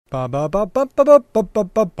Ba, ba, ba, ba, ba, ba, ba, ba,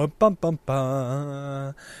 ba, ba, ba, ba,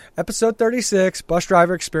 ba. Episode 36, Bus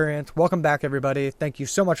Driver Experience. Welcome back, everybody. Thank you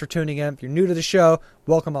so much for tuning in. If you're new to the show,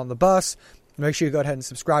 welcome on the bus. Make sure you go ahead and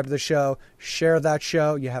subscribe to the show. Share that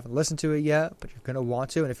show. You haven't listened to it yet, but you're going to want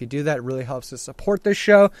to. And if you do that, it really helps to support this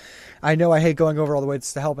show. I know I hate going over all the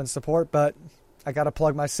ways to help and support, but I got to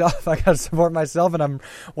plug myself. I got to support myself. And I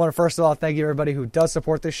want to, first of all, thank you everybody who does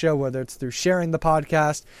support this show, whether it's through sharing the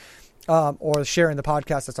podcast, or sharing the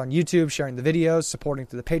podcast that's on YouTube, sharing the videos, supporting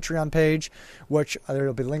through the Patreon page, which there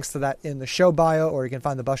will be links to that in the show bio, or you can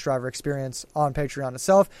find the Bus Driver Experience on Patreon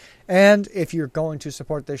itself. And if you're going to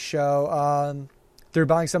support this show through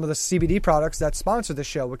buying some of the CBD products that sponsor the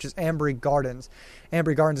show, which is Ambry Gardens.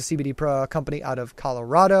 Ambry Gardens is a CBD company out of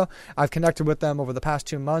Colorado. I've connected with them over the past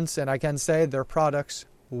 2 months, and I can say their products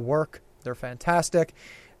work. They're fantastic.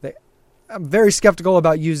 I'm very skeptical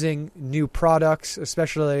about using new products,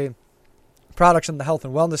 especially products in the health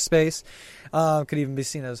and wellness space. Could even be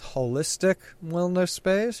seen as holistic wellness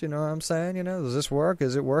space. You know what I'm saying? You know, does this work?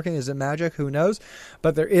 Is it working? Is it magic? Who knows?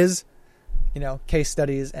 But there is, case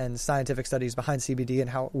studies and scientific studies behind CBD and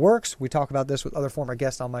how it works. We talk about this with other former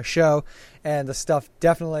guests on my show, and the stuff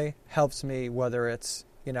definitely helps me, whether it's,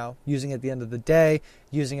 using it at the end of the day,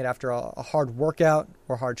 using it after a hard workout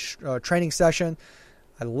or hard training session.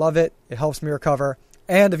 I love it. It helps me recover.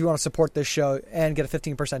 And if you want to support this show and get a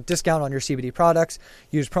 15% discount on your CBD products,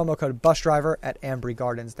 use promo code BUSDRIVER at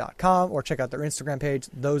ambrygardens.com or check out their Instagram page.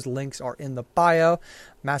 Those links are in the bio.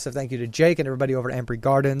 Massive thank you to Jake and everybody over at Ambry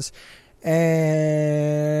Gardens.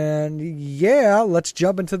 And yeah, let's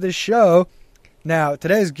jump into this show. Now,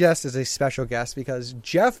 today's guest is a special guest because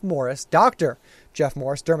Jeff Morris, Dr. Jeff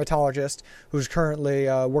Morris, dermatologist, who's currently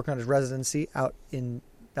working on his residency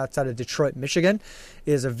outside of Detroit, Michigan,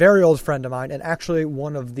 is a very old friend of mine, and actually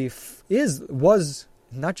one of the was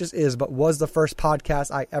the first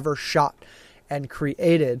podcast I ever shot and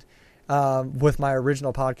created with my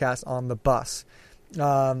original podcast on the bus.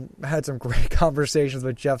 I had some great conversations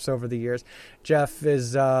with Jeff over the years. Jeff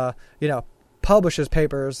is, publishes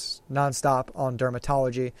papers nonstop on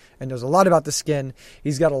dermatology and knows a lot about the skin.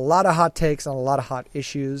 He's got a lot of hot takes on a lot of hot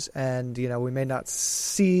issues, and, we may not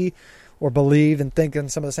see or believe and think in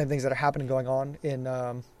some of the same things that are happening going on in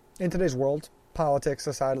today's world, politics,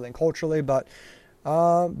 societally, and culturally. But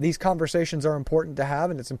these conversations are important to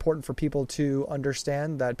have, and it's important for people to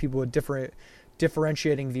understand that people with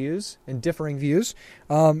differentiating views and differing views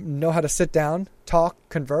know how to sit down, talk,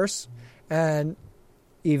 converse, and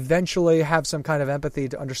eventually have some kind of empathy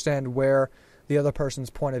to understand where the other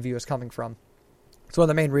person's point of view is coming from. It's one of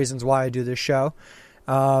the main reasons why I do this show.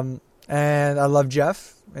 And I love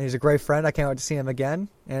Jeff, and he's a great friend. I can't wait to see him again.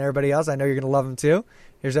 And everybody else, I know you're going to love him too.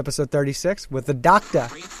 Here's episode 36 with the doctor,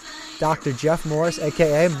 Dr. Jeff Morris,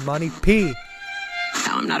 a.k.a. Money P. No,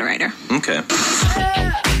 I'm not a writer. Okay.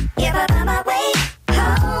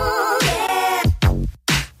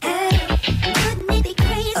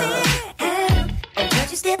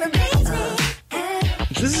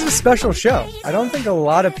 This is a special show. I don't think a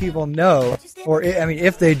lot of people know, or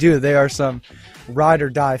if they do, they are some ride or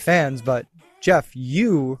die fans. But Jeff,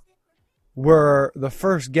 you were the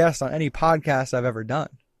first guest on any podcast I've ever done.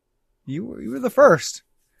 You were the first.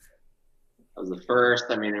 I was the first.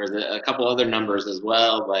 There was a couple other numbers as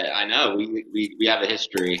well, but I know we have a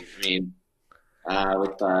history. With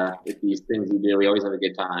these things we do, we always have a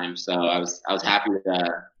good time. So I was happy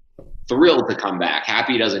thrilled to come back.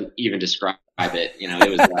 Happy doesn't even describe it. It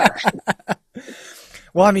was.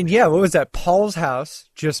 Well, what was that? Paul's house,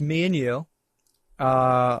 just me and you.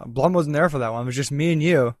 Blum wasn't there for that one. It was just me and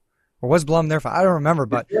you. Or was Blum there for? I don't remember,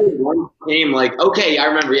 but Blum came I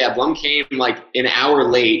remember. Yeah, Blum came an hour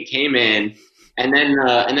late. Came in, and then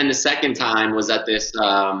the second time was at this.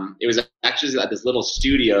 It was actually at this little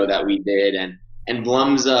studio that we did, and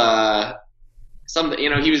Blum's he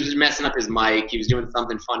was just messing up his mic. He was doing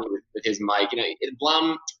something funny with his mic.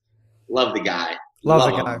 Blum, love the guy.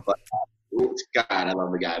 Love the guy. But, God, I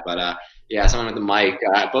love the guy. But yeah, someone with the mic.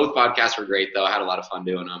 Both podcasts were great, though. I had a lot of fun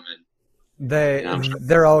doing them. And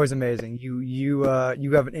they're always amazing. You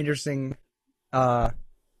have an interesting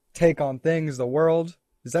take on things, the world.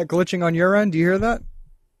 Is that glitching on your end? Do you hear that?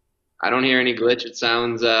 I don't hear any glitch. It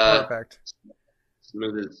sounds perfect.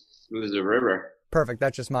 Smooth as a river. Perfect.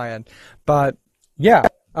 That's just my end. But yeah,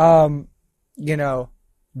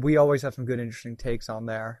 we always have some good, interesting takes on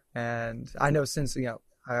there. And I know since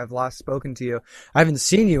I have last spoken to you, I haven't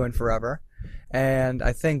seen you in forever, and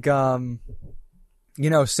I think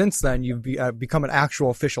since then you've become an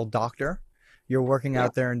actual official doctor. You're working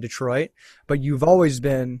out there in Detroit, but you've always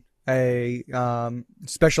been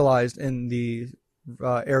specialized in the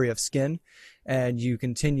area of skin and you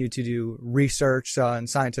continue to do research and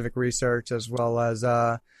scientific research as well as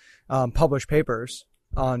publish papers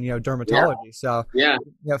on dermatology. So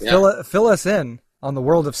fill us in on the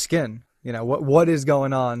world of skin. What is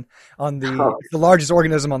going on the largest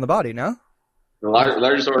organism on the body? No. The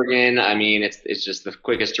largest organ, I mean, it's just the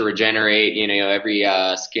quickest to regenerate. Every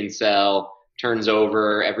skin cell turns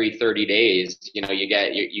over every 30 days.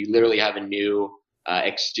 You literally have a new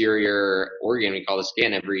exterior organ we call the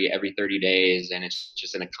skin every 30 days, and it's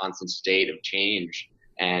just in a constant state of change.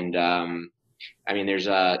 And I mean,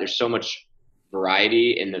 there's so much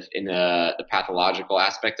variety in the pathological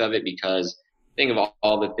aspect of it, because think of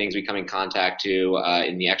all the things we come in contact to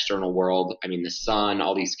in the external world. I mean, the sun,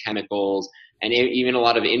 all these chemicals, and even a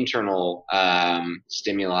lot of internal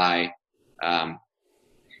stimuli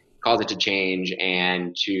cause it to change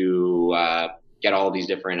and to get all of these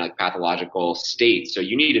different pathological states. So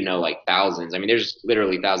you need to know thousands. I mean, there's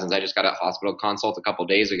literally thousands. I just got a hospital consult a couple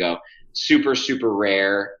days ago. Super, super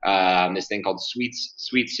rare. This thing called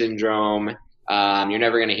sweet syndrome. You're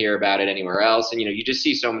never going to hear about it anywhere else. And, you just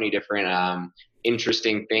see so many different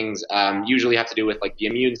interesting things. Usually have to do with the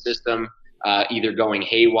immune system either going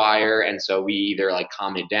haywire. And so we either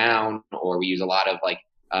calm it down, or we use a lot of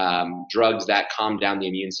drugs that calm down the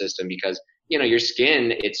immune system, because your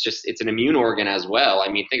skin, it's an immune organ as well.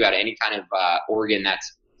 I mean, think about it, any kind of organ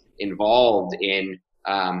that's involved in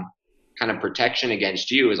kind of protection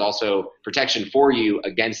against you is also protection for you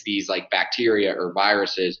against these bacteria or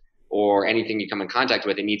viruses or anything you come in contact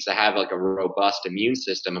with. It needs to have a robust immune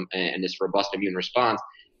system and this robust immune response.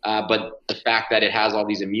 But the fact that it has all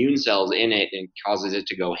these immune cells in it and causes it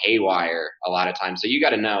to go haywire a lot of times. So you got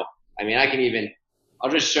to know. I mean, I'll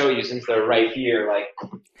just show you since they're right here.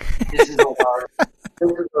 This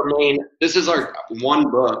is our one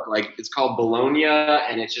book. It's called Bologna,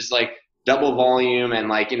 and it's just double volume,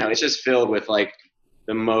 and it's just filled with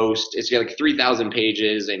the most. It's got 3,000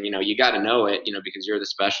 pages, and you got to know it, because you're the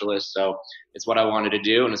specialist. So it's what I wanted to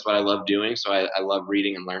do, and it's what I love doing. So I love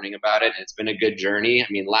reading and learning about it. And it's been a good journey. I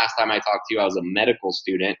mean, last time I talked to you, I was a medical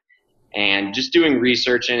student and just doing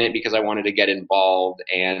research in it because I wanted to get involved.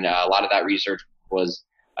 And a lot of that research was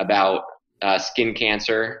about skin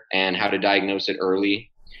cancer and how to diagnose it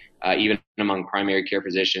early, even among primary care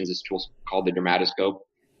physicians. This tool called the dermatoscope.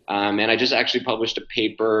 And I just actually published a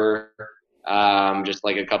paper just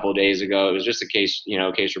a couple of days ago. It was just a case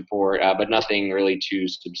report, but nothing really too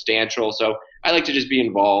substantial. So I like to just be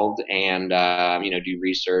involved and do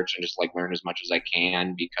research and just learn as much as I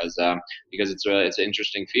can, because it's an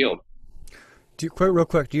interesting field. Real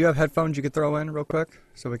quick, do you have headphones you could throw in real quick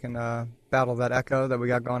so we can battle that echo that we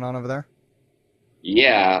got going on over there?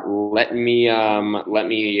 Yeah, let me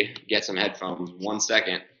get some headphones. 1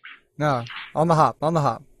 second. No, on the hop.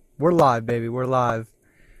 We're live, baby. We're live.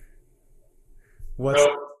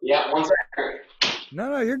 Yeah, 1 second.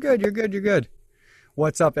 No, you're good.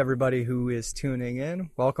 What's up, everybody who is tuning in?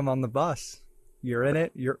 Welcome on the bus. You're in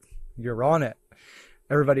it. You're on it.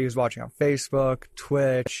 Everybody who's watching on Facebook,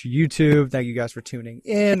 Twitch, YouTube, thank you guys for tuning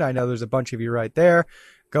in. I know there's a bunch of you right there.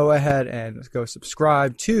 Go ahead and go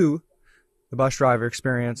subscribe to the Bus Driver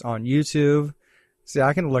Experience on YouTube. See,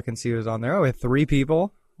 I can look and see who's on there. We have 3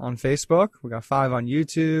 people on Facebook. We got 5 on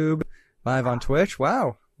YouTube, 5 on Twitch.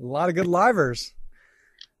 Wow, a lot of good livers.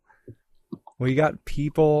 We got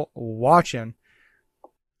people watching.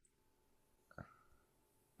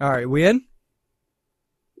 All right, we in?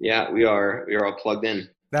 Yeah, we are. We are all plugged in.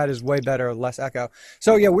 That is way better, less echo.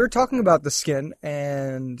 So yeah, we're talking about the skin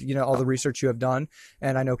and all the research you have done,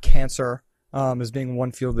 and I know cancer as being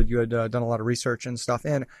one field that you had done a lot of research and stuff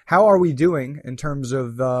in. How are we doing in terms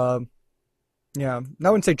of I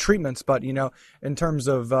wouldn't say treatments, but in terms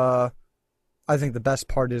of I think the best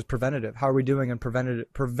part is preventative. How are we doing in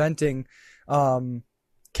preventing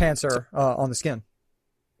cancer on the skin?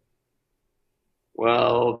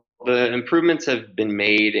 Well, the improvements have been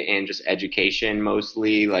made in just education,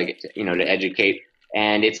 mostly to educate.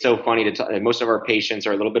 And it's so funny to talk. Most of our patients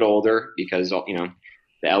are a little bit older because,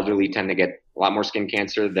 the elderly tend to get a lot more skin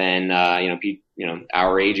cancer than,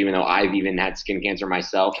 our age, even though I've even had skin cancer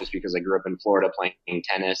myself just because I grew up in Florida playing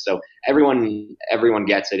tennis. So everyone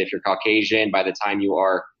gets it. If you're Caucasian, by the time you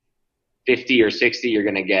are 50 or 60, you're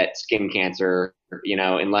going to get skin cancer,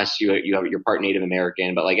 unless you're part Native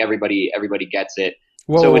American, but everybody gets it.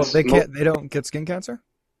 Whoa, they don't get skin cancer?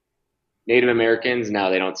 Native Americans, no,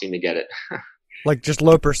 they don't seem to get it. Just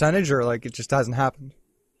low percentage, or it just hasn't happened?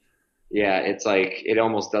 Yeah, it's it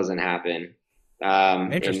almost doesn't happen.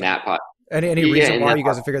 In that pot. Any reason why you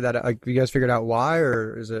guys have figured that out? You guys figured out why,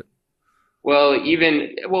 or is it?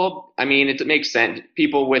 I mean, it makes sense.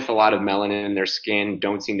 People with a lot of melanin in their skin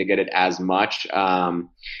don't seem to get it as much.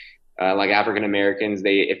 Like African Americans,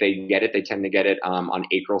 if they get it, they tend to get it on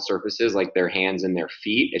acral surfaces, like their hands and their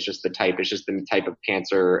feet. It's just the type of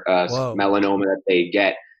cancer Whoa. melanoma that they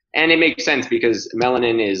get, and it makes sense because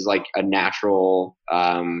melanin is like a natural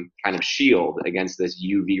kind of shield against this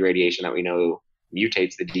UV radiation that we know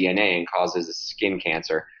mutates the DNA and causes skin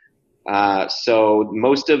cancer. So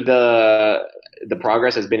most of the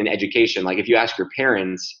progress has been in education. Like if you ask your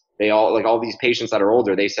parents, they all like all these patients that are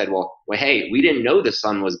older, they said, well, hey, we didn't know the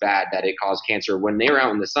sun was bad, that it caused cancer. When they were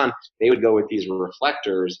out in the sun, they would go with these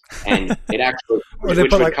reflectors, and it actually Or they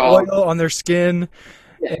put like oil on their skin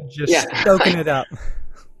and just soaking it up.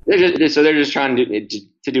 They're just trying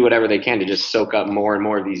to do whatever they can to just soak up more and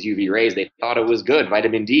more of these UV rays. They thought it was good.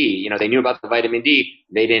 Vitamin D, they knew about the vitamin D.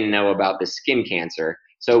 They didn't know about the skin cancer.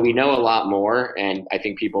 So we know a lot more, and I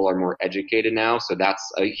think people are more educated now. So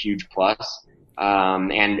that's a huge plus.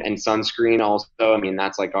 And sunscreen also. I mean,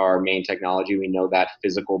 that's like our main technology. We know that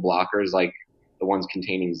physical blockers, like the ones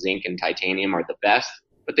containing zinc and titanium, are the best,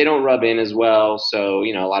 but they don't rub in as well. So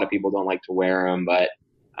a lot of people don't like to wear them. But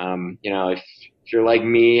if you're like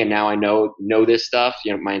me, and now I know this stuff,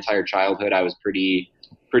 my entire childhood I was pretty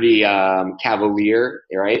cavalier,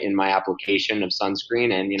 right, in my application of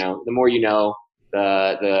sunscreen. And the more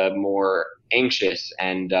the more anxious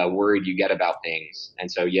and worried you get about things.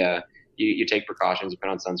 And so you take precautions, you put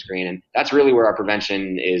on sunscreen, and that's really where our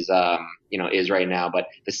prevention is right now. But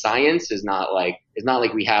the science is not like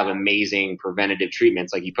we have amazing preventative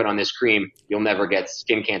treatments. Like you put on this cream, you'll never get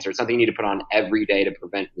skin cancer. It's something you need to put on every day to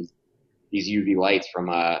prevent these UV lights from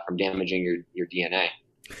damaging your DNA.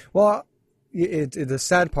 Well, the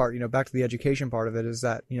sad part, back to the education part of it, is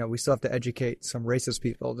that, we still have to educate some racist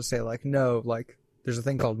people to say, like, no, like, there's a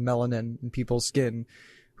thing called melanin in people's skin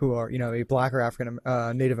who are, a black or African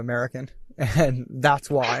Native American, and that's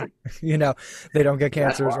why, they don't get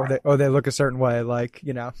cancers or they look a certain way. Like,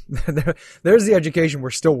 there's the education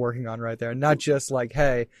we're still working on right there. Not just like,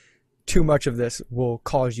 hey, too much of this will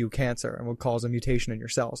cause you cancer and will cause a mutation in your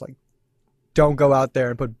cells. Like, don't go out there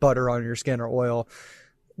and put butter on your skin or oil.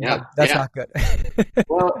 Yeah, that's not good.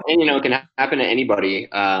 Well, and it can happen to anybody.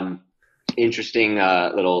 Interesting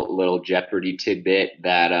little Jeopardy tidbit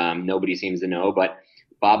that nobody seems to know, but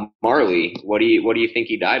Bob Marley, what do you think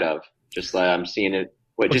he died of? Just I'm seeing it.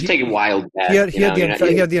 Take a wild guess. He had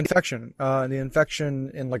the infection. The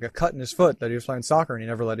infection in like a cut in his foot that he was playing soccer and he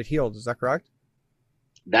never let it heal. Is that correct?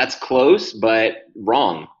 That's close, but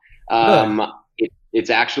wrong. It's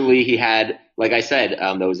actually, he had, like I said,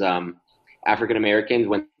 those African Americans,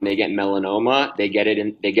 when they get melanoma, they get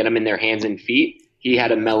them in their hands and feet. He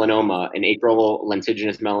had a melanoma, an acral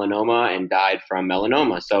lentiginous melanoma, and died from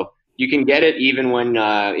melanoma. So you can get it even when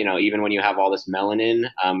even when you have all this melanin.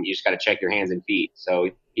 You just got to check your hands and feet. So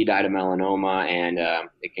he died of melanoma, and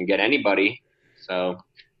it can get anybody. So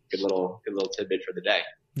good little tidbit for the day.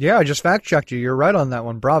 Yeah, I just fact checked you. You're right on that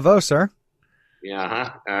one. Bravo, sir. Yeah.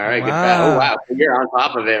 Huh? All right. Wow. Oh wow. You're on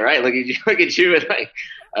top of it, right? Look at you. Look at you.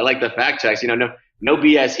 I like the fact checks. No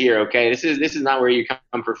BS here. Okay. This is not where you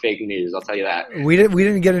come for fake news. I'll tell you that. We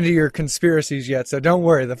didn't get into your conspiracies yet, so don't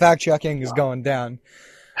worry. The fact checking is going down.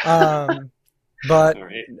 But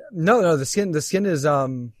right. No, the skin is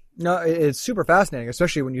it's super fascinating,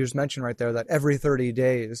 especially when you just mentioned right there that every 30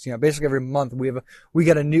 days, basically every month we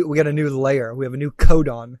get a new layer. We have a new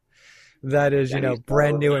codon that is,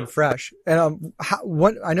 brand new and fresh. And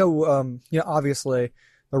I know, obviously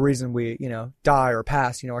the reason we, die or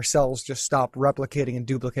pass, our cells just stop replicating and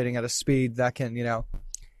duplicating at a speed that can,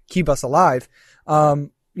 keep us alive. Does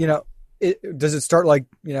it start like,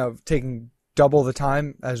 taking double the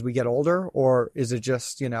time as we get older, or is it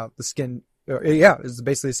just, the skin? Is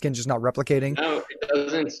basically the skin just not replicating? No, it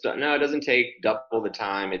doesn't. No, it doesn't take double the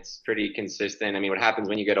time. It's pretty consistent. I mean, what happens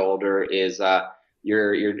when you get older is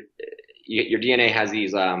your DNA has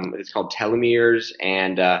these it's called telomeres,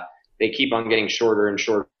 and they keep on getting shorter and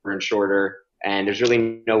shorter and shorter, and there's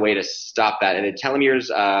really no way to stop that. And the telomeres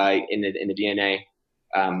in the DNA,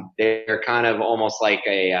 they're kind of almost like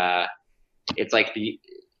it's like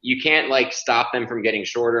you can't like stop them from getting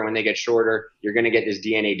shorter. When they get shorter, you're going to get this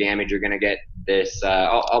DNA damage. You're going to get this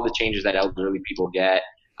all the changes that elderly people get.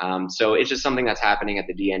 So it's just something that's happening at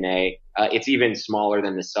the DNA. It's even smaller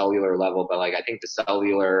than the cellular level, but like I think the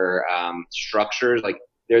cellular structures, like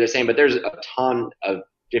they're the same, but there's a ton of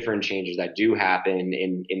different changes that do happen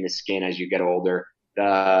in the skin as you get older.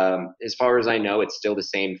 As far as I know, it's still the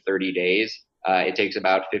same 30 days. It takes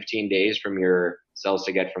about 15 days from your cells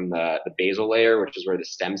to get from the basal layer, which is where the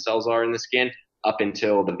stem cells are in the skin, up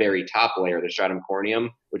until the very top layer, the stratum corneum,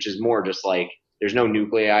 which is more just like there's no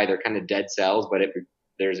nuclei. They're kind of dead cells, but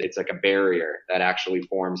it's like a barrier that actually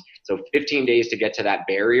forms. So 15 days to get to that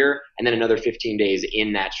barrier, and then another 15 days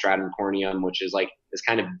in that stratum corneum, which is like this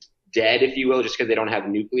kind of dead, if you will, just because they don't have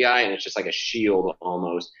nuclei, and it's just like a shield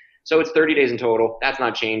almost. So it's 30 days in total. That's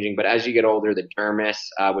not changing. But as you get older, the dermis,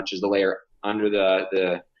 which is the layer under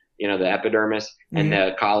the epidermis, and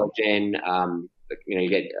the collagen, you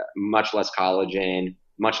get much less collagen,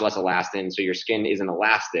 much less elastin. So your skin isn't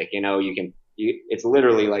elastic. It's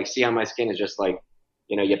literally like, see how my skin is just like,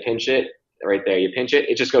 you pinch it right there, you pinch it,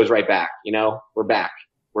 it just goes right back. We're back,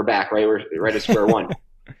 right? We're right at square one.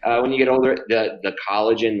 When you get older, the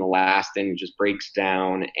collagen, the elastin just breaks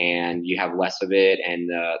down, and you have less of it, and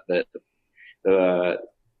the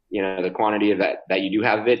quantity of that you do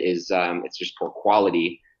have of it is it's just poor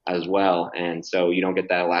quality as well, and so you don't get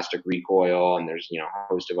that elastic recoil, and there's a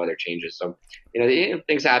host of other changes. So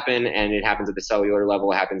things happen, and it happens at the cellular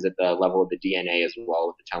level, it happens at the level of the DNA as well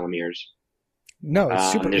with the telomeres. No,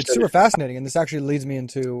 it's super fascinating, and this actually leads me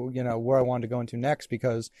into where I wanted to go into next,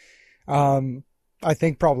 because I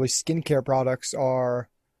think probably skincare products or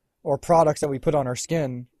products that we put on our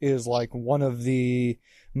skin is like one of the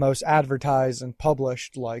most advertised and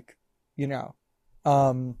published, like,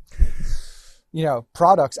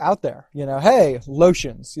 products out there. Hey,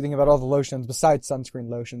 lotions. You think about all the lotions besides sunscreen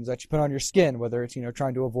lotions that you put on your skin, whether it's,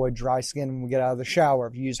 trying to avoid dry skin when we get out of the shower,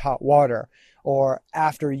 if you use hot water, or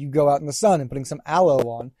after you go out in the sun and putting some aloe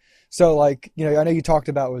on. So like, I know you talked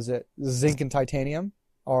about, was it zinc and titanium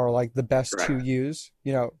are like the best to use,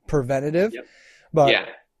 preventative. Yep. But,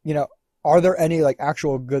 are there any like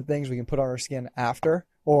actual good things we can put on our skin after,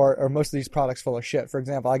 or are most of these products full of shit? For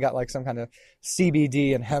example, I got like some kind of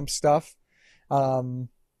CBD and hemp stuff. I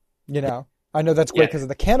know that's great because of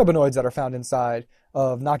the cannabinoids that are found inside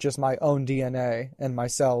of not just my own DNA and my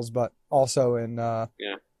cells, but also in, that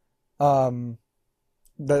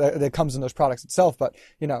comes in those products itself. But,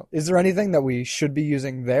 is there anything that we should be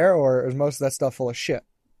using there, or is most of that stuff full of shit?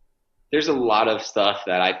 There's a lot of stuff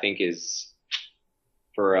that I think is,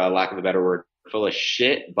 for lack of a better word, full of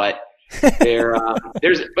shit, but so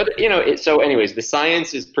anyways, the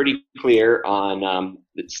science is pretty clear on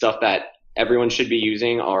the stuff that everyone should be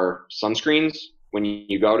using are sunscreens when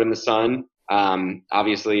you go out in the sun.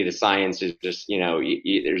 Obviously the science is just,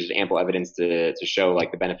 there's ample evidence to show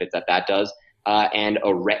like the benefits that does. And a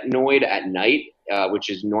retinoid at night, which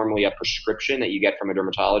is normally a prescription that you get from a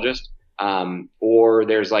dermatologist. Or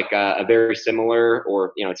there's like a very similar,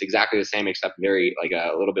 or, it's exactly the same, except very like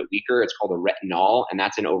a little bit weaker. It's called a retinol, and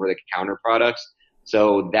that's an over-the-counter products.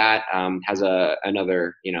 So that has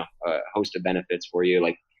another, a host of benefits for you,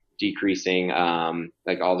 like decreasing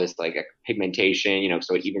like all this like pigmentation,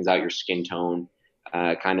 so it evens out your skin tone,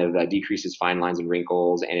 kind of decreases fine lines and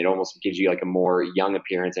wrinkles, and it almost gives you like a more young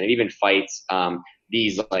appearance, and it even fights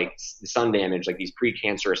these like sun damage, like these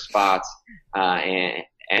precancerous spots, and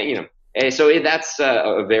so that's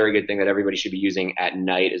a very good thing that everybody should be using at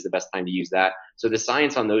night is the best time to use that. So the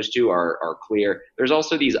science on those two are clear. There's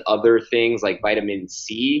also these other things like vitamin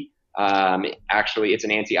C. Actually, it's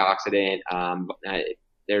an antioxidant.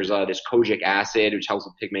 There's this kojic acid, which helps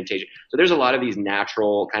with pigmentation. So there's a lot of these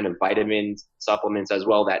natural kind of vitamin supplements as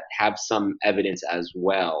well that have some evidence as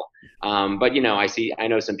well. But I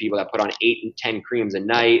know some people that put on 8 and 10 creams a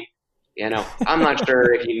night. I'm not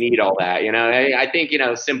sure if you need all that. I think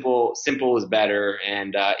simple is better,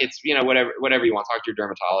 and it's whatever you want. Talk to your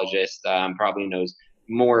dermatologist. Probably knows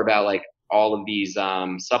more about like all of these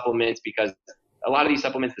supplements, because a lot of these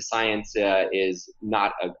supplements, the science is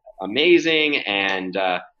not amazing, and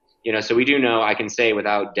so we do know. I can say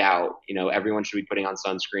without doubt, everyone should be putting on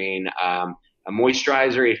sunscreen, a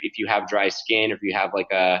moisturizer if you have dry skin, if you have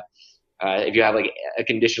like a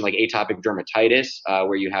condition like atopic dermatitis,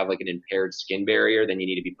 where you have like an impaired skin barrier, then you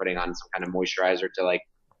need to be putting on some kind of moisturizer to like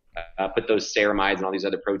put those ceramides and all these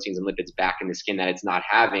other proteins and lipids back in the skin that it's not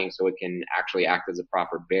having, so it can actually act as a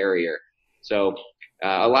proper barrier. So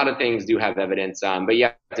a lot of things do have evidence, but you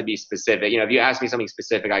have to be specific. If you ask me something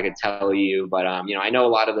specific, I could tell you, but I know a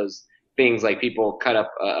lot of those things, like people cut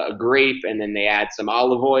up a grape and then they add some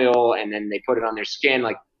olive oil and then they put it on their skin,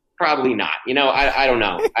 like, probably not. I don't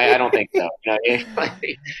know. I don't think so.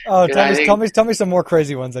 Tell me some more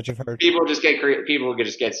crazy ones that you've heard. People just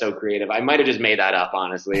get so creative. I might have just made that up,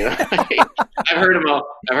 honestly. I've heard them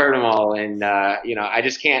all, and I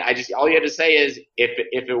just can't. All you have to say is if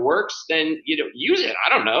it works, then use it.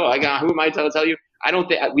 I don't know. Who am I to tell you? I don't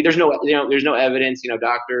think there's no evidence.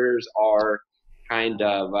 Doctors are kind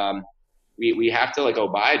of we have to like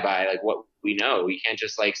abide by like what we know. We can't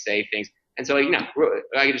just like say things. And so,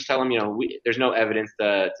 I could just tell them, there's no evidence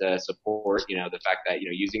to support, the fact that,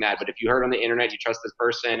 using that. But if you heard on the internet, you trust this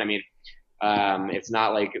person, I mean, it's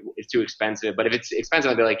not like it's too expensive. But if it's expensive,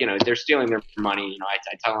 I'd be like, they're stealing their money. I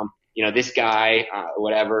tell them, this guy,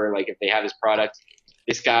 whatever, like if they have this product,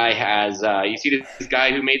 this guy has, you see this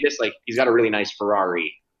guy who made this, like he's got a really nice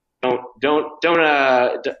Ferrari. Don't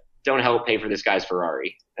help pay for this guy's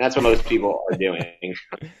Ferrari. And that's what most people are doing.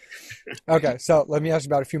 Okay, so let me ask you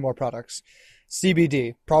about a few more products.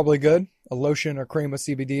 CBD, probably good. A lotion or cream with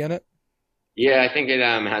CBD in it. Yeah, I think it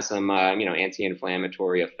has some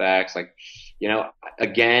anti-inflammatory effects. Like,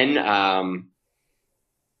 again,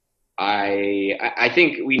 I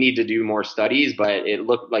think we need to do more studies, but it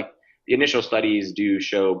looked like the initial studies do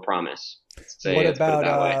show promise.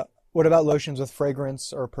 What about lotions with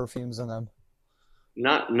fragrance or perfumes in them?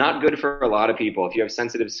 Not good for a lot of people. If you have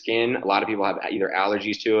sensitive skin, a lot of people have either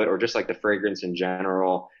allergies to it or just like the fragrance in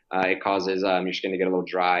general. It causes your skin to get a little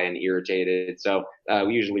dry and irritated. So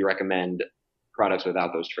we usually recommend products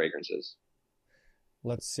without those fragrances.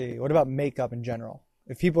 Let's see. What about makeup in general?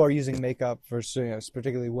 If people are using makeup for,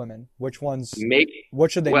 particularly women, what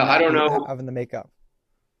should they I don't know. have in the makeup?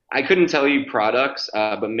 I couldn't tell you products,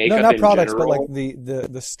 but makeup no, not in products, general, but like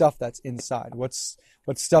the stuff that's inside. What's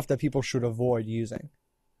stuff that people should avoid using?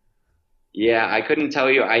 Yeah, I couldn't tell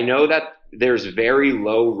you. I know that there's very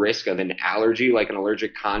low risk of an allergy, like an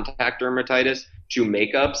allergic contact dermatitis, to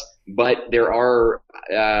makeups, but there are.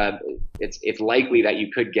 It's likely that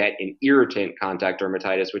you could get an irritant contact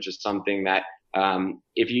dermatitis, which is something that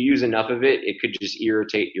if you use enough of it, it could just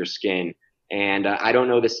irritate your skin. And I don't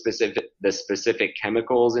know the specific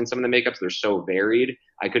chemicals in some of the makeups. They're so varied.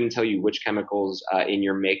 I couldn't tell you which chemicals in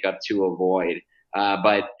your makeup to avoid.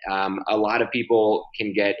 But a lot of people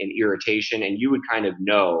can get an irritation, and you would kind of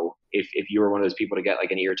know if you were one of those people to get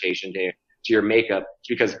like an irritation to your makeup,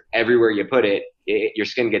 because everywhere you put it, your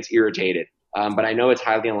skin gets irritated. But I know it's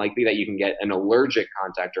highly unlikely that you can get an allergic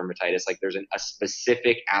contact dermatitis. Like there's a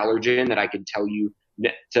specific allergen that I could tell you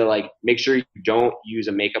to like make sure you don't use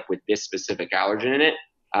a makeup with this specific allergen in it.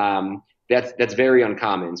 That's very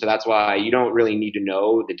uncommon. So that's why you don't really need to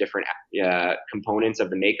know the different components of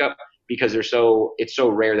the makeup, because it's so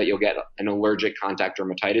rare that you'll get an allergic contact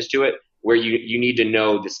dermatitis to it, where you need to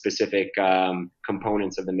know the specific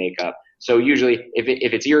components of the makeup. So usually if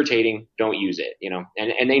it's irritating, don't use it,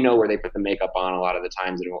 and they know where they put the makeup on. A lot of the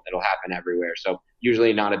times it'll happen everywhere. So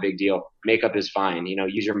usually not a big deal. Makeup is fine.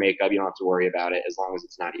 Use your makeup. You don't have to worry about it as long as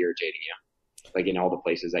it's not irritating you, like in all the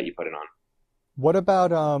places that you put it on. What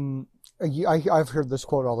about I've heard this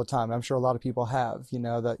quote all the time. I'm sure a lot of people have,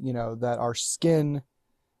 that our skin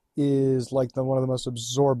is like one of the most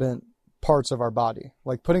absorbent parts of our body.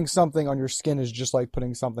 Like putting something on your skin is just like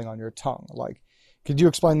putting something on your tongue. Like, could you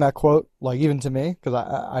explain that quote, like even to me? Because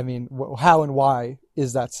I mean, how and why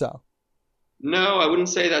is that so? No, I wouldn't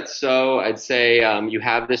say that's so. I'd say you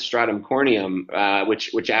have this stratum corneum,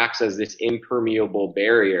 which acts as this impermeable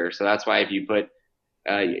barrier. So that's why if you put,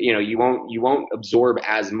 you won't absorb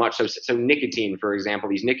as much. So nicotine, for example,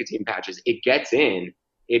 these nicotine patches,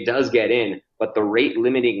 it does get in, but the rate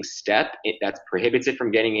limiting step that prohibits it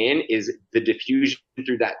from getting in is the diffusion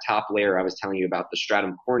through that top layer I was telling you about, the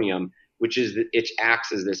stratum corneum, which is it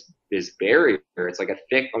acts as this barrier. It's like a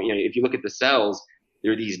thick, if you look at the cells,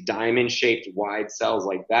 they're these diamond shaped wide cells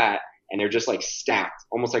like that, and they're just like stacked,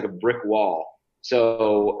 almost like a brick wall.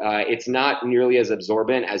 So it's not nearly as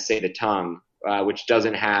absorbent as, say, the tongue, which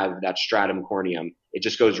doesn't have that stratum corneum. It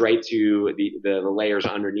just goes right to the layers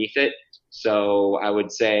underneath it. So I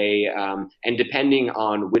would say, and depending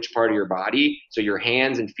on which part of your body, so your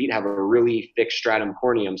hands and feet have a really thick stratum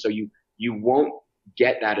corneum, so you won't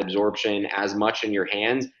get that absorption as much in your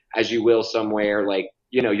hands as you will somewhere like,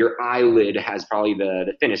 your eyelid has probably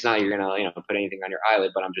the thinnest. Not that you're gonna, put anything on your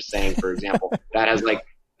eyelid, but I'm just saying, for example, that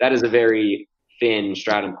is a very thin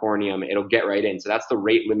stratum corneum. It'll get right in. So that's the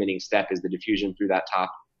rate limiting step, is the diffusion through that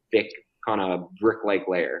top thick kind of brick-like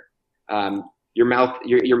layer. Your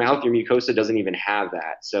mucosa doesn't even have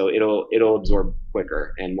that, so it'll absorb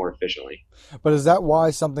quicker and more efficiently. But is that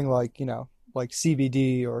why something like like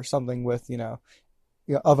CBD or something with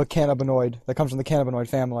of a cannabinoid that comes from the cannabinoid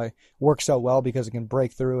family works so well, because it can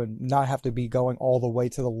break through and not have to be going all the way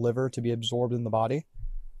to the liver to be absorbed in the body?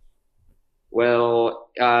 Well,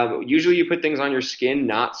 usually you put things on your skin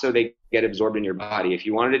not so they get absorbed in your body. If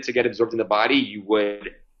you wanted it to get absorbed in the body, you would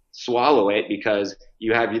swallow it, because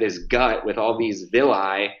you have this gut with all these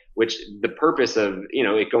villi, which the purpose of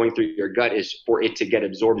it going through your gut is for it to get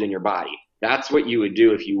absorbed in your body. That's what you would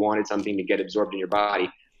do if you wanted something to get absorbed in your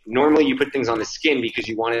body. Normally you put things on the skin because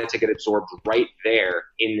you want it to get absorbed right there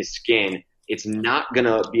in the skin. it's not going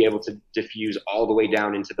to be able to diffuse all the way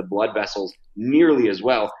down into the blood vessels nearly as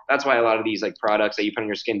well. That's why a lot of these like products that you put on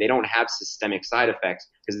your skin, they don't have systemic side effects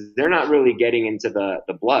because they're not really getting into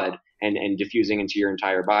the blood and diffusing into your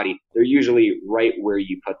entire body. They're usually right where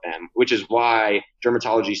you put them, which is why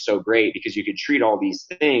dermatology is so great, because you could treat all these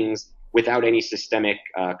things without any systemic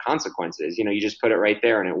consequences. You just put it right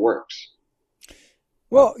there and it works.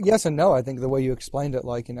 Well, yes and no. I think the way you explained it,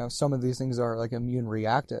 like, some of these things are like immune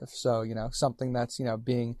reactive. So, something that's,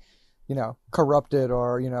 being, corrupted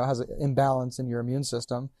or, has an imbalance in your immune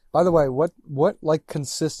system. By the way, what like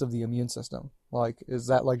consists of the immune system? Like, is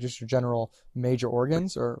that like just your general major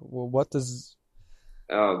organs, or what does?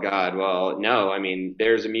 Oh God. Well, no, I mean,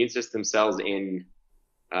 there's immune system cells in,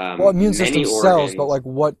 immune system organs. cells, but like,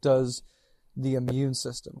 what does the immune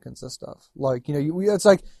system consist of? Like, it's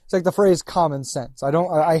like the phrase common sense.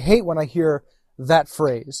 I hate when I hear that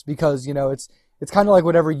phrase, because it's kind of like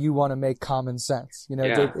whatever you want to make common sense.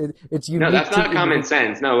 It's unique. No, that's not common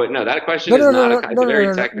sense. No, that question is not. It's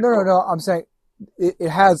very technical. No. I'm saying it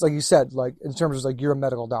has, like you said, like in terms of like you're a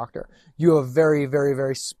medical doctor, you have a very, very,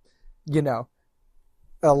 very,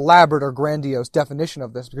 elaborate or grandiose definition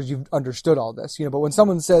of this because you've understood all this, but when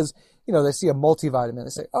someone says, they see a multivitamin, they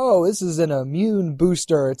say, oh, this is an immune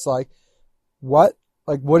booster. It's like, what?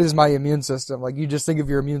 Like, what is my immune system? Like, you just think of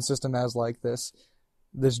your immune system as like this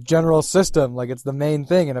general system, like it's the main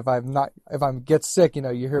thing. And if I get sick,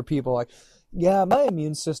 you hear people like, yeah, my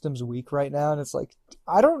immune system's weak right now. And it's like,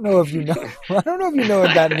 I don't know if you know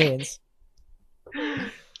what that means.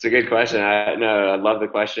 It's a good question. I love the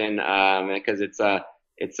question, because it's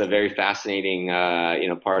a very fascinating,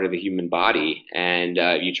 part of the human body. And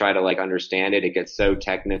you try to like understand it, it gets so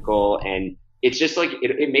technical, and it's just like,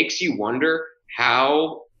 it makes you wonder,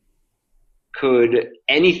 how could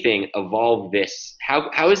anything evolve this?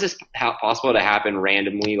 How is this possible to happen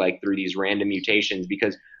randomly, like through these random mutations?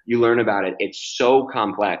 Because you learn about it, it's so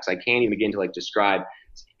complex. I can't even begin to like describe.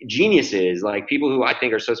 Geniuses, like people who I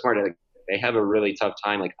think are so smart, like, they have a really tough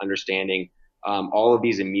time like understanding all of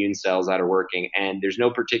these immune cells that are working. And there's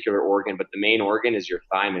no particular organ, but the main organ is your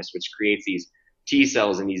thymus, which creates these T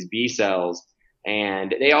cells and these B cells.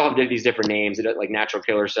 And they all have these different names, like natural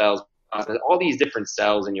killer cells, all these different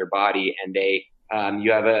cells in your body. And they,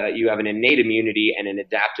 you have an innate immunity and an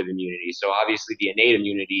adaptive immunity. So obviously the innate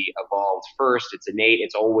immunity evolved first. It's innate.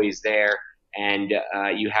 It's always there. And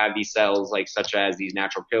you have these cells, like such as these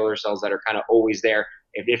natural killer cells, that are kind of always there.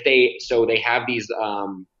 So they have these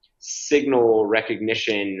signal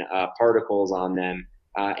recognition particles on them,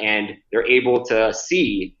 and they're able to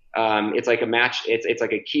see. It's like a match. It's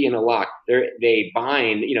like a key in a lock. They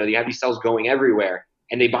bind. You have these cells going everywhere,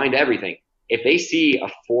 and they bind everything. If they see a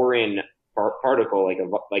foreign particle,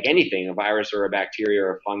 like anything, a virus or a bacteria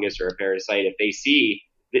or a fungus or a parasite, if they see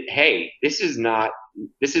that, hey, this is not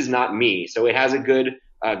me. So it has a good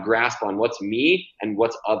grasp on what's me and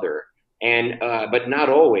what's other. And but not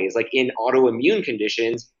always. Like in autoimmune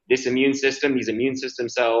conditions, these immune system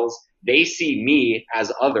cells, they see me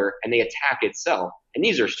as other, and they attack itself. And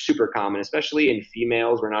these are super common, especially in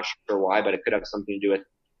females. We're not sure why, but it could have something to do with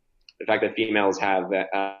the fact that females have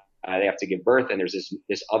they have to give birth, and there's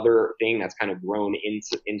this other thing that's kind of grown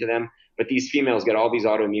into them. But these females get all these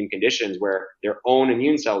autoimmune conditions where their own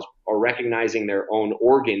immune cells are recognizing their own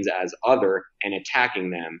organs as other and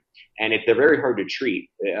attacking them. And they're very hard to treat.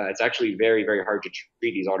 It's actually very, very hard to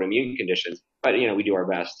treat these autoimmune conditions. But, we do our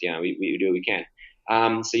best. We do what we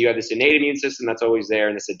can. So you have this innate immune system that's always there,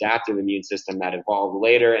 and this adaptive immune system that evolved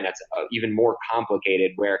later, and that's even more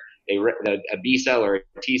complicated, where a B cell or a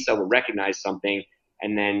T cell will recognize something,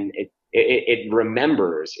 and then it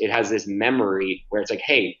remembers. It has this memory where it's like,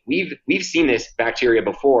 hey, we've seen this bacteria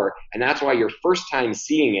before, and that's why your first time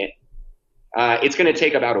seeing it, it's going to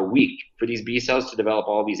take about a week for these B cells to develop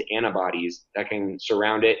all these antibodies that can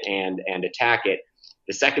surround it and attack it.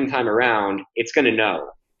 The second time around, it's going to know.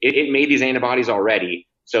 It made these antibodies already.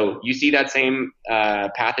 So you see that same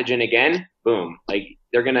pathogen again, boom, like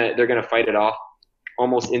they're gonna fight it off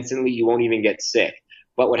almost instantly. You won't even get sick.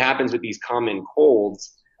 But what happens with these common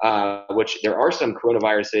colds, which there are some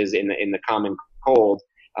coronaviruses in the common cold,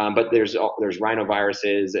 but there's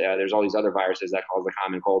rhinoviruses, there's all these other viruses that cause the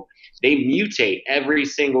common cold. They mutate every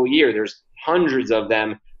single year. There's hundreds of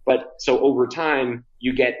them, but so over time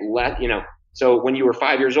you get less. So when you were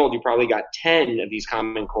 5 years old, you probably got 10 of these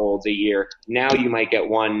common colds a year. Now you might get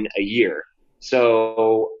one a year.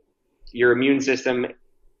 So your immune system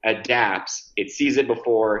adapts. It sees it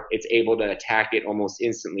before. It's able to attack it almost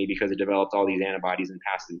instantly because it developed all these antibodies and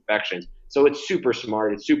past infections. So it's super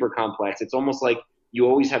smart. It's super complex. It's almost like you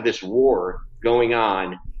always have this war going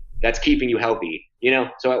on that's keeping you healthy.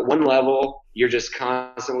 So at one level, you're just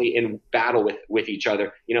constantly in battle with each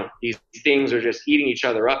other. These things are just eating each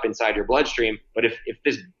other up inside your bloodstream. But if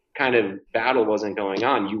this kind of battle wasn't going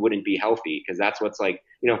on, you wouldn't be healthy, because that's what's like,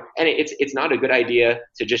 and it's not a good idea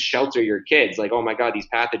to just shelter your kids. Like, oh my God, these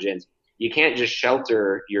pathogens. You can't just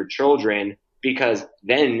shelter your children, because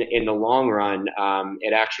then in the long run,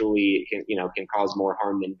 it actually can cause more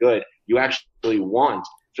harm than good. You actually want,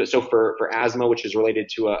 so for asthma, which is related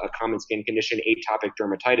to a common skin condition, atopic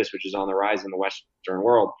dermatitis, which is on the rise in the Western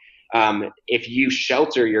world, if you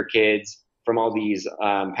shelter your kids from all these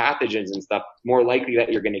pathogens and stuff, more likely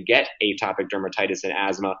that you're going to get atopic dermatitis and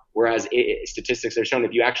asthma. Whereas statistics have shown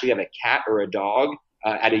if you actually have a cat or a dog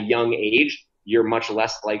at a young age, you're much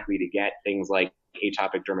less likely to get things like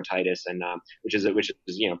atopic dermatitis, and which is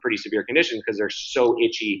pretty severe condition, because they're so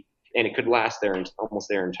itchy and it could last almost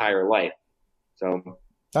their entire life. So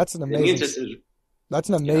that's an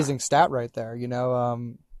amazing stat right there.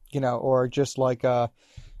 Or just like I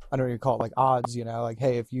don't know what you call it, like odds. Like,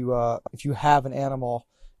 hey, if you have an animal,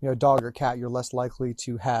 dog or cat, you're less likely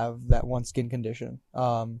to have that one skin condition.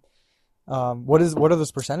 What are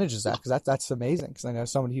those percentages at? Because that's amazing. Because I know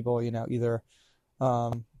so many people, either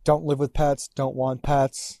don't live with pets, don't want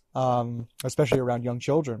pets, especially around young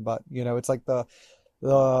children. But it's like the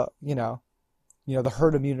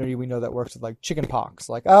herd immunity we know that works with like chicken pox.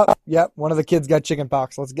 Like, oh, yep, one of the kids got chicken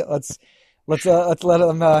pox. Let's let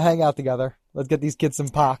them hang out together. Let's get these kids some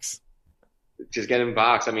pox. Just get them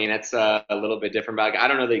pox. I mean, that's a little bit different. But I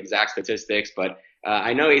don't know the exact statistics, but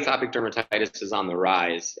I know atopic dermatitis is on the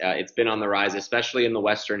rise. It's been on the rise, especially in the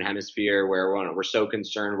Western Hemisphere, where we're so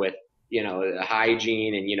concerned with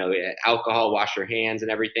hygiene and alcohol, wash your hands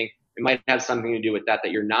and everything. It might have something to do with that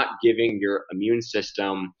you're not giving your immune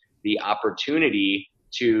system the opportunity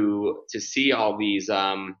to see all these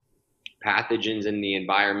pathogens in the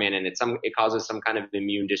environment, and it causes some kind of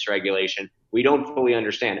immune dysregulation. We don't fully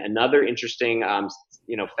understand. Another interesting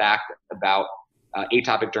fact about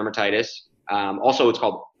atopic dermatitis. Also, it's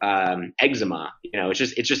called eczema.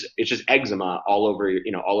 It's just eczema all over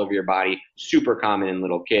your body. Super common in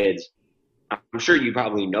little kids. I'm sure you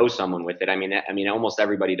probably know someone with it. I mean, almost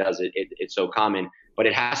everybody does it. It's so common, but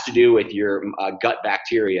it has to do with your gut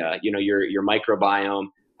bacteria. Your microbiome.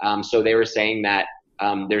 So they were saying that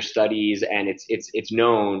there's studies, and it's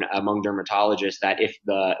known among dermatologists that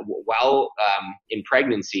while in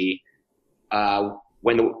pregnancy,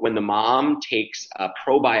 when the mom takes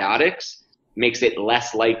probiotics, makes it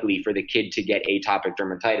less likely for the kid to get atopic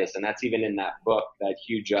dermatitis, and that's even in that book, that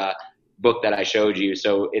huge book that I showed you.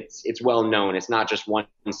 So it's well known. It's not just one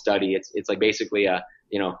study. It's like basically a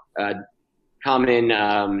common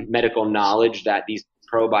medical knowledge that these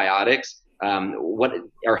probiotics what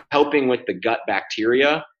are helping with the gut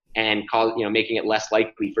bacteria and making it less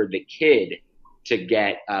likely for the kid to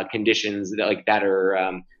get conditions that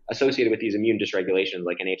are associated with these immune dysregulations,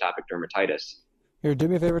 like an atopic dermatitis. Here, do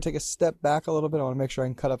me a favor, take a step back a little bit. I want to make sure I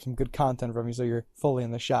can cut up some good content from you so you're fully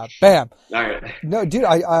in the shot. Bam! All right. No, dude,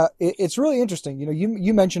 it's really interesting.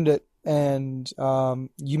 You mentioned it, and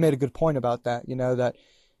you made a good point about that. That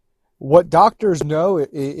what doctors know,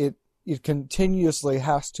 it continuously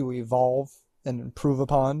has to evolve and improve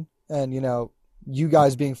upon. And, you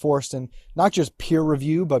guys being forced in not just peer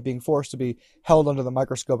review, but being forced to be held under the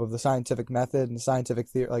microscope of the scientific method and scientific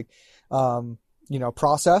theory,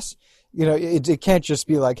 process. It can't just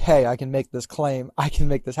be like, hey, I can make this claim, I can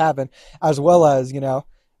make this happen, as well as,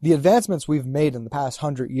 the advancements we've made in the past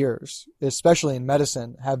 100 years, especially in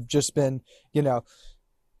medicine, have just been, if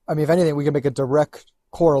anything, we can make a direct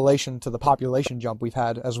correlation to the population jump we've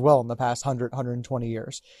had as well in the past 100, 120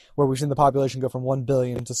 years, where we've seen the population go from 1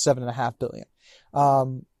 billion to 7.5 billion.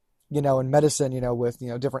 In medicine, with,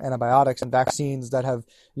 different antibiotics and vaccines that have,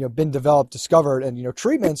 been developed, discovered, and,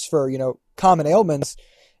 treatments for, common ailments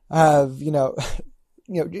have,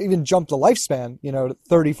 even jumped the lifespan,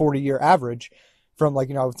 30, 40 year average from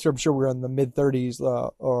I'm sure we're in the mid 30s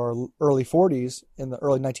or early 40s in the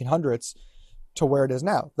early 1900s to where it is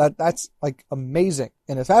now. That's like amazing.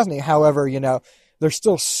 And it's fascinating. However, there's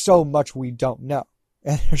still so much we don't know,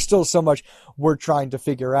 and there's still so much we're trying to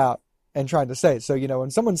figure out and trying to say. So,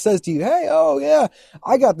 when someone says to you, hey, oh yeah,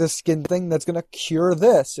 I got this skin thing that's going to cure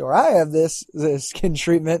this, or I have this skin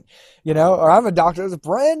treatment, or I'm a doctor, it's a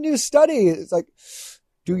brand new study. It's like,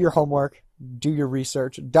 do your homework, do your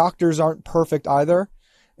research. Doctors aren't perfect either.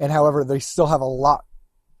 And however, they still have a lot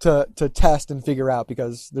to test and figure out,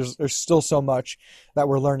 because there's still so much that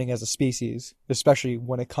we're learning as a species, especially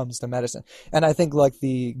when it comes to medicine. And I think like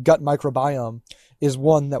the gut microbiome is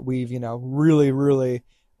one that we've, really, really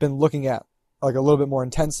been looking at like a little bit more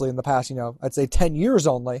intensely in the past, I'd say 10 years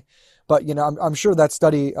only. But, I'm sure that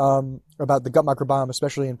study about the gut microbiome,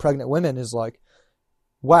 especially in pregnant women, is like,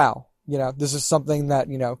 wow, this is something that,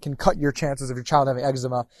 can cut your chances of your child having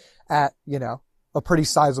eczema at, a pretty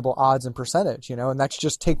sizable odds and percentage, and that's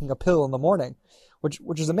just taking a pill in the morning,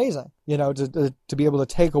 which is amazing, to be able to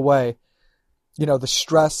take away, the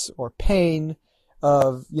stress or pain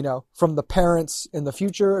of, from the parents in the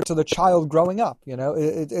future to the child growing up,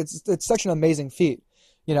 it's such an amazing feat,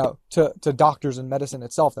 to doctors and medicine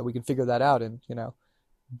itself that we can figure that out and,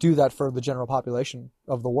 do that for the general population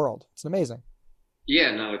of the world. It's amazing.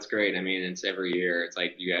 Yeah, no, it's great. I mean, it's every year. It's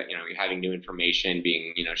like you're having new information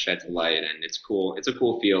being, shed to light, and it's cool. It's a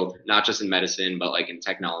cool field, not just in medicine, but like in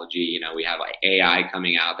technology. We have like AI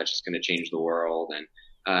coming out that's just going to change the world,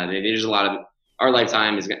 and there's a lot of our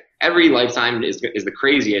lifetime every lifetime is the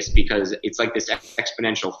craziest because it's like this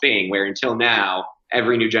exponential thing where until now,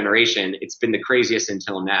 every new generation, it's been the craziest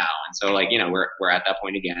until now, and so like we're at that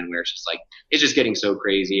point again where it's just like it's just getting so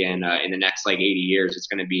crazy, and in the next like 80 years, it's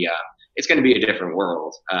going to be a different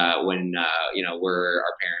world when we're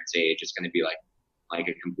our parents' age. It's going to be like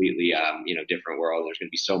a completely different world. There's going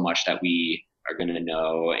to be so much that we are going to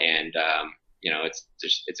know, and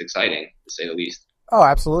it's exciting to say the least. Oh,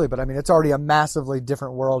 absolutely. But I mean, it's already a massively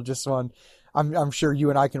different world. Just on, I'm sure you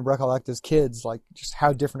and I can recollect as kids, like just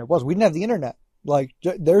how different it was. We didn't have the internet. Like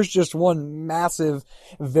there's just one massive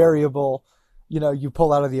variable, you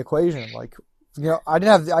pull out of the equation. Like, I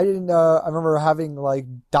remember having like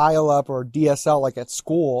dial up or DSL like at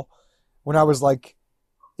school when I was like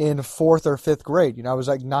in 4th or 5th grade. I was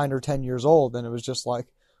like 9 or 10 years old, and it was just like,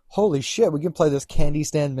 holy shit, we can play this candy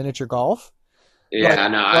stand miniature golf. Yeah,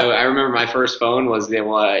 no, I remember my first phone was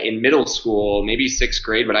in middle school, maybe 6th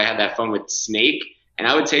grade, but I had that phone with Snake, and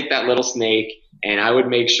I would take that little snake and I would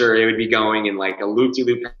make sure it would be going in like a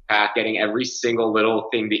loop-de-loop path, getting every single little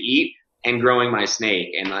thing to eat and growing my snake.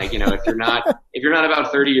 And like, if you're not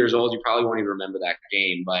about 30 years old, you probably won't even remember that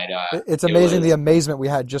game. But it's amazing the amazement we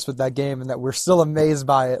had just with that game, and that we're still amazed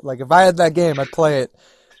by it. Like if I had that game, I'd play it.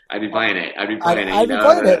 I'd be playing it.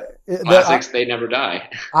 Classics, they never die.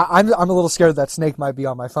 I'm a little scared that Snake might be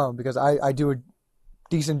on my phone because I do a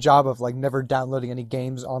decent job of like never downloading any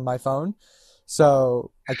games on my phone.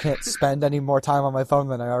 So I can't spend any more time on my phone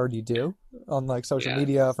than I already do on like social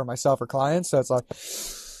media for myself or clients. So it's like,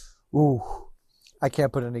 ooh, I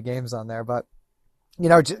can't put any games on there. But,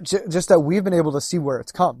 just that we've been able to see where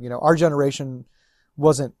it's come. Our generation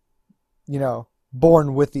wasn't,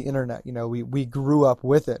 born with the internet. We grew up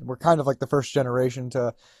with it. We're kind of like the first generation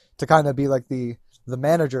to kind of be like the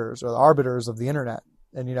managers or the arbiters of the internet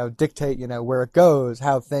and, dictate, where it goes,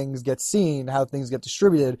 how things get seen, how things get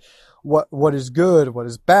distributed, what is good, what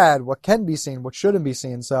is bad, what can be seen, what shouldn't be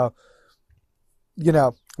seen. So,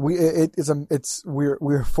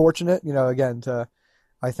 we're fortunate, again,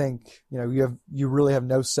 I think, you really have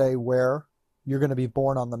no say where you're going to be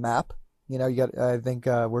born on the map. I think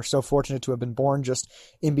we're so fortunate to have been born just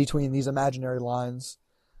in between these imaginary lines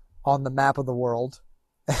on the map of the world,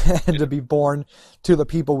 and to be born to the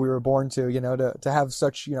people we were born to, to have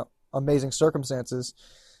such, amazing circumstances,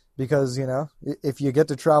 because, if you get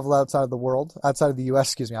to travel outside of the world,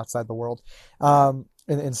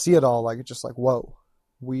 and see it all, like, it's just like, whoa,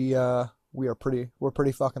 we're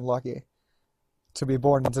pretty fucking lucky to be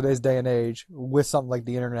born in today's day and age with something like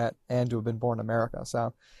the internet and to have been born in America.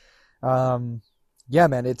 So, yeah,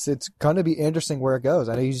 man, it's going to be interesting where it goes.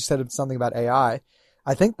 I know you just said something about AI.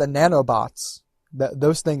 I think the nanobots,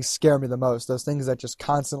 those things scare me the most. Those things that just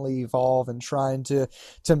constantly evolve and trying to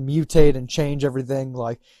mutate and change everything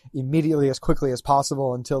like immediately as quickly as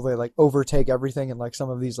possible until they like overtake everything in like some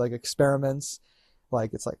of these like experiments.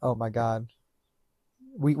 Like, it's like, oh my God,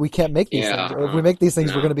 we can't make these things. If we make these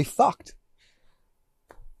things, we're going to be fucked.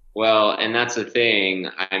 Well, and that's the thing.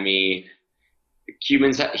 I mean,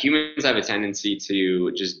 humans have a tendency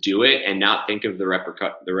to just do it and not think of the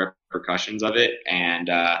repercussions of it, and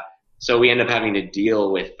so we end up having to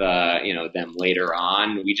deal with them later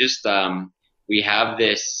on. We just we have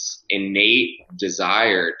this innate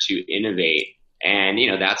desire to innovate, and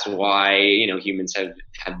that's why humans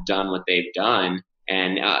have done what they've done,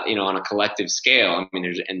 and on a collective scale. I mean,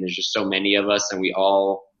 there's just so many of us, and we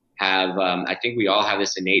all have I think we all have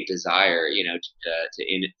this innate desire to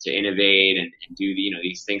innovate and do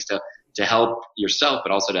these things to help yourself,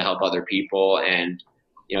 but also to help other people. And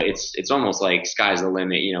it's almost like sky's the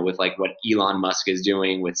limit, with like what Elon Musk is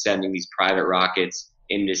doing with sending these private rockets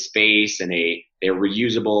into space, and they're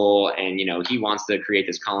reusable, and he wants to create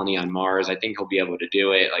this colony on Mars. I think he'll be able to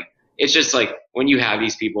do it. Like, it's just like when you have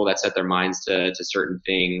these people that set their minds to certain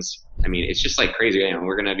things, I mean, it's just like crazy.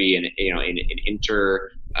 We're going to be in an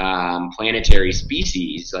planetary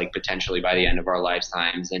species, like potentially by the end of our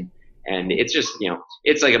lifetimes. And it's just,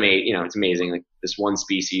 it's like, it's amazing, like this one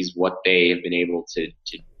species, what they have been able to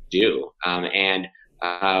do. And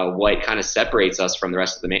what kind of separates us from the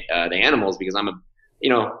rest of the animals, because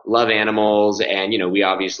love animals, and,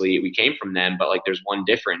 we came from them, but like there's one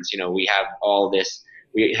difference,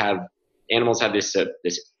 animals have this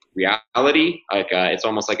reality, like it's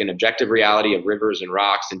almost like an objective reality of rivers and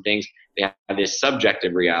rocks and things. They have this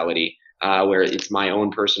subjective reality where it's my own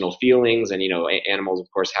personal feelings, and animals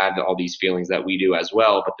of course have all these feelings that we do as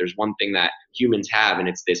well, but there's one thing that humans have, and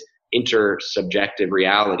it's this intersubjective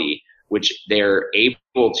reality, which they're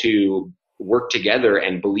able to work together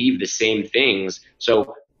and believe the same things.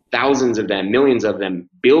 So thousands of them, millions of them,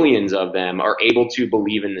 billions of them are able to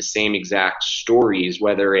believe in the same exact stories,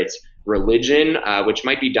 whether it's religion, which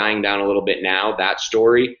might be dying down a little bit now, that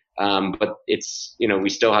story. But it's, we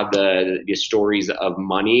still have the stories of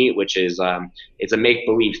money, which is, it's a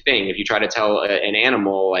make-believe thing. If you try to tell an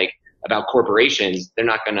animal like about corporations, they're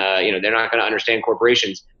not gonna understand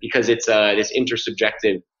corporations, because it's this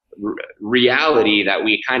intersubjective reality that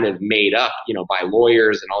we kind of made up, by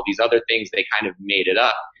lawyers and all these other things. They kind of made it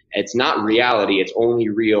up. It's not reality. It's only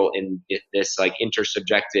real in this like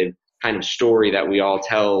intersubjective kind of story that we all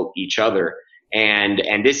tell each other. And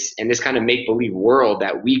this kind of make believe world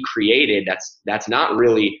that we created, that's not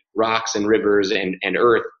really rocks and rivers and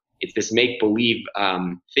earth. It's this make believe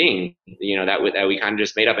thing, that we kind of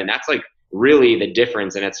just made up. And that's like really the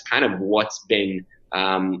difference. And it's kind of what's been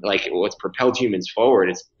like what's propelled humans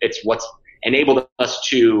forward. It's what's enabled us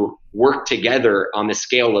to work together on the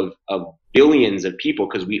scale of billions of people,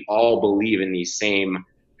 because we all believe in these same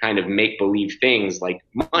kind of make-believe things. Like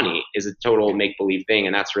money is a total make-believe thing,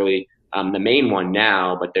 and that's really the main one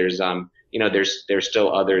now. But there's there's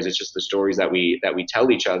still others. It's just the stories that we tell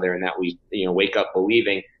each other, and that we wake up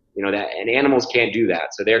believing, that, and animals can't do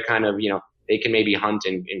that. So they're kind of, they can maybe hunt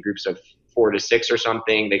in groups of 4 to 6 or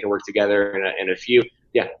something. They can work together in a few.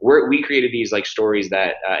 Yeah, we created these like stories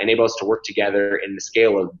that enable us to work together in the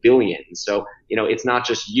scale of billions. So, it's not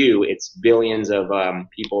just you, it's billions of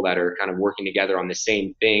people that are kind of working together on the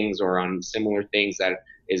same things or on similar things that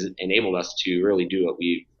is enabled us to really do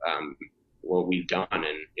what we've done. And,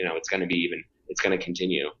 it's going to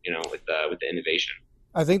continue, with the innovation.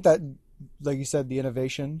 I think that, like you said, the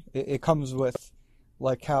innovation, it comes with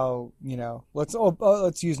like how,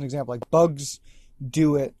 let's use an example, like bugs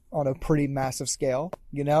do it on a pretty massive scale.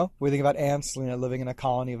 We think about ants, living in a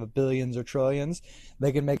colony of billions or trillions.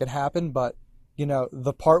 They can make it happen, but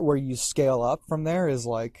the part where you scale up from there is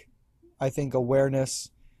like, I think, awareness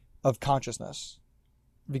of consciousness,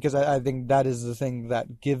 because I think that is the thing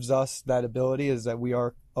that gives us that ability, is that we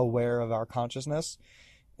are aware of our consciousness,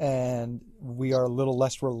 and we are a little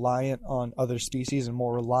less reliant on other species and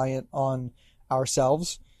more reliant on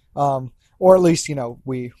ourselves, or at least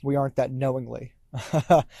we aren't that knowingly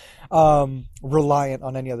reliant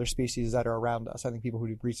on any other species that are around us. I think people who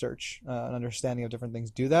do research and understanding of different things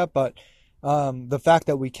do that, but the fact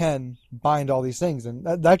that we can bind all these things, and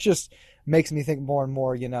that just makes me think more and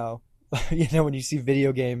more, when you see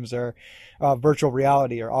video games or virtual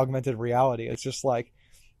reality or augmented reality, it's just like,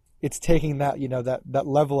 it's taking that, that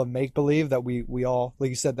level of make-believe that we all, like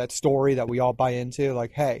you said, that story that we all buy into,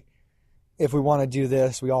 like, hey, if we want to do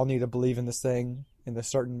this, we all need to believe in this thing in this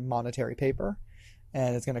certain monetary paper,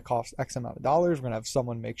 and it's going to cost X amount of dollars. We're going to have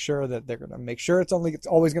someone make sure that they're going to make sure it's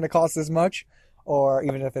always going to cost this much, or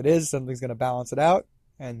even if it is, something's going to balance it out,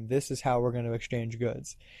 and this is how we're going to exchange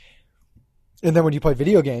goods. And then when you play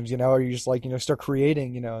video games, or you just like, start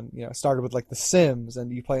creating, started with like The Sims,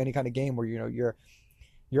 and you play any kind of game where,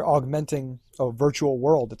 you're augmenting a virtual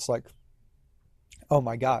world. It's like, oh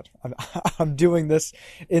my God, I'm doing this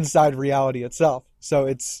inside reality itself. So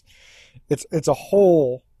it's a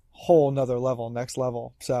whole nother level, next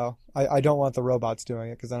level. So I don't want the robots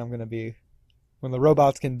doing it, because then I'm going to be, when the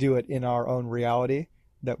robots can do it in our own reality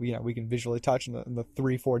that we can visually touch in the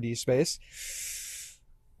 3-4D space,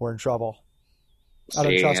 we're in trouble. I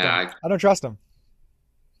don't trust them.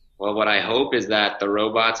 Well, what I hope is that the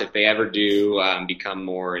robots, if they ever do become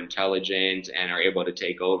more intelligent and are able to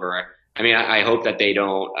take over, I hope that they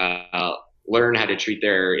don't learn how to treat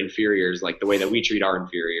their inferiors like the way that we treat our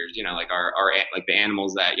inferiors, like our like the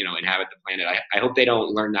animals that, inhabit the planet. I hope they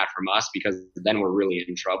don't learn that from us, because then we're really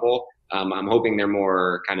in trouble. I'm hoping they're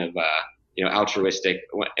more kind of, altruistic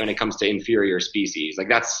when it comes to inferior species. Like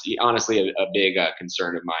that's honestly a big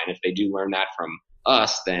concern of mine. If they do learn that from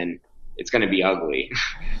us, then it's going to be ugly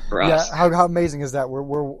for us. Yeah, how amazing is that?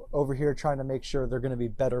 We're over here trying to make sure they're going to be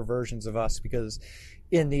better versions of us, because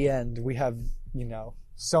in the end we have,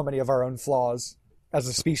 so many of our own flaws, as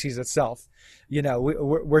a species itself. You know,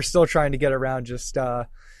 we're still trying to get around just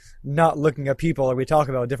not looking at people, or we talk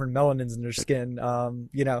about different melanins in their skin.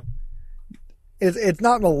 You know, it's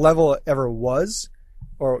not on the level it ever was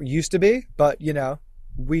or used to be, but you know,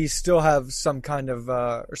 we still have some kind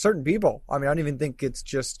of certain people. I mean, I don't even think it's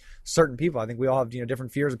just certain people. I think we all have, you know,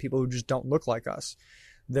 different fears of people who just don't look like us.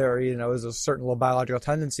 There, you know, is a certain little biological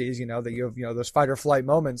tendencies, you know, that you have, you know, those fight or flight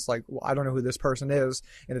moments, like, well, I don't know who this person is,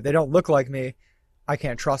 and if they don't look like me, I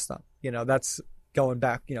can't trust them. You know, that's going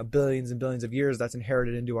back, you know, billions and billions of years. That's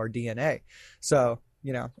inherited into our DNA. So,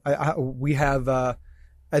 you know, we have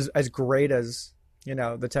as great as, you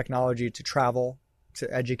know, the technology to travel, to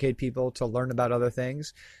educate people, to learn about other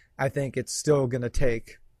things. I think it's still going to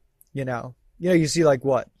take, you know, you see like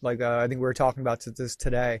what, like I think we were talking about this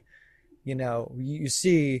today. You know, you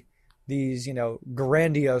see these, you know,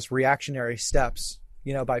 grandiose reactionary steps,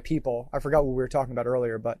 you know, by people. I forgot what we were talking about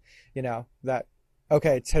earlier, but, you know, that,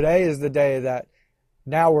 okay, today is the day that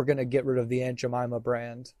now we're going to get rid of the Aunt Jemima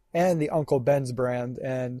brand and the Uncle Ben's brand.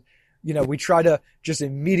 And, you know, we try to just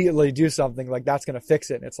immediately do something like that's going to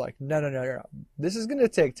fix it. And it's like, no. This is going to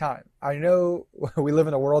take time. I know we live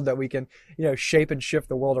in a world that we can, you know, shape and shift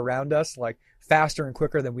the world around us like faster and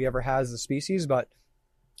quicker than we ever has as a species. But,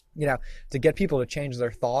 you know, to get people to change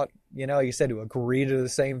their thought, you know, you said to agree to the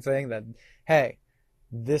same thing, that, hey,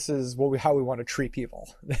 this is how we want to treat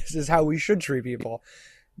people. This is how we should treat people.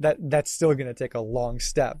 That's still going to take a long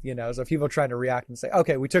step, you know. So people trying to react and say,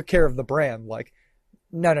 okay, we took care of the brand. Like,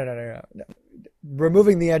 no.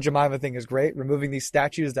 Removing the Aunt Jemima thing is great. Removing these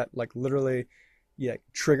statues that like literally, yeah,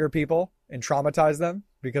 trigger people and traumatize them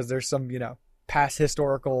because there's some, you know, past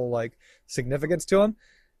historical like significance to them.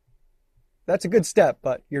 That's a good step,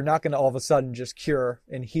 but you're not going to all of a sudden just cure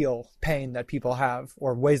and heal pain that people have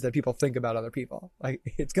or ways that people think about other people. Like,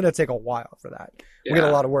 it's going to take a while for that. Yeah. We got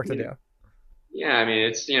a lot of work to do. Yeah, I mean,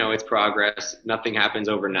 it's, you know, it's progress. Nothing happens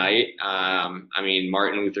overnight. I mean,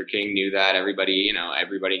 Martin Luther King knew that. Everybody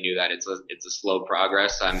knew that. It's a slow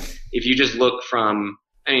progress. If you just look from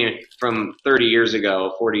 30 years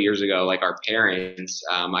ago, 40 years ago, like our parents,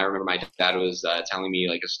 I remember my dad was telling me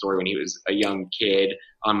like a story when he was a young kid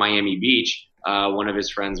on Miami Beach. One of his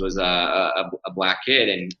friends was a black kid,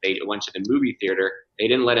 and they went to the movie theater. They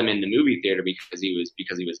didn't let him in the movie theater because he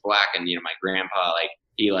was black. And, you know, my grandpa,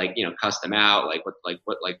 he cussed him out. Are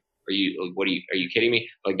you kidding me?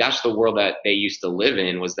 Like, that's the world that they used to live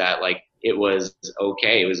in, was that like, it was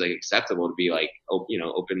okay. It was like acceptable to be like, you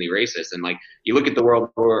know, openly racist. And like, you look at the world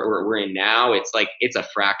we're in now, it's like, it's a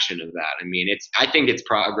fraction of that. I mean, I think it's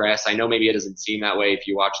progress. I know maybe it doesn't seem that way. If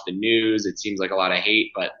you watch the news, it seems like a lot of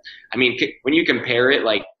hate, but I mean, when you compare it,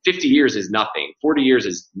 like 50 years is nothing, 40 years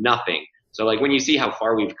is nothing. So like, when you see how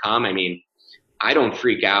far we've come, I mean, I don't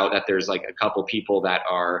freak out that there's like a couple people that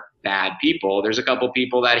are bad people. There's a couple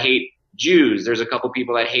people that hate Jews. There's a couple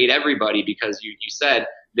people that hate everybody, because you said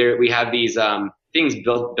we have these things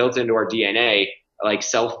built into our DNA, like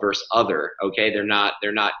self versus other. Okay, they're not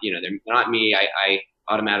you know, they're not me. I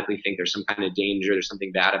automatically think there's some kind of danger. There's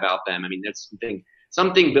something bad about them. I mean, that's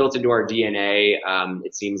something built into our DNA.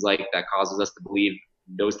 It seems like that causes us to believe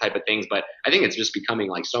those type of things. But I think it's just becoming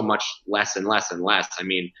like so much less and less and less. I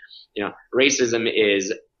mean, you know, racism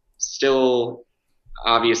is still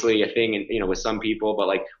obviously a thing, and, you know, with some people, but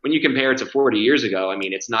like when you compare it to 40 years ago, I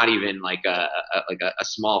mean, it's not even like a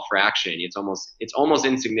small fraction. It's almost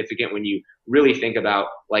insignificant when you really think about,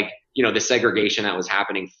 like, you know, the segregation that was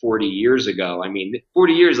happening 40 years ago. I mean,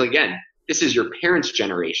 40 years, again, this is your parents'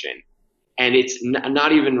 generation, and it's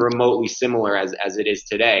not even remotely similar as it is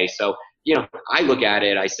today. So, you know, I look at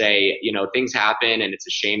it, I say, you know, things happen, and it's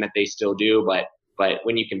a shame that they still do, but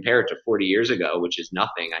when you compare it to 40 years ago, which is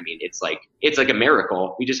nothing, I mean, it's like a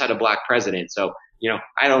miracle. We just had a black president. So, you know,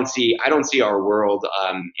 I don't see our world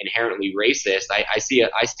inherently racist. I see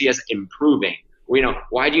us improving. You know,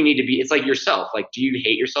 why do you need to be? It's like yourself. Like, do you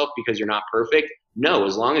hate yourself because you're not perfect? No,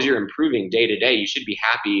 as long as you're improving day to day, you should be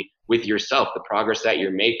happy with yourself, the progress that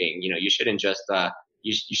you're making. You know, you shouldn't just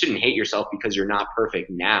you shouldn't hate yourself because you're not perfect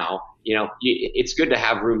now. You know, it's good to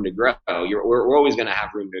have room to grow. We're always going to have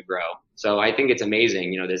room to grow. So I think it's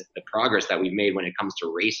amazing, you know, the progress that we've made when it comes to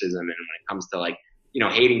racism, and when it comes to, like, you know,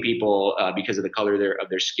 hating people because of the color of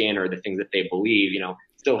their skin or the things that they believe. You know,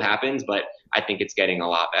 still happens, but I think it's getting a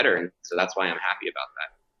lot better, and so that's why I'm happy about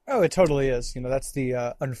that. Oh, it totally is. You know, that's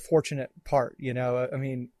the unfortunate part. You know, I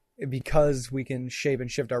mean, because we can shape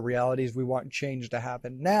and shift our realities, we want change to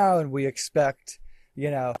happen now, and we expect,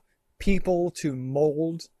 you know, people to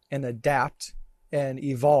mold and adapt and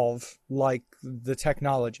evolve like the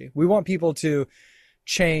technology. We want people to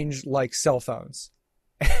change like cell phones.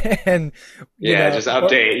 and Yeah, just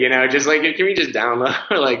update, just like, can we just download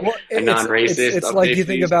like well, a non-racist it's like update, you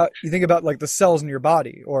please? think about like the cells in your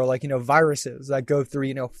body, or like viruses that go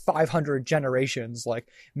through 500 generations. Like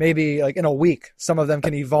maybe like in a week, some of them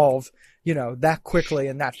can evolve that quickly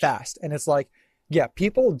and that fast. And it's like, yeah,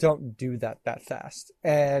 people don't do that fast.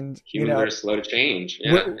 And Humans are slow to change.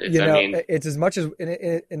 Yeah, it's as much as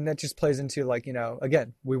and that just plays into like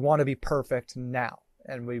again, we want to be perfect now.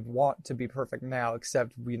 And we want to be perfect now,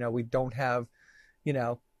 except we don't have,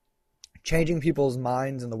 changing people's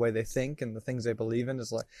minds and the way they think and the things they believe in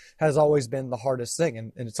has always been the hardest thing,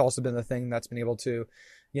 and it's also been the thing that's been able to,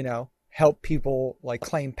 help people like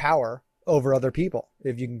claim power over other people.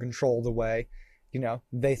 If you can control the way,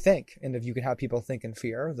 they think, and if you can have people think in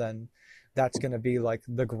fear, then that's going to be like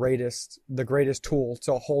the greatest tool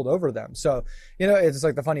to hold over them. So, it's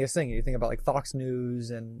like the funniest thing. You think about like Fox News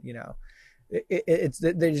and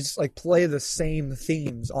they just like play the same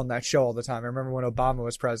themes on that show all the time. I remember when Obama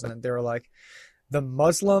was president, they were like, the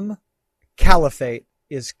Muslim caliphate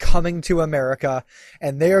is coming to America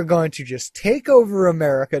and they are going to just take over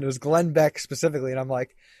America. And it was Glenn Beck specifically. And I'm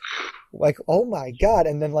like, oh my God.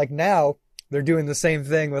 And then like now they're doing the same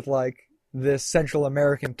thing with like this Central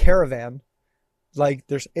American caravan. Like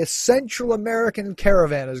there's a Central American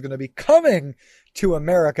caravan is going to be coming to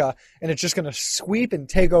America, and it's just going to sweep and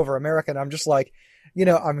take over America. And I'm just like,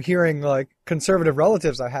 I'm hearing like conservative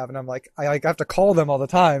relatives I have, and I'm like, I have to call them all the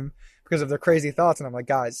time because of their crazy thoughts. And I'm like,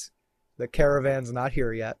 guys, the caravan's not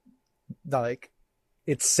here yet. Like,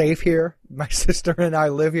 it's safe here. My sister and I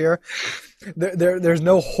live here. There's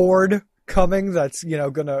no horde coming that's,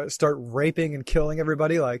 going to start raping and killing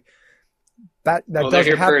everybody. Like that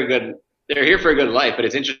doesn't happen. They're here for a good life, but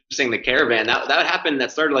it's interesting. The caravan that happened.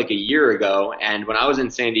 That started like a year ago, and when I was in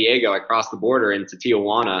San Diego, I crossed the border into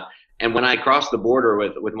Tijuana. And when I crossed the border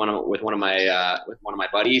with one of my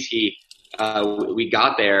buddies, we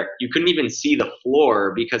got there. You couldn't even see the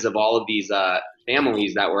floor because of all of these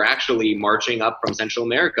families that were actually marching up from Central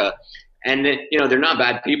America. And they're not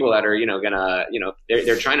bad people that are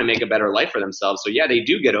they're trying to make a better life for themselves. So yeah, they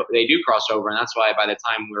do cross over, and that's why by the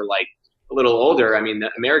time we're like a little older, I mean,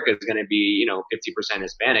 America is going to be, 50%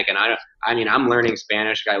 Hispanic. And I'm learning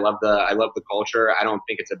Spanish. I love the culture. I don't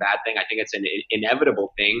think it's a bad thing. I think it's an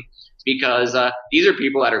inevitable thing because these are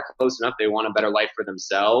people that are close enough. They want a better life for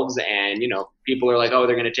themselves. And, people are like, oh,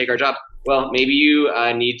 they're going to take our jobs. Well, maybe you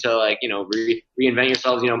need to reinvent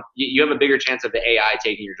yourselves. You have a bigger chance of the AI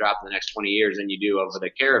taking your job in the next 20 years than you do over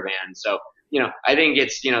the caravan. So, I think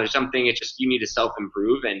it's, something, it's just, you need to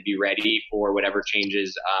self-improve and be ready for whatever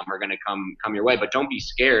changes are going to come your way. But don't be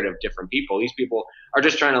scared of different people. These people are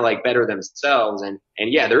just trying to like better themselves. And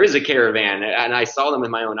yeah, there is a caravan, and I saw them with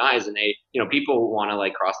my own eyes, and they, people want to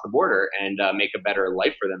like cross the border and make a better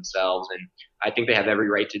life for themselves. And I think they have every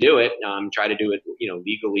right to do it. Try to do it,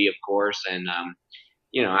 legally, of course. And,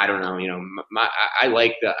 I don't know, I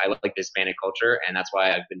like the Hispanic culture, and that's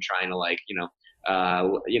why I've been trying to like,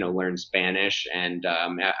 learn Spanish, and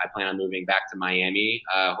I plan on moving back to Miami,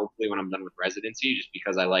 hopefully when I'm done with residency, just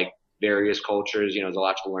because I like various cultures. There's a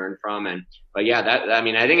lot to learn from, but yeah, I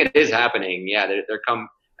think it is happening. Yeah,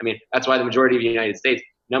 that's why the majority of the United States,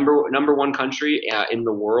 number one country in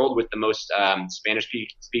the world with the most Spanish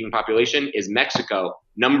speaking population is Mexico.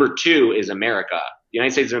 Number two is America. The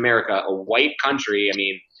United States of America, a white country.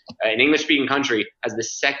 An English speaking country has the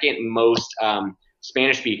second most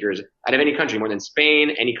Spanish speakers out of any country, more than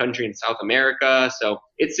Spain, any country in South America. So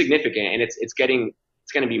it's significant, and it's going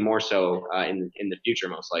to be more so in the future,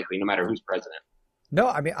 most likely, no matter who's president. No,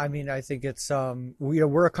 I think it's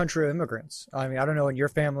we're a country of immigrants. I don't know when your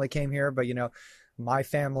family came here, but my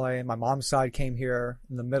family, my mom's side, came here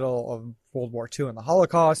in the middle of World War II and the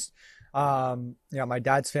Holocaust. My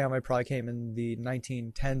dad's family probably came in the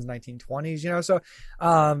 1910s, 1920s. So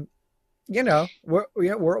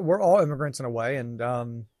we're all immigrants in a way, and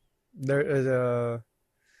there is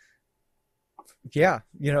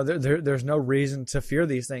there's no reason to fear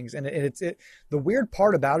these things. And the weird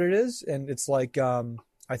part about it is, and it's like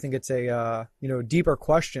I think it's a deeper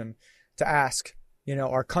question to ask.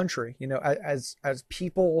 Our country, as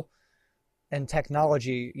people and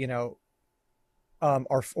technology,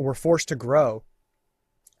 we're forced to grow.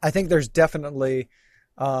 I think there's definitely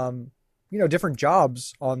different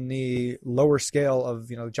jobs on the lower scale of,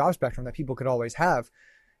 job spectrum that people could always have.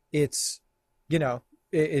 It's,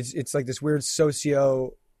 it's like this weird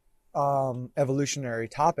socio evolutionary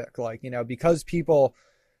topic. Like, because people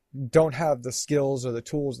don't have the skills or the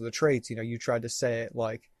tools or the traits, you tried to say it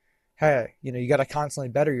like, hey, you got to constantly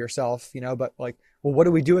better yourself, but like, well, what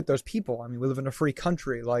do we do with those people? We live in a free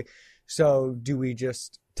country. Like, so do we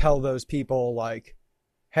just tell those people like,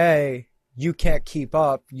 hey, you can't keep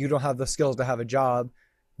up. You don't have the skills to have a job.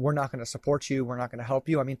 We're not going to support you. We're not going to help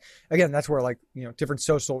you. I mean, again, that's where, like, you know, different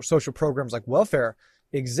social programs like welfare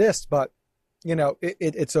exist. But, you know,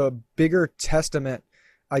 it's a bigger testament,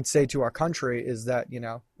 I'd say, to our country is that, you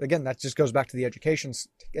know, again, that just goes back to the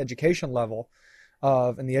education level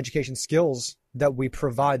and the education skills that we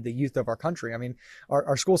provide the youth of our country. I mean,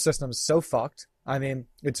 our school system is so fucked. I mean,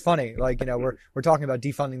 it's funny, like, you know, we're talking about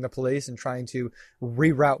defunding the police and trying to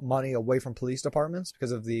reroute money away from police departments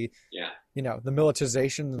because of the, you know, the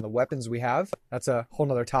militarization and the weapons we have. That's a whole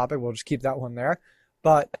nother topic. We'll just keep that one there.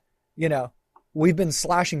 But, you know, we've been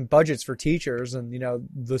slashing budgets for teachers, and, you know,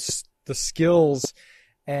 the skills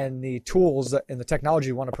and the tools and the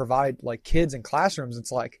technology we want to provide, like, kids in classrooms.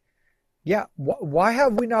 It's like, yeah, why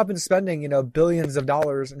have we not been spending, you know, billions of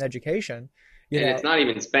dollars in education? And it's not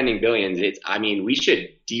even spending billions. I mean, we should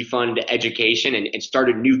defund education and start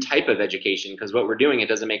a new type of education, because what we're doing, it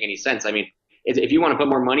doesn't make any sense. I mean, if you want to put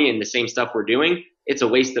more money in the same stuff we're doing, it's a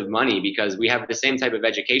waste of money, because we have the same type of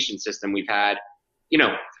education system we've had, you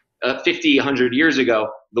know, 50, 100 years ago.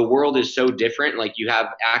 The world is so different. Like, you have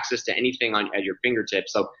access to anything at your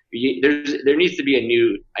fingertips. So there needs to be a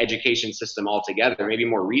new education system altogether, maybe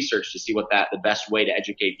more research to see what the best way to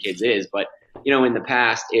educate kids is. But, you know, in the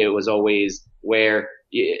past, it was always where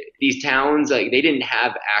these towns, like, they didn't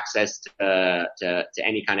have access to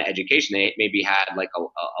any kind of education. They maybe had like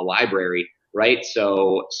a library, right?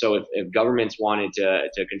 So if governments wanted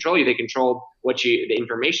to control you, they controlled the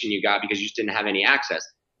information you got, because you just didn't have any access.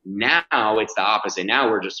 Now it's the opposite. Now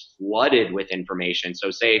we're just flooded with information. So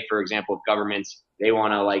say, for example, if governments, they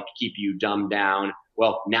want to, like, keep you dumbed down,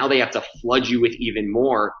 well, now they have to flood you with even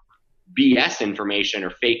more BS information or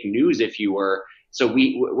fake news, if you were. So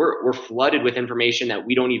we're flooded with information that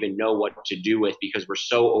we don't even know what to do with, because we're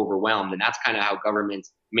so overwhelmed. And that's kind of how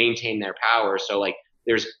governments maintain their power. So, like,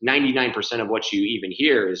 there's 99% of what you even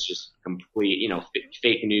hear is just complete, you know,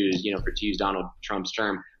 fake news, you know, to use Donald Trump's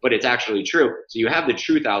term, but it's actually true. So you have the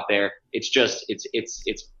truth out there. It's just, it's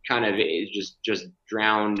kind of, it's just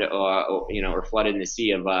drowned, you know, or flooded in the sea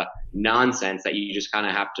of nonsense that you just kind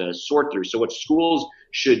of have to sort through. So what schools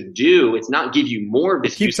should do, it's not give you more of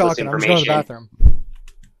this useless information. I'm just going to the bathroom.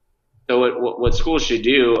 So what schools should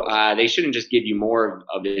do, they shouldn't just give you more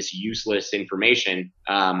of this useless information.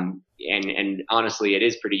 And honestly, it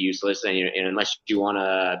is pretty useless. And unless you want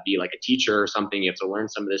to be like a teacher or something, you have to learn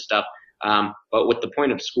some of this stuff. But what the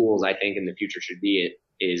point of schools, I think, in the future should be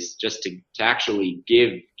is just to actually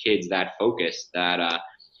give kids that focus that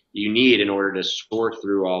you need in order to sort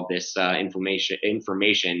through all this information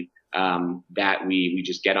that we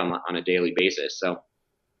just get on a daily basis. So.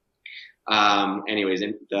 Anyways,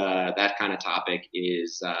 that kind of topic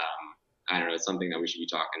is, I don't know, it's something that we should be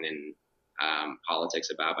talking in politics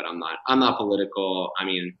about, but I'm not political. I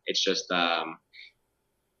mean, it's just kind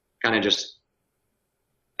of just,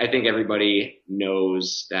 I think everybody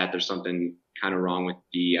knows that there's something kind of wrong with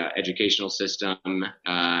the educational system,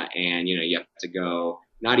 and, you know, you have to go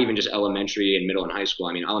not even just elementary and middle and high school.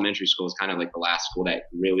 I mean, elementary school is kind of like the last school that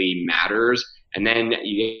really matters. And then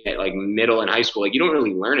you get like middle and high school, like you don't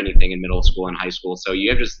really learn anything in middle school and high school. So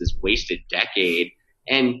you have just this wasted decade,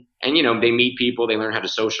 and, you know, they meet people, they learn how to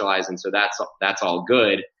socialize. And so that's all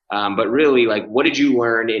good. But really, like, what did you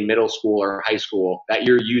learn in middle school or high school that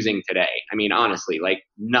you're using today? I mean, honestly, like,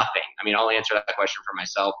 nothing. I mean, I'll answer that question for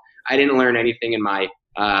myself. I didn't learn anything in my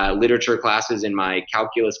literature classes, in my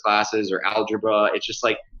calculus classes or algebra. It's just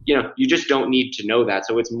like, you know, you just don't need to know that.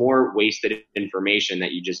 So it's more wasted information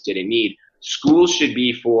that you just didn't need. Schools should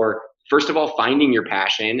be for, first of all, finding your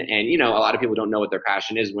passion. And, you know, a lot of people don't know what their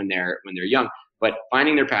passion is when they're young, but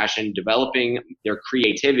finding their passion, developing their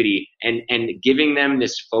creativity, and giving them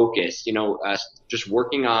this focus, you know, just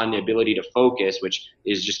working on the ability to focus, which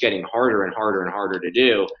is just getting harder and harder and harder to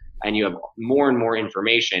do. And you have more and more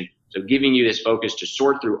information. So giving you this focus to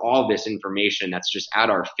sort through all this information that's just at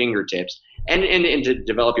our fingertips, and to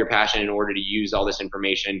develop your passion in order to use all this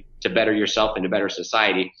information to better yourself and to better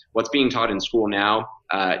society. What's being taught in school now,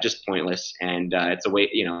 just pointless. And it's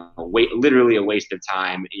literally a waste of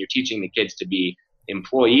time. You're teaching the kids to be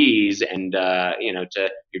employees, and, you know,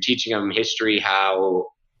 you're teaching them history, how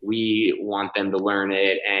we want them to learn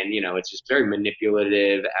it. And, you know, it's just very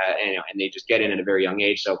manipulative, and they just get in at a very young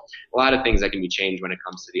age. So a lot of things that can be changed when it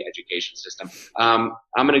comes to the education system. I'm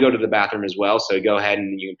going to go to the bathroom as well. So go ahead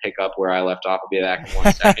and you can pick up where I left off. I'll be back in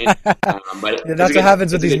 1 second. But yeah, that's what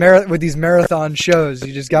happens with these marathon shows.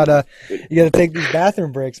 You just gotta take these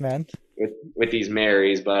bathroom breaks, man. With these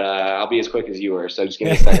Marys, but I'll be as quick as you were. So just give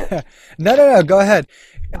me a second. No, go ahead.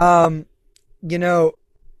 You know,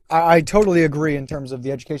 I totally agree in terms of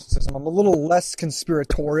the education system. I'm a little less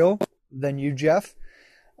conspiratorial than you, Jeff.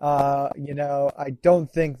 I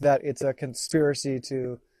don't think that it's a conspiracy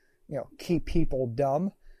to, keep people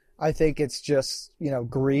dumb. I think it's just,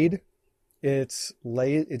 greed. It's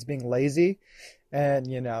being lazy, and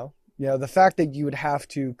the fact that you would have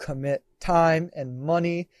to commit time and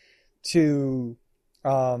money to,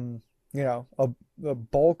 a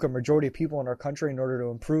bulk or majority of people in our country in order to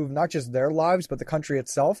improve not just their lives but the country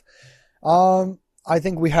itself. I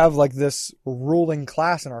think we have like this ruling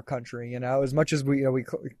class in our country. As much as we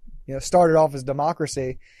started off as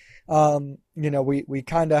democracy, we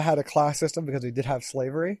kind of had a class system because we did have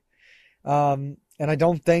slavery, and I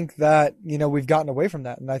don't think that we've gotten away from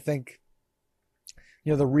that. And I think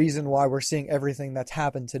the reason why we're seeing everything that's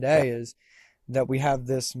happened today is that we have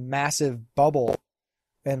this massive bubble.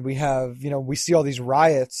 And we have, we see all these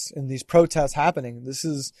riots and these protests happening. This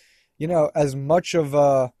is, as much of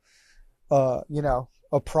a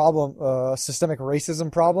problem, a systemic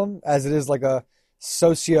racism problem as it is like a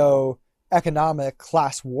socio-economic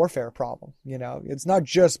class warfare problem. It's not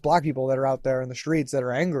just black people that are out there in the streets that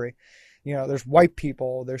are angry. There's white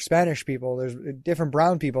people, there's Spanish people, there's different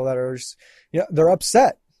brown people that are, they're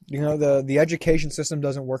upset. The education system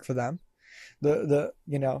doesn't work for them. The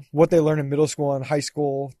what they learn in middle school and high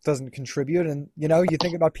school doesn't contribute. And you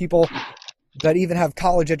think about people that even have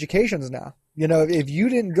college educations now. If you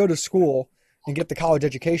didn't go to school and get the college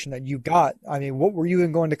education that you got, I mean, what were you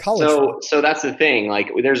even going to college for? So that's the thing.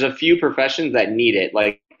 Like, there's a few professions that need it.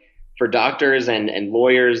 Like, for doctors and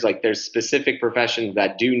lawyers, like, there's specific professions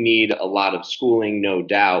that do need a lot of schooling, no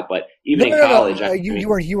doubt. But even in college, you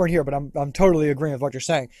weren't here, but I'm totally agreeing with what you're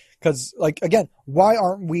saying. Because, like, again, why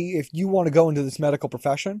aren't we? If you want to go into this medical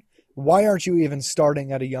profession, why aren't you even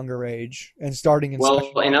starting at a younger age and starting in?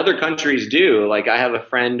 Well, in other countries do. Like, I have a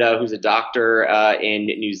friend who's a doctor in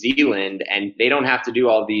New Zealand, and they don't have to do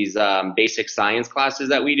all these basic science classes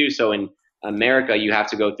that we do. So in America, you have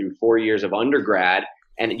to go through 4 years of undergrad.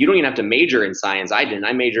 And you don't even have to major in science. I didn't.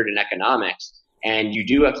 I majored in economics. And you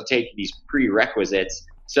do have to take these prerequisites.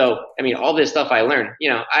 So, I mean, all this stuff I learned,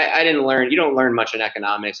 I didn't learn. You don't learn much in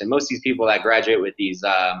economics. And most of these people that graduate with these,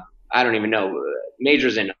 I don't even know,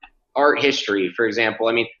 majors in art history, for example.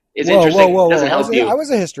 I mean, it's interesting. It doesn't help you. I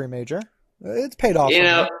was a history major. It's paid off.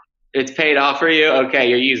 It's paid off for you. Okay,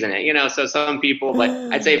 you're using it. So some people, but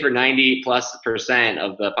I'd say for 90+%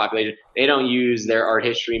 of the population, they don't use their art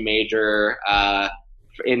history major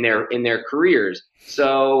in their careers.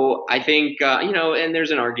 So I think and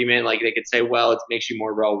there's an argument, like, they could say, well, it makes you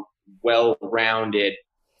more well-rounded,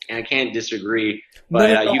 and I can't disagree.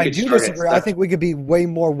 But I do disagree. I think we could be way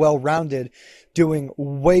more well-rounded, doing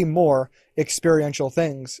way more experiential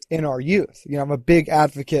things in our youth. I'm a big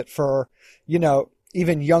advocate for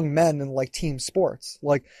even young men in like team sports.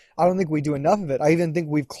 Like, I don't think we do enough of it. I even think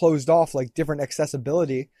we've closed off like different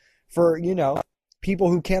accessibility for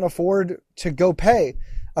people who can't afford to go pay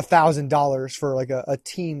 $1,000 for like a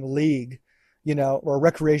team league, or a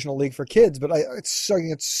recreational league for kids. But it's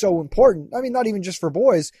so important. I mean, not even just for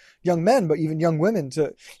boys, young men, but even young women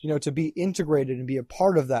to be integrated and be a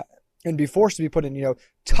part of that and be forced to be put in,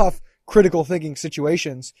 tough, critical thinking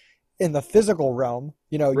situations in the physical realm,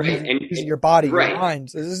 right. using your body, right. your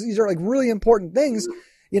mind. These are like really important things.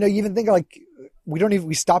 You even think like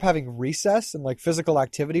we stop having recess and like physical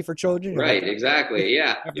activity for children. Right. Exactly.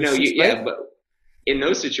 Yeah. But in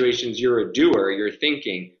those situations, you're a doer, you're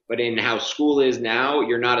thinking. But in how school is now,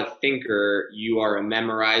 you're not a thinker. You are a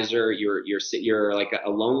memorizer. You're like a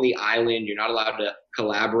lonely island. You're not allowed to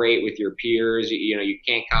collaborate with your peers. You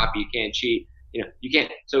can't copy. You can't cheat. You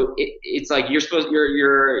can't. So it's like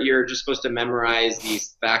you're just supposed to memorize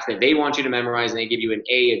these facts that they want you to memorize, and they give you an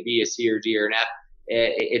A, a B, a C, or D, or an F.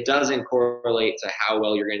 It doesn't correlate to how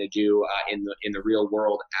well you're going to do in the real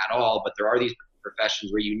world at all. But there are these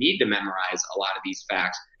professions where you need to memorize a lot of these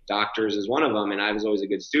facts. Doctors is one of them, and I was always a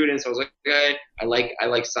good student, so I was like, okay, I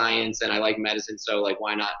like science and I like medicine, so like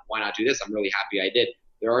why not do this? I'm really happy I did.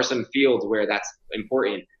 There are some fields where that's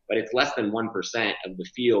important, but it's less than 1% of the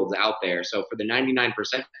fields out there. So for the 99%,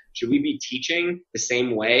 should we be teaching the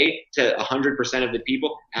same way to 100% of the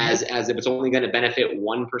people as if it's only going to benefit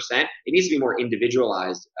 1%? It needs to be more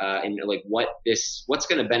individualized and like what's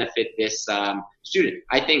going to benefit this student.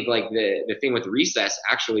 I think like the thing with recess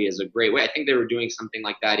actually is a great way. I think they were doing something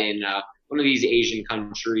like that in one of these Asian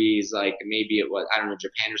countries, like maybe it was, I don't know,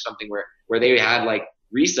 Japan or something, where they had like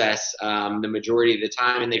recess the majority of the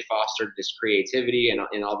time, and they fostered this creativity and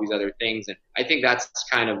all these other things. And I think that's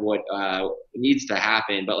kind of what needs to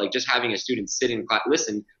happen. But like just having a student sit in class,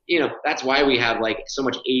 listen, that's why we have like so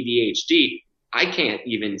much ADHD. I can't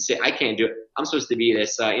even sit. I can't do it. I'm supposed to be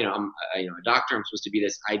this, I'm a doctor. I'm supposed to be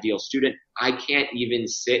this ideal student. I can't even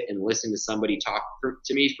sit and listen to somebody talk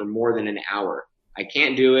to me for more than an hour. I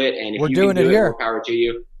can't do it. And if We're you doing can do it here. More power to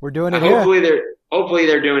you. We're doing it here. Hopefully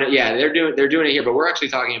they're doing it. Yeah, they're doing it here. But we're actually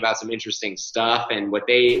talking about some interesting stuff, and what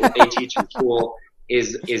they teach in school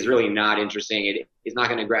is really not interesting. It's not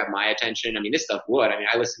going to grab my attention. I mean, this stuff would. I mean,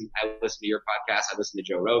 I listen to your podcast. I listen to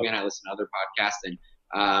Joe Rogan. I listen to other podcasts, and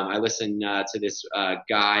I listen to this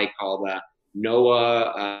guy called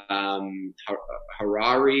Noah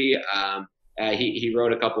Harari. He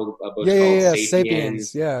wrote a couple of books called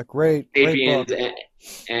Sapiens. Yeah, great Sapiens, book.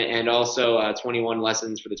 And also 21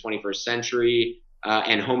 Lessons for the 21st Century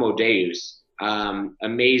and Homo Deus.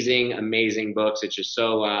 Amazing books. It's just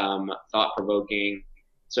so thought-provoking.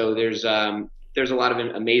 So there's a lot of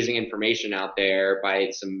amazing information out there by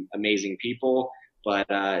some amazing people. But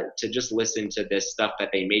to just listen to this stuff that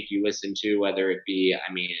they make you listen to, whether it be,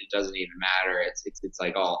 I mean, it doesn't even matter. It's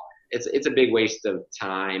like it's a big waste of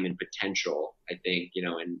time and potential, I think, in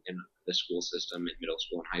the school system, in middle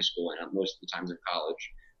school and high school, and most of the times in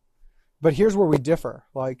college. But here's where we differ.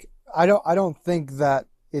 Like, I don't think that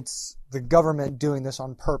it's the government doing this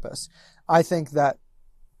on purpose. I think that,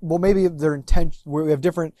 well, maybe their intent, we have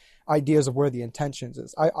different ideas of where the intentions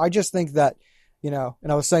is. I just think that, and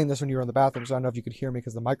I was saying this when you were in the bathroom, so I don't know if you could hear me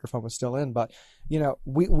because the microphone was still in, but,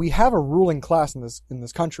 we have a ruling class in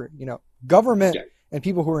this country, government and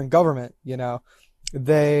people who are in government,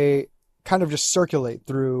 they kind of just circulate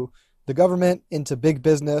through the government into big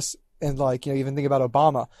business. And even think about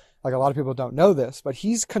Obama, like a lot of people don't know this, but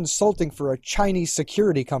he's consulting for a Chinese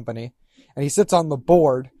security company, and he sits on the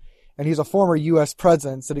board, and he's a former U.S.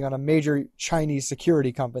 president sitting on a major Chinese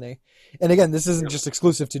security company. And again, this isn't just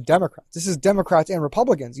exclusive to Democrats. This is Democrats and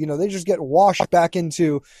Republicans. They just get washed back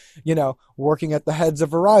into, working at the heads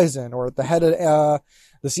of Verizon or at the head of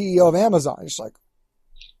the CEO of Amazon. It's like,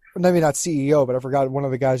 maybe not CEO, but I forgot one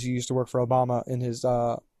of the guys who used to work for Obama in his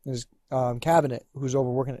cabinet, who's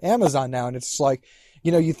over working at Amazon now. And it's like,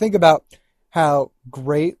 you think about how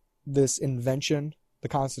great this invention, the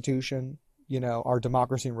Constitution, our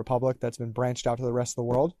democracy and republic that's been branched out to the rest of the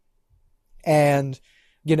world. And,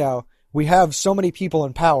 we have so many people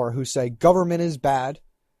in power who say government is bad,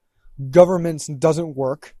 government doesn't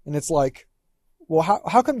work. And it's like, well,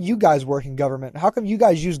 how come you guys work in government? How come you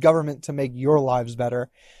guys use government to make your lives better?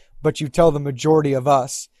 But you tell the majority of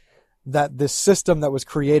us that this system that was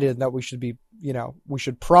created that we should be, we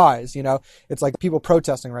should prize, it's like people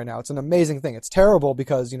protesting right now. It's an amazing thing. It's terrible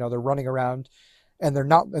because, they're running around and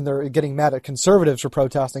they're getting mad at conservatives for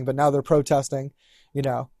protesting, but now they're protesting,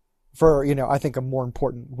 for, I think a more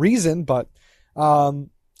important reason, but,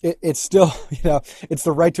 it's still, it's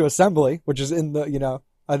the right to assembly, which is in the,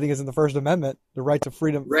 I think it's in the First Amendment, the right to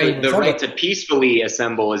freedom. Right, the right to peacefully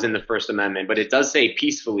assemble is in the First Amendment, but it does say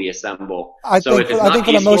peacefully assemble. I think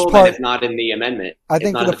for the most part, then it's not in the amendment. I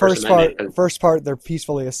think for the first part, they're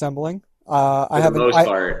peacefully assembling.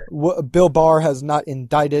 Bill Barr has not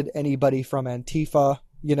indicted anybody from Antifa,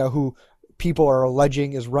 who people are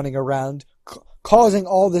alleging is running around causing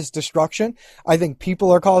all this destruction. I think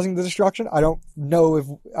people are causing the destruction. I don't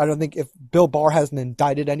think if Bill Barr hasn't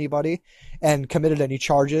indicted anybody and committed any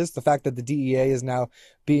charges, the fact that the DEA is now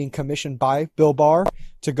being commissioned by Bill Barr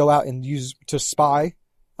to go out and to spy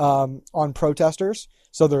on protesters.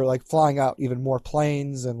 So they're like flying out even more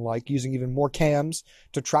planes and like using even more cams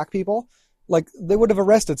to track people. Like they would have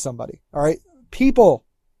arrested somebody. All right. People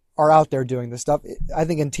are out there doing this stuff. I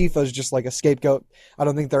think Antifa is just like a scapegoat. I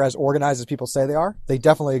don't think they're as organized as people say they are. They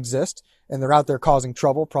definitely exist, and they're out there causing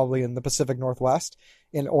trouble, probably in the Pacific Northwest,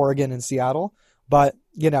 in Oregon and Seattle. But,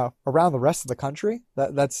 around the rest of the country,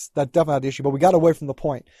 that's definitely not the issue. But we got away from the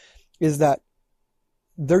point, is that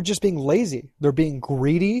they're just being lazy. They're being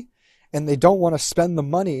greedy, and they don't want to spend the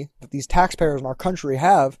money that these taxpayers in our country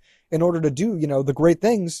have in order to do, the great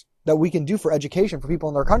things that we can do for education for people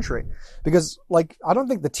in their country. Because, I don't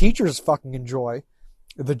think the teachers fucking enjoy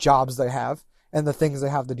the jobs they have and the things they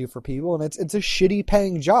have to do for people. And it's a shitty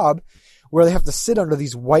paying job where they have to sit under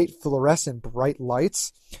these white fluorescent bright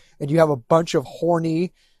lights. And you have a bunch of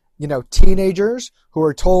horny, teenagers who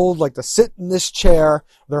are told to sit in this chair.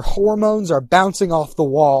 Their hormones are bouncing off the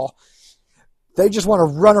wall. They just want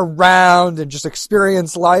to run around and just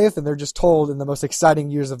experience life. And they're just told in the most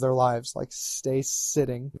exciting years of their lives, stay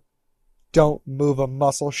sitting. Don't move a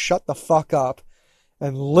muscle. Shut the fuck up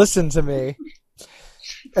and listen to me.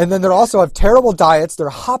 And then they also have terrible diets. They're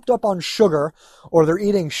hopped up on sugar, or they're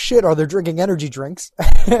eating shit, or they're drinking energy drinks.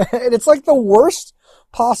 And it's like the worst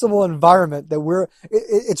possible environment that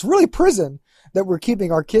it's really prison that we're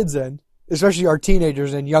keeping our kids in especially our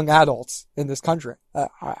teenagers and young adults in this country.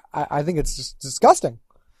 I think it's just disgusting.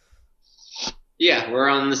 Yeah, we're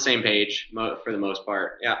on the same page for the most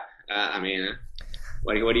part. Yeah, I mean,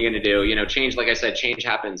 what are you going to do? Change, like I said, change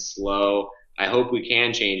happens slow. I hope we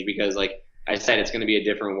can change because, like I said, it's going to be a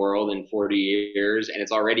different world in 40 years, and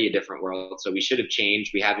it's already a different world. So we should have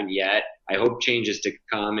changed. We haven't yet. I hope change is to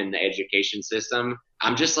come in the education system.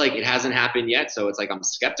 I'm just like, it hasn't happened yet. So it's like, I'm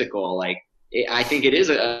skeptical. Like, I think it is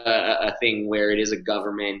a thing where it is a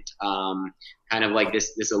government, kind of like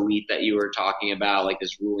this elite that you were talking about, like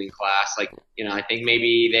this ruling class. Like, I think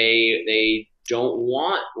maybe they don't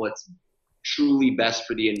want what's truly best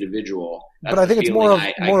for the individual. That's but I think it's more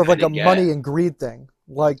of like a get. money and greed thing.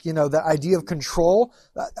 Like, the idea of control,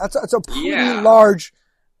 that's a pretty large,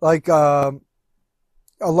 like, a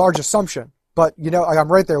large assumption. But,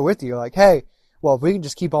 I'm right there with you. Like, hey, well, if we can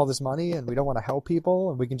just keep all this money and we don't want to help people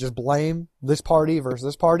and we can just blame this party versus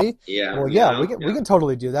this party. Yeah. Well, we can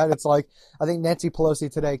totally do that. It's like, I think Nancy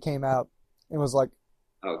Pelosi today came out and was like,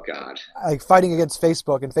 oh God, like fighting against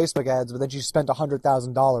Facebook and Facebook ads, but then she spent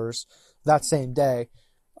 $100,000 that same day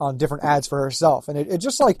on different ads for herself. And it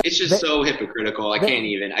just like, it's just so hypocritical. I can't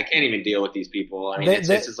even deal with these people. I mean, it's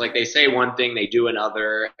just like they say one thing, they do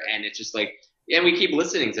another, and it's just like, and we keep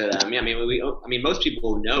listening to them. I mean, most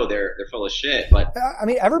people know they're full of shit, but I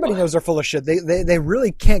mean, everybody knows they're full of shit. They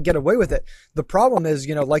really can't get away with it. The problem is,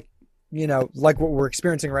 like what we're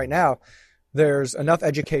experiencing right now, there's enough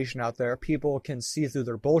education out there. People can see through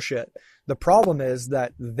their bullshit. The problem is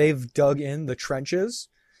that they've dug in the trenches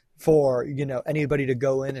for, anybody to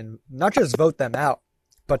go in and not just vote them out,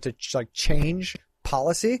 but to like change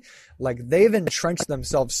policy. Like, they've entrenched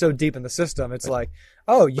themselves so deep in the system. It's like,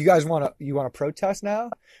 oh, you guys want to protest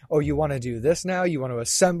now? Oh, you want to do this now? You want to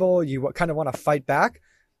assemble? You kind of want to fight back?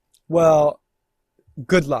 Well,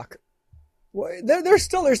 good luck. Well, there's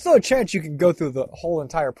still a chance you can go through the whole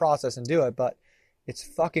entire process and do it, but it's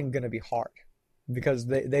fucking gonna be hard because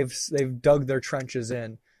they've dug their trenches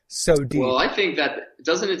in so deep. Well, I think that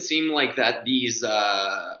doesn't it seem like that these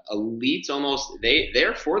elites almost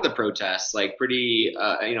they're for the protests, like pretty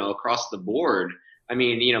across the board. I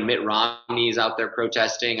mean, Mitt Romney's out there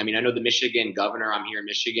protesting. I mean, I know the Michigan governor. I'm here in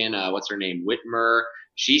Michigan. What's her name? Whitmer.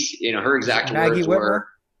 She's her exact Maggie words Whitmer? were.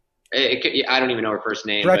 I don't even know her first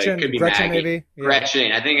name, Gretchen, but it could be Gretchen Maggie. maybe. Yeah.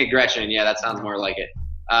 Gretchen. I think it's Gretchen. Yeah, that sounds more like it.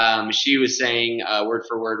 She was saying, word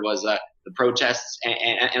for word, was the protests,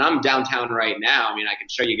 and I'm downtown right now. I mean, I can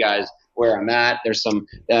show you guys where I'm at. There's some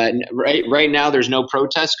right now. There's no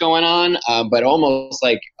protests going on, but almost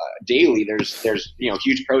like daily, there's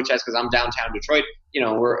huge protests because I'm downtown Detroit.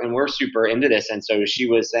 We're super into this, and so she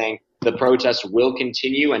was saying the protests will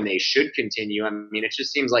continue and they should continue. I mean, it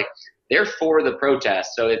just seems like they're for the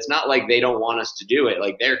protest, so it's not like they don't want us to do it.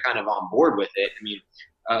 Like, they're kind of on board with it. I mean,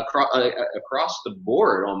 across the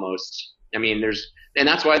board almost. I mean, and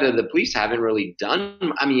that's why the police haven't really done.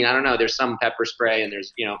 I mean, I don't know. There's some pepper spray and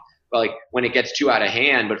there's like when it gets too out of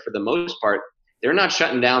hand, but for the most part, they're not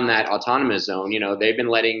shutting down that autonomous zone. They've been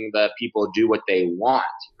letting the people do what they want,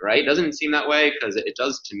 right? Doesn't it seem that way? Because it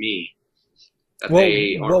does to me.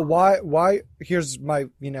 Well, why? Here's my,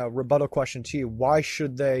 rebuttal question to you. Why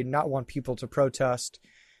should they not want people to protest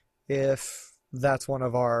if that's one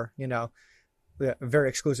of our, very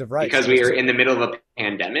exclusive rights? Because we are in the middle of a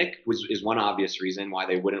pandemic, which is one obvious reason why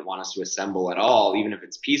they wouldn't want us to assemble at all, even if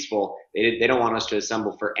it's peaceful. They don't want us to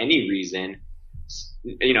assemble for any reason,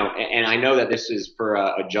 and I know that this is for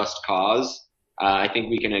a just cause. I think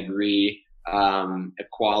we can agree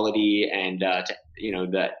equality and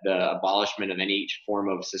the abolishment of any form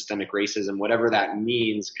of systemic racism, whatever that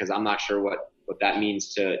means, because I'm not sure what that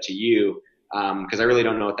means to you, because I really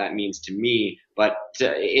don't know what that means to me. But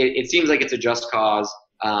it seems like it's a just cause,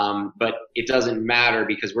 but it doesn't matter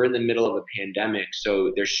because we're in the middle of a pandemic.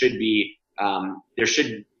 So there should be it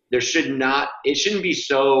shouldn't be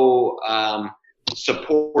so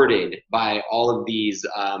supported by all of these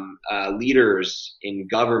leaders in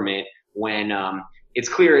government when it's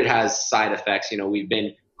clear it has side effects. We've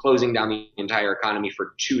been closing down the entire economy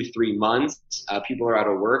for 2-3 months. People are out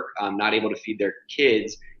of work, not able to feed their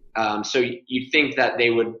kids. So you think that they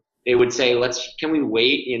would say, can we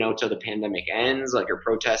wait, till the pandemic ends, or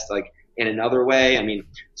protest in another way? I mean,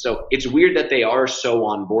 so it's weird that they are so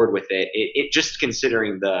on board with it. It just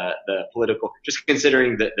considering the political, just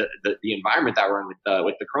considering the environment that we're in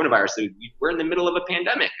with the coronavirus. We're in the middle of a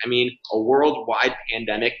pandemic. I mean, a worldwide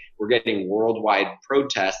pandemic. We're getting worldwide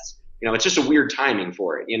protests. It's just a weird timing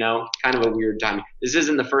for it, kind of a weird timing. This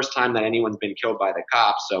isn't the first time that anyone's been killed by the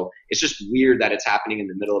cops. So it's just weird that it's happening in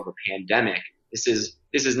the middle of a pandemic. This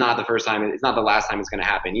is not the first time. It's not the last time it's going to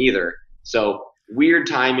happen either. So weird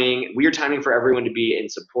timing for everyone to be in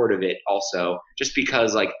support of it also, just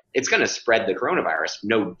because like it's going to spread the coronavirus,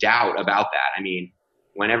 no doubt about that. I mean,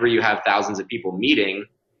 whenever you have thousands of people meeting,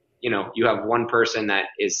 you have one person that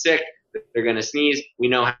is sick, they're going to sneeze. We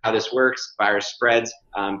know how this works. Virus spreads.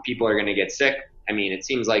 People are going to get sick. I mean, it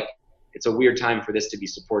seems like it's a weird time for this to be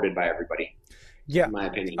supported by everybody. Yeah. In my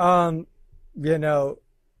opinion.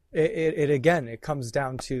 It comes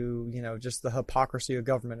down to, just the hypocrisy of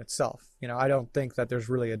government itself. I don't think that there's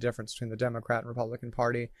really a difference between the Democrat and Republican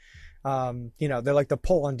Party. They like to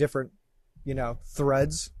pull on different,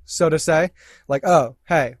 threads, so to say. Like, oh,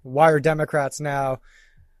 hey, why are Democrats now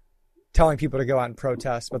telling people to go out and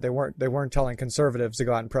protest, but they weren't telling conservatives to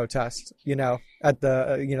go out and protest, at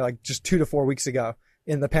the, like just 2 to 4 weeks ago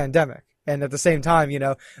in the pandemic. And at the same time,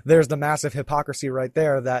 there's the massive hypocrisy right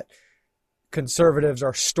there that conservatives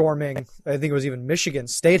are storming, I think it was even Michigan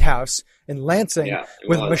State House in Lansing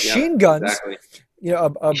with machine guns. Exactly. A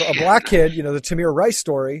black kid, the Tamir Rice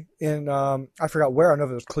story in, I forgot where, I don't know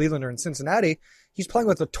if it was Cleveland or in Cincinnati. He's playing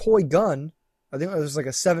with a toy gun. I think it was like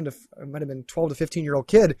it might have been 12 to 15-year-old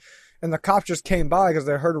kid. And the cops just came by because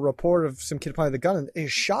they heard a report of some kid playing with a gun and they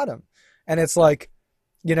shot him. And it's like,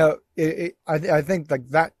 I think like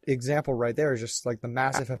that example right there is just like the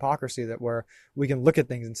massive hypocrisy that where we can look at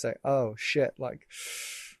things and say, oh shit, like,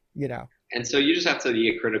 And so you just have to be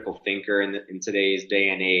a critical thinker in today's day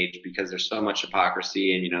and age, because there's so much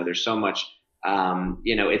hypocrisy and, there's so much,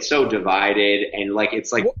 it's so divided, and like,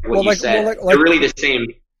 it's like what you said, they're really the same.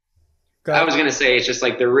 I was going to say, it's just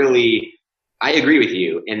like, I agree with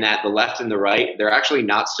you in that the left and the right, they're actually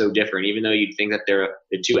not so different, even though you'd think that they're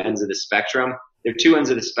the two ends of the spectrum. They're two ends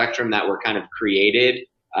of the spectrum that were kind of created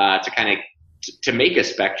to make a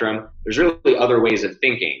spectrum. There's really other ways of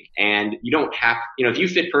thinking, and you don't have, if you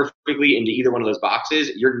fit perfectly into either one of those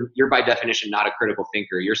boxes, you're by definition not a critical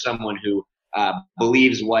thinker. You're someone who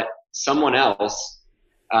believes what someone else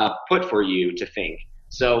put for you to think.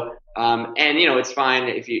 So, it's fine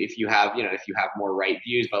if you have more right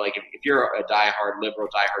views, but like if you're a diehard liberal,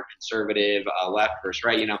 diehard conservative, left versus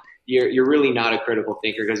right, you're really not a critical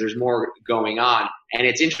thinker, because there's more going on. And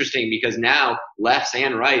it's interesting because now lefts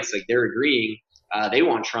and rights, like they're agreeing, they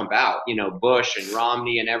want Trump out, Bush and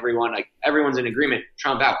Romney and everyone's in agreement,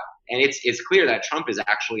 Trump out. And it's clear that Trump is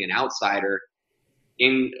actually an outsider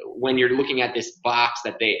when you're looking at this box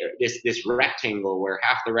this rectangle where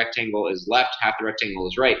half the rectangle is left, half the rectangle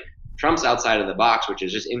is right. Trump's outside of the box, which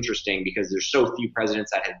is just interesting because there's so few presidents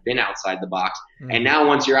that have been outside the box. Mm. And now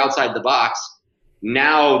once you're outside the box,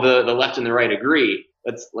 now the left and the right agree.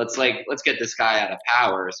 Let's get this guy out of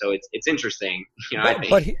power. So it's interesting, I think.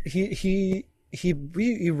 But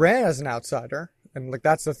he ran as an outsider, and like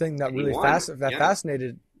that's the thing that really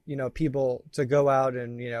fascinated people to go out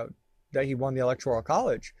and that he won the Electoral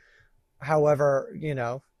College. However,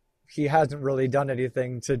 he hasn't really done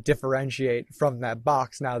anything to differentiate from that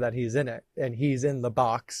box now that he's in it, and he's in the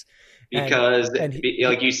box. Because,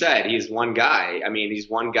 like you said, he's one guy. I mean, he's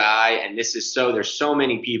one guy, and there's so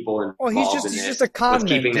many people involved. Well, he's just a con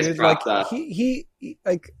man, dude. Like he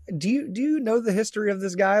do you know the history of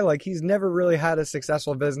this guy? Like, he's never really had a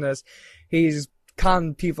successful business. He's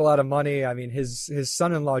conned people out of money. I mean, his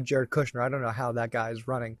son-in-law Jared Kushner. I don't know how that guy is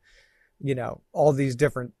running, all these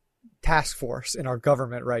different task force in our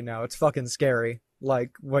government right now. It's fucking scary. Like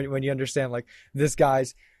when you understand like this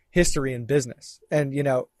guy's history in business. And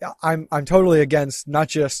I'm totally against not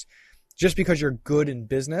just because you're good in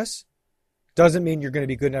business doesn't mean you're going to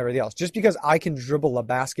be good in everything else. Just because I can dribble a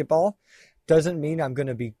basketball doesn't mean I'm going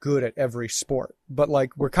to be good at every sport. But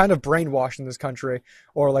like we're kind of brainwashed in this country,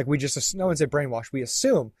 or like no one say brainwashed. We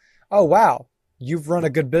assume, oh wow, you've run a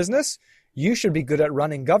good business, you should be good at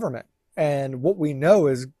running government. And what we know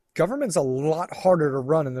is government's a lot harder to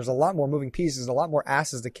run, and there's a lot more moving pieces, a lot more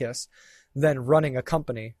asses to kiss than running a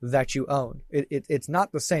company that you own. It's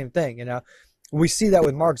not the same thing, We see that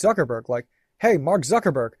with Mark Zuckerberg. Like, hey, Mark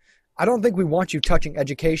Zuckerberg, I don't think we want you touching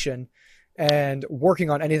education and working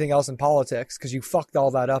on anything else in politics because you fucked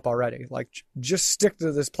all that up already. Like, just stick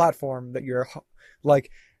to this platform that you're, like,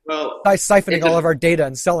 siphoning all of our data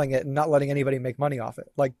and selling it and not letting anybody make money off it.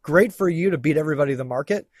 Like, great for you to beat everybody to the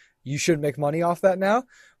market. You should make money off that now.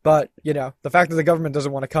 But, the fact that the government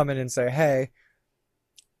doesn't want to come in and say, hey,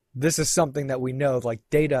 this is something that we know, like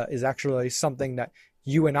data is actually something that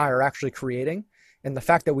you and I are actually creating. And the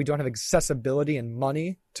fact that we don't have accessibility and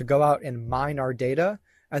money to go out and mine our data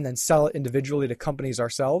and then sell it individually to companies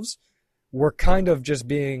ourselves, we're kind of just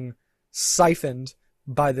being siphoned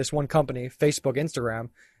by this one company, Facebook, Instagram,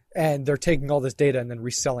 and they're taking all this data and then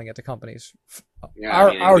reselling it to companies.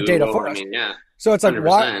 Our data for us. So it's like, 100%.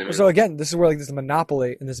 Why? So again, this is where like this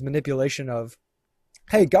monopoly and this manipulation of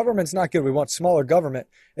hey, government's not good. We want smaller government,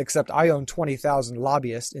 except I own 20,000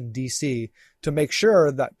 lobbyists in DC to make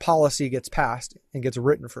sure that policy gets passed and gets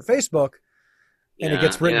written for Facebook and it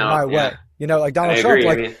gets written my way. You know, like Donald Trump,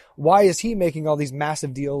 like, why is he making all these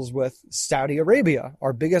massive deals with Saudi Arabia,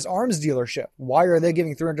 our biggest arms dealership? Why are they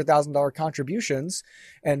giving $300,000 contributions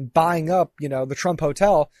and buying up, you know, the Trump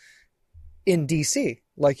Hotel in DC?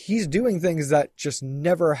 Like, he's doing things that just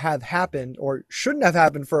never have happened or shouldn't have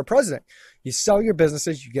happened for a president. You sell your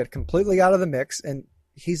businesses, you get completely out of the mix, and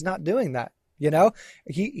he's not doing that. You know,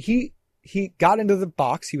 he got into the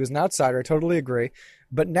box. He was an outsider. I totally agree.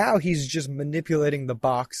 But now he's just manipulating the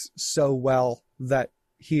box so well that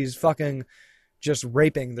he's fucking just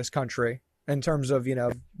raping this country in terms of, you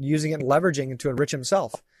know, using it and leveraging it to enrich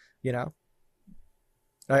himself, you know?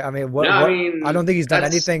 I mean, I don't think he's done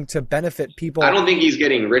anything to benefit people. I don't think he's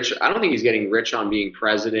getting rich. I don't think he's getting rich on being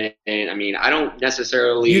president. And I mean, I don't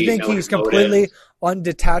necessarily. You think he's completely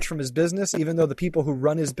undetached from his business, even though the people who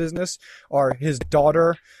run his business are his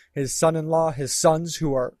daughter, his son-in-law, his sons,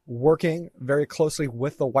 who are working very closely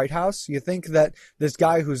with the White House? You think that this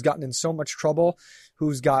guy who's gotten in so much trouble,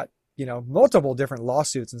 who's got, you know, multiple different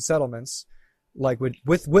lawsuits and settlements, like with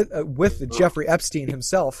Jeffrey Epstein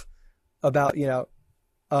himself about, you know,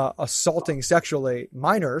 assaulting sexually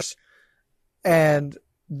minors, and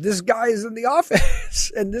this guy is in the office,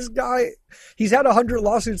 and this guy, he's had 100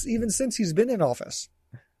 lawsuits even since he's been in office.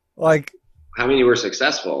 Like, how many were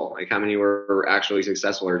successful? Like, how many were actually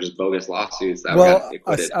successful, or just bogus lawsuits that got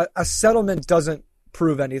acquitted? A settlement doesn't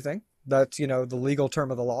prove anything. That's, you know, the legal term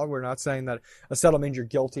of the law. We're not saying that a settlement means you're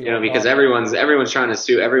guilty. You know, because everyone's trying to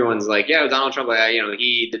sue. Everyone's like, yeah, Donald Trump, like, you know,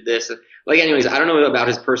 he did this. Like, anyways, I don't know about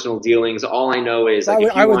his personal dealings. All I know is, like,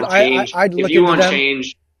 if you want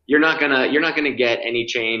change, you're not gonna get any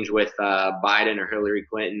change with Biden or Hillary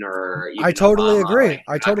Clinton or even I totally Obama. agree. Like,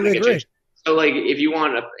 I totally agree. Change. So, like, if you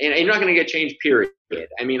want and you're not gonna get change, period.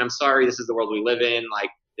 I mean, I'm sorry, this is the world we live in. Like,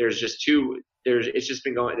 it's just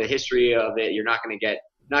been going, the history of it. You're not gonna get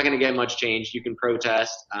much change. You can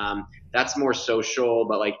protest. That's more social,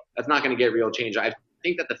 but, like, that's not going to get real change. I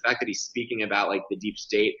think that the fact that he's speaking about, like, the deep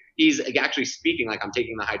state, he's actually speaking like, I'm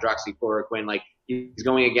taking the hydroxychloroquine. Like, he's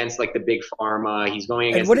going against, like, the big pharma. He's going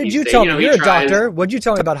against. And what did you tell me? You're a doctor. What did you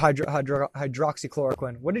tell me about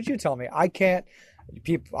hydroxychloroquine? What did you tell me? I can't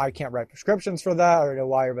write prescriptions for that. I don't know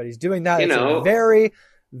why everybody's doing that. It's a very,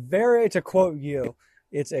 very, to quote you,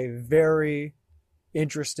 it's a very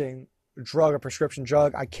interesting drug, a prescription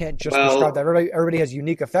drug. I can't just prescribe that. Everybody has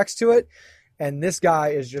unique effects to it, and this guy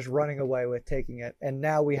is just running away with taking it. And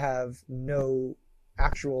now we have no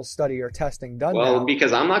actual study or testing done. Well,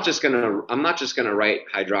 because I'm not just gonna write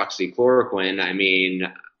hydroxychloroquine. I mean,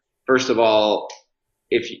 first of all,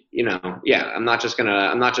 I'm not just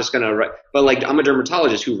gonna write. But, like, I'm a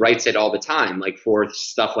dermatologist who writes it all the time, like, for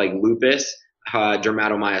stuff like lupus,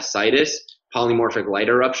 dermatomyositis, polymorphic light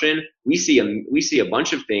eruption. We see a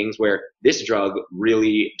bunch of things where this drug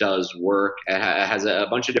really does work. It has a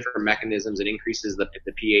bunch of different mechanisms. It increases the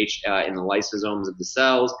pH in the lysosomes of the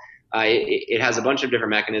cells. It has a bunch of different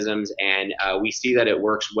mechanisms, and we see that it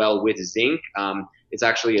works well with zinc. It's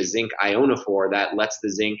actually a zinc ionophore that lets the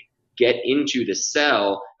zinc get into the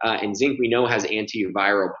cell, and zinc, we know, has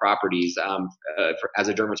antiviral properties. As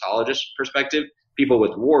a dermatologist perspective, people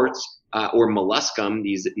with warts or molluscum,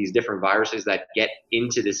 these different viruses that get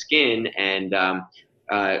into the skin and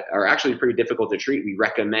are actually pretty difficult to treat, we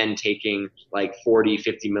recommend taking like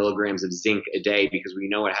 40-50 milligrams of zinc a day because we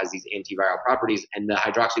know it has these antiviral properties. And the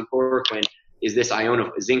hydroxychloroquine is this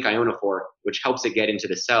zinc ionophore, which helps it get into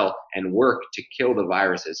the cell and work to kill the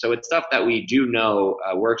viruses. So it's stuff that we do know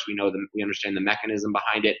works. We understand the mechanism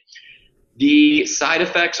behind it. The side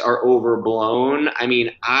effects are overblown. I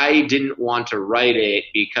mean, I didn't want to write it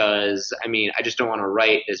because, I just don't want to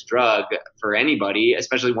write this drug for anybody,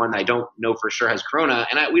 especially one I don't know for sure has corona.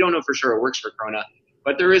 And we don't know for sure it works for corona.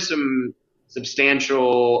 But there is some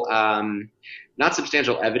substantial, not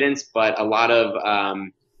substantial evidence, but a lot of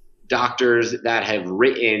doctors that have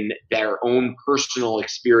written their own personal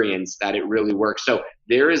experience that it really works. So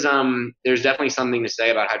there's definitely something to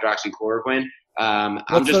say about hydroxychloroquine.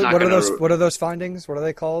 What are those findings? What are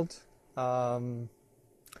they called?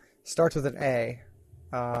 Starts with an A.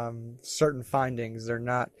 Certain findings. They're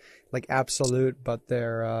not like absolute, but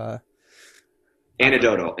they're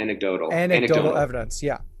anecdotal evidence.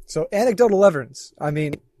 Yeah. So anecdotal evidence. I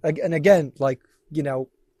mean, and again, like, you know,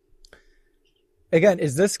 again,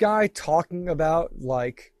 is this guy talking about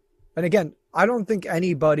like, and again, I don't think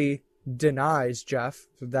anybody denies, Jeff,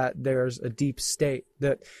 that there's a deep state.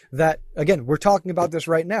 That again, we're talking about this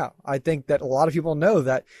right now. I think that a lot of people know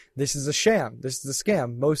that this is a sham. This is a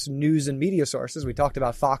scam. Most news and media sources, we talked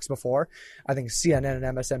about Fox before. I think CNN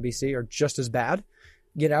and MSNBC are just as bad,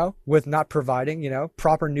 with not providing,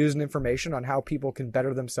 proper news and information on how people can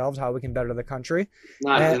better themselves, how we can better the country.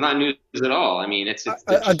 It's not news at all. I mean, it's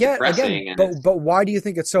again, depressing. But why do you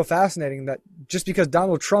think it's so fascinating that just because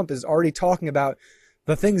Donald Trump is already talking about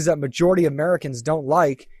the things that majority Americans don't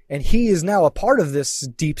like, and he is now a part of this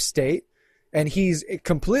deep state, and he's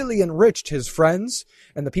completely enriched his friends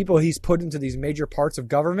and the people he's put into these major parts of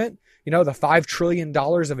government, the $5 trillion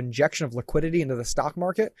of injection of liquidity into the stock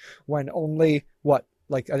market, when only,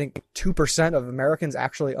 I think 2% of Americans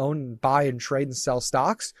actually own, buy, and trade and sell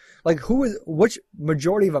stocks. Which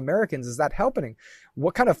majority of Americans is that helping?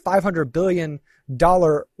 What kind of $500 billion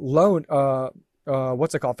loan,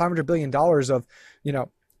 $500 billion of,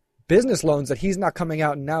 business loans that he's not coming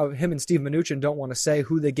out, and now him and Steve Mnuchin don't want to say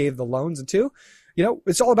who they gave the loans to.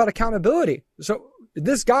 It's all about accountability. So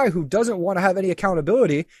this guy who doesn't want to have any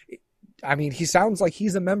accountability, I mean, he sounds like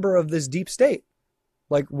he's a member of this deep state.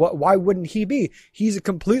 Why wouldn't he be? He's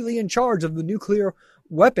completely in charge of the nuclear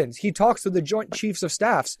weapons. He talks to the Joint Chiefs of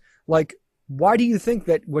Staffs. Why do you think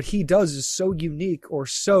that what he does is so unique or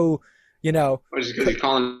so, Well, just because he's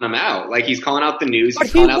calling them out. He's calling out the news. But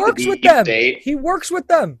he's calling he works out the with them. state. He works with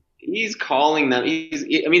them. He's calling them.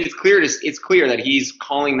 It's clear that he's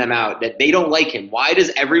calling them out, that they don't like him. Why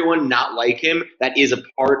does everyone not like him? That is a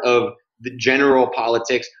part of the general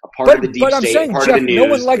politics, a part of the deep state, part of the news. No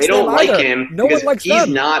one likes they don't them like either. him. No one likes he's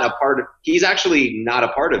them. not a part of. He's actually not a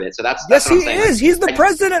part of it. So that's yes, what I'm he saying. is. He's the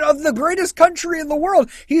president of the greatest country in the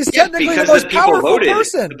world. He's technically the most powerful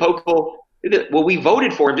person. Well, we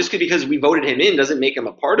voted for him. Just because we voted him in doesn't make him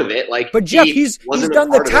a part of it. But Jeff, he's done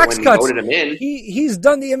the tax cuts. He's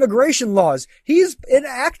done the immigration laws. He's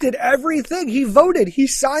enacted everything. He voted. He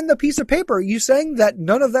signed the piece of paper. Are you saying that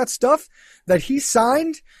none of that stuff that he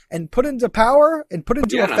signed and put into power and put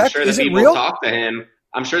into effect isn't real? Talk to him.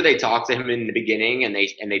 I'm sure they talk to him in the beginning, and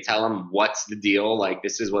they tell him what's the deal.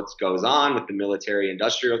 This is what goes on with the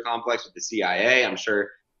military-industrial complex, with the CIA. I'm sure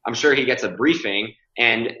he gets a briefing,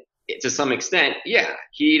 and to some extent,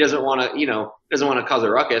 he doesn't want to cause a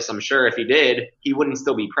ruckus. I'm sure if he did, he wouldn't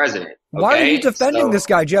still be president. Okay? Why are you defending this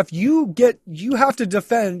guy, Jeff? You have to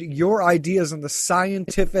defend your ideas in the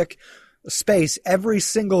scientific space every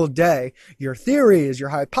single day. Your theories, your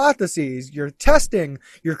hypotheses, your testing,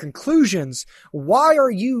 your conclusions. Why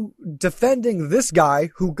are you defending this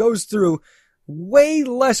guy who goes through way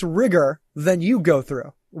less rigor than you go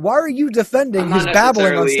through? Why are you defending his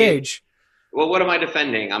babbling on stage? Well, what am I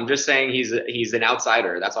defending? I'm just saying he's an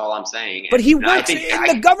outsider. That's all I'm saying. But he works in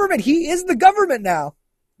the government. He is the government now.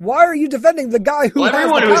 Why are you defending the guy who has the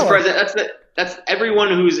power? Everyone who's president, that's everyone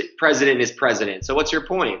who's president is president. So what's your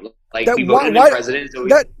point? We voted him president, so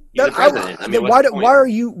he's the president. Why are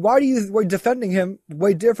you defending him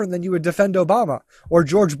way different than you would defend Obama or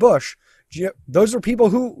George Bush? Those are people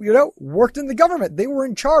who, worked in the government. They were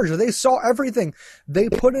in charge. They saw everything. They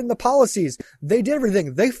put in the policies. They did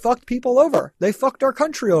everything. They fucked people over. They fucked our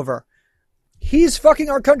country over. He's fucking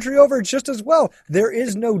our country over just as well. There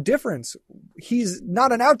is no difference. He's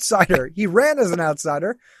not an outsider. He ran as an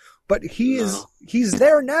outsider, but he's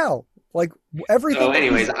there now. Everything. So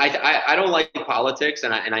anyways, I don't like politics,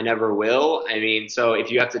 and I never will. I mean, so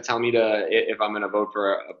if you have to tell me if I'm going to vote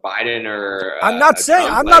for Biden or I'm not saying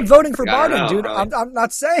Trump, I'm not voting for Biden, dude. I'm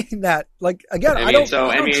not saying that. Again, I don't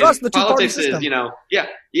trust the two-party system.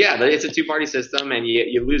 It's a two-party system, and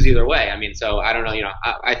you lose either way. I mean, so I don't know.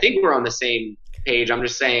 I think we're on the same page. I'm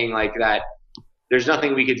just saying that. There's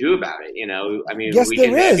nothing we could do about it, I mean, yes,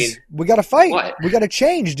 there is. We got to fight. What? We got to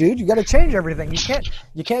change, dude. You got to change everything. You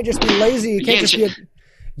can't just be lazy. You can't just be.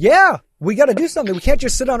 We got to do something. We can't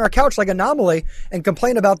just sit on our couch like Anomaly and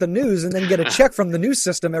complain about the news and then get a check from the news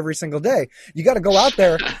system every single day. You got to go out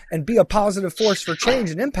there and be a positive force for change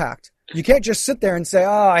and impact. You can't just sit there and say,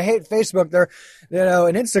 "Oh, I hate Facebook. They're,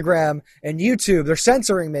 and Instagram and YouTube. They're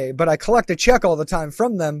censoring me, but I collect a check all the time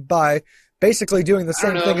from them by." Basically doing the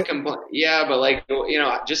same thing.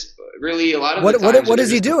 Just really a lot of what is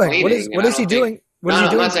he doing? What is he doing?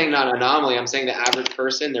 I'm not saying not Anomaly. I'm saying the average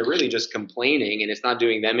person, they're really just complaining, and it's not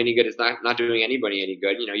doing them any good. It's not doing anybody any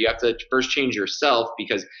good. You have to first change yourself,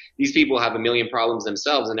 because these people have a million problems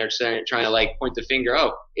themselves, and they're trying to point the finger.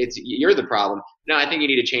 Oh, you're the problem. No, I think you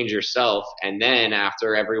need to change yourself, and then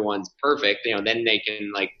after everyone's perfect, then they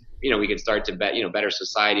can we can start to better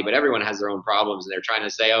society. But everyone has their own problems, and they're trying to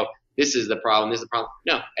say, oh, this is the problem, this is the problem.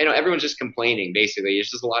 No, I know everyone's just complaining, basically. It's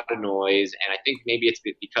just a lot of noise. And I think maybe it's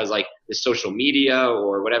because like the social media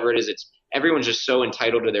or whatever it is, everyone's just so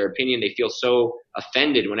entitled to their opinion. They feel so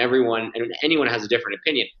offended when anyone has a different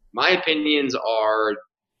opinion. My opinions are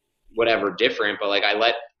whatever different, but like I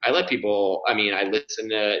let people, I mean, I listen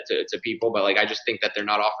to people, but like I just think that they're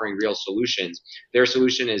not offering real solutions. Their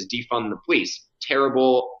solution is defund the police.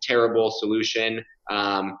 Terrible solution.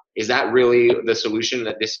 Is that really the solution,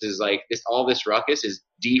 that this is like all this ruckus is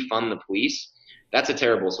defund the police? That's a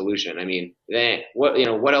terrible solution. I mean, then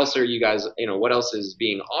what else are you guys, what else is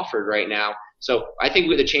being offered right now? So I think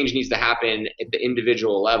the change needs to happen at the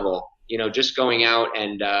individual level. Just going out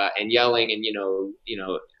and yelling and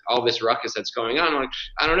all this ruckus that's going on. Like,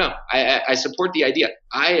 I don't know. I support the idea.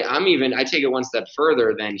 I take it one step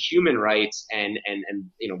further than human rights and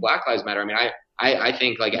Black Lives Matter. I mean, I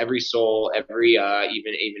think like every soul, every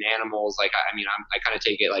even animals. Like I kind of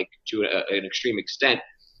take it like to an extreme extent.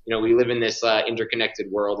 We live in this interconnected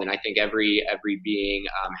world, and I think every being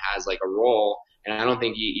has like a role. And I don't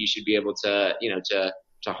think you should be able to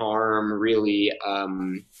to harm really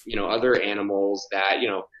other animals that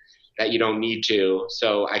you don't need to.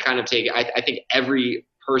 So I kind of I think every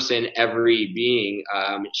person, every being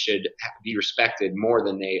should be respected more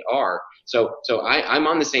than they are. So I'm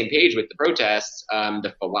on the same page with the protests,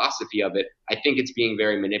 the philosophy of it. I think it's being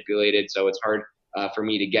very manipulated, so it's hard for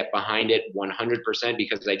me to get behind it 100%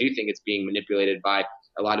 because I do think it's being manipulated by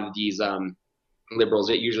a lot of these liberals.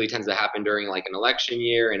 It usually tends to happen during like an election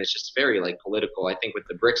year, and it's just very like political. I think with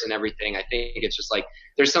the BRICS and everything, I think it's just like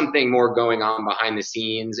there's something more going on behind the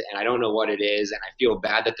scenes, and I don't know what it is. And I feel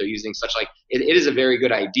bad that they're using such like it is a very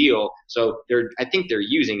good ideal. So I think they're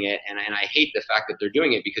using it, and I hate the fact that they're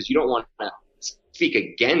doing it because you don't want to speak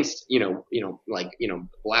against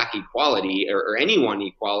Black equality or anyone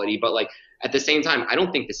equality, but like at the same time, I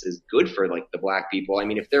don't think this is good for like the Black people. I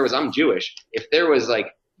mean, I'm Jewish. If there was like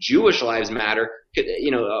Jewish Lives Matter,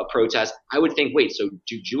 a protest, I would think, wait, so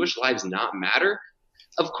do Jewish lives not matter?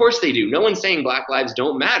 Of course they do. No one's saying Black lives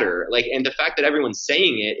don't matter. Like, and the fact that everyone's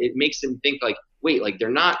saying it makes them think like, wait, like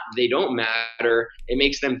they don't matter. It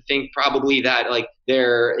makes them think probably that like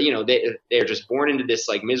they're just born into this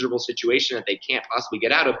like miserable situation that they can't possibly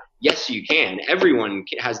get out of. Yes, you can. Everyone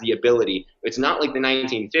has the ability. It's not like the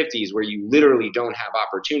 1950s where you literally don't have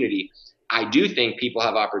opportunity. I do think people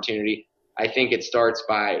have opportunity. I think it starts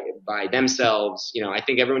by themselves. I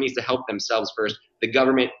think everyone needs to help themselves first. The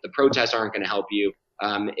government, the protests aren't going to help you.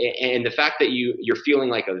 And the fact that you're feeling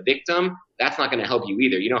like a victim, that's not going to help you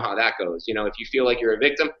either. You know how that goes. If you feel like you're a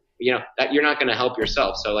victim, that you're not going to help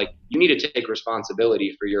yourself. So like you need to take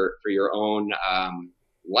responsibility for your own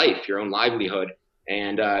life, your own livelihood.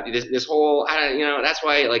 And this whole, that's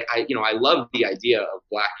why like I love the idea of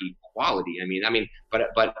Black equality.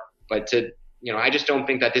 But to I just don't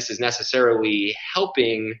think that this is necessarily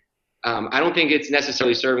helping. I don't think it's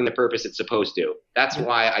necessarily serving the purpose it's supposed to. That's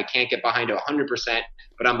why I can't get behind it 100%,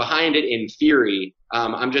 but I'm behind it in theory.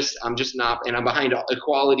 I'm just not, and I'm behind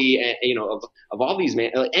equality and, of all these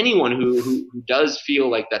anyone who does feel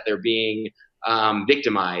like that they're being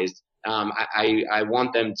victimized. I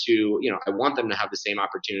want them to, I want them to have the same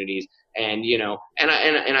opportunities. And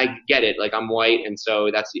I get it. Like I'm white, and so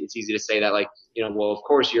it's easy to say that. Like well, of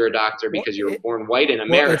course you're a doctor because you were born white in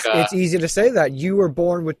America. Well, it's easy to say that you were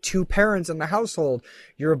born with two parents in the household.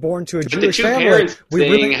 You were born to a Jewish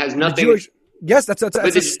family. Has nothing. Yes, that's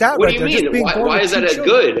a stat. What right do you there. mean? Why is that a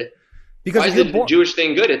good? Because why is the Jewish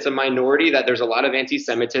thing good? It's a minority that there's a lot of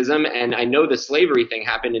anti-Semitism, and I know the slavery thing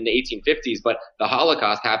happened in the 1850s, but the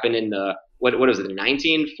Holocaust happened in the what was it, the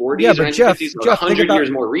 1940s or 1950s? Jeff, 100 years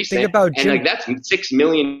more recent. And like that's 6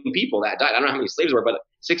 million people that died. I don't know how many slaves were, but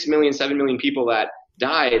 6 million, 7 million people that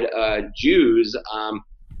died, Jews,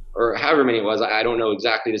 or however many it was. I don't know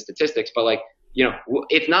exactly the statistics, but like,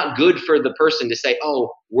 it's not good for the person to say,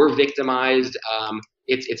 oh, we're victimized.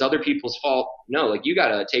 It's other people's fault. No, like you got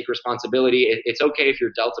to take responsibility. It's okay if you're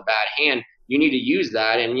dealt a bad hand. You need to use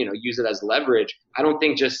that and, use it as leverage. I don't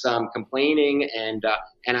think just complaining and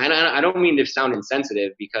I don't mean to sound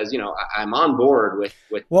insensitive because, I'm on board with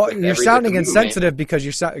Well, you're sounding insensitive because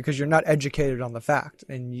you're not educated on the fact.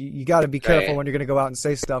 And you got to be careful when you're going to go out and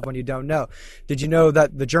say stuff when you don't know. Did you know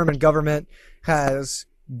that the German government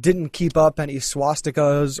didn't keep up any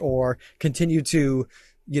swastikas or continue to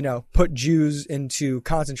put Jews into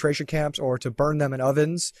concentration camps or to burn them in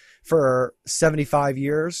ovens for 75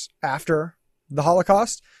 years after the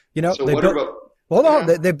Holocaust?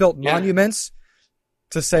 So they built monuments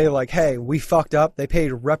to say like, hey, we fucked up. They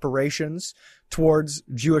paid reparations towards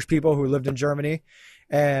Jewish people who lived in Germany.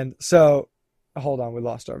 And so, hold on, we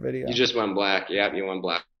lost our video. You just went black. Yeah, you went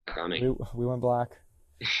black on me. We went black.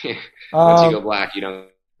 Once you go black, you don't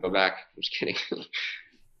go back. I'm just kidding.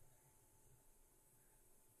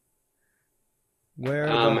 Where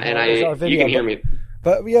you can hear me.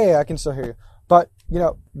 But yeah, I can still hear you. But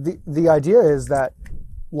the idea is that,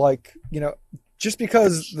 like, just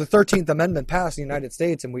because the 13th Amendment passed in the United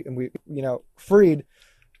States and we freed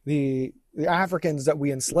the Africans that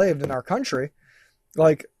we enslaved in our country,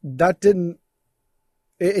 like, that didn't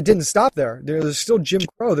stop there. There was still Jim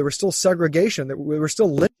Crow. There was still segregation. We were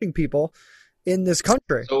still lynching people in this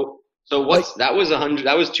country. So that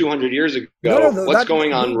was 200 years ago. No, what's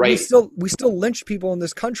going on right? We still lynched people in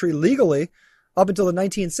this country legally up until the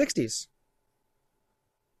 1960s.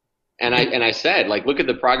 And I said, like, look at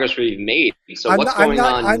the progress we've made. So what's going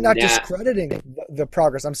on? I'm not discrediting the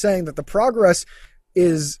progress. I'm saying that the progress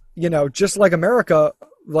is, just like America,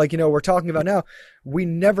 like, we're talking about now, we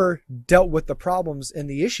never dealt with the problems and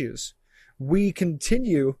the issues. We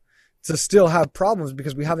continue to still have problems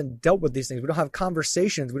because we haven't dealt with these things. We don't have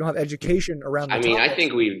conversations. We don't have education around the topics. I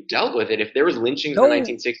think we've dealt with it. If there was lynchings in the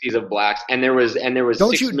 1960s of blacks and there was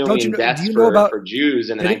 6 million deaths for Jews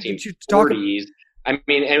in the 1940s, and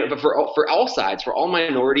for all sides, for all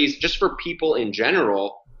minorities, just for people in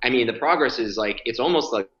general, the progress is, like, it's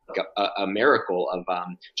almost like a miracle of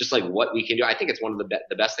just like what we can do. I think it's one of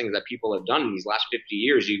the best things that people have done in these last 50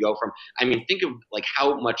 years. You go from, think of, like,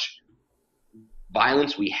 how much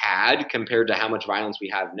violence we had compared to how much violence we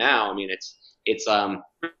have now. It's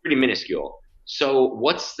pretty minuscule. So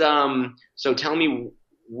so tell me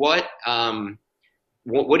what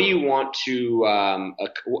do you want to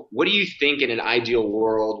what do you think in an ideal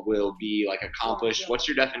world will be, like, accomplished? What's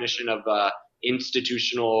your definition of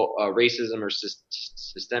institutional racism or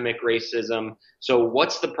systemic racism? So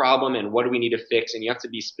what's the problem and what do we need to fix? And you have to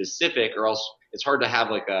be specific, or else it's hard to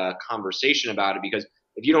have, like, a conversation about it, because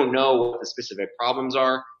if you don't know what the specific problems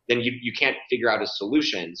are, then you can't figure out a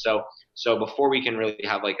solution. So before we can really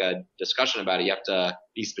have, like, a discussion about it, you have to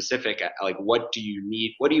be specific at, like, what do you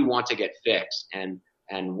need? What do you want to get fixed? And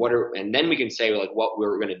then we can say, like, what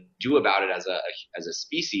we're going to do about it as a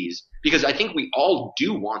species, because I think we all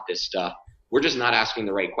do want this stuff. We're just not asking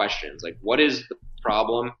the right questions. Like, what is the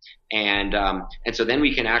problem? And so then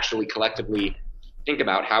we can actually collectively think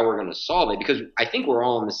about how we're going to solve it, because I think we're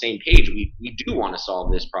all on the same page. We do want to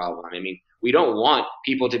solve this problem. We don't want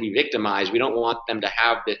people to be victimized. We don't want them to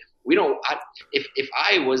have the. If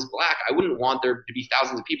I was black, I wouldn't want there to be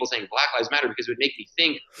thousands of people saying Black Lives Matter, because it would make me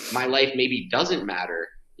think my life maybe doesn't matter.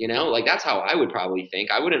 Like, that's how I would probably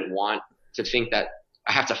think. I wouldn't want to think that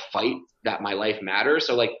I have to fight that my life matters.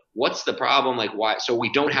 So, like, what's the problem? Like, why? So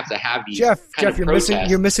we don't have to have these Jeff, protests.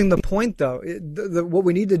 you're missing the point, though. What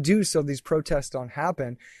we need to do so these protests don't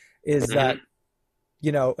happen is that,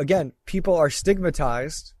 again, people are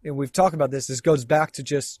stigmatized, and we've talked about this. This goes back to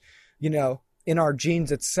just, in our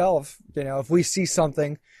genes itself. If we see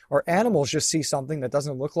something, or animals just see something that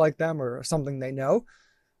doesn't look like them or something they know,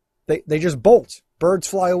 they just bolt. Birds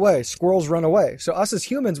fly away, squirrels run away. So us as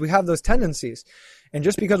humans, we have those tendencies. And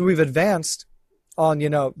just because we've advanced on,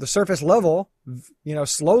 the surface level,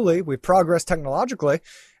 slowly, we've progressed technologically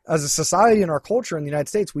as a society in our culture in the United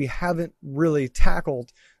States, we haven't really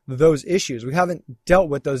tackled those issues. We haven't dealt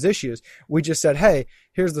with those issues. We just said, hey,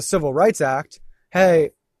 here's the Civil Rights Act.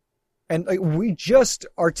 Hey, and we just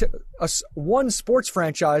are one sports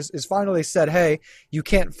franchise is finally said, hey, you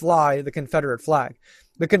can't fly the Confederate flag.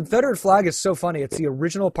 The Confederate flag is so funny. It's the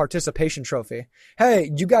original participation trophy.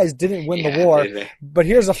 Hey, you guys didn't win the war, but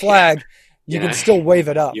here's a flag. You can still wave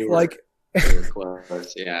it up. You were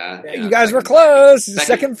close. Yeah. You guys were close.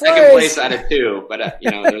 Second place. Second place out of 2, but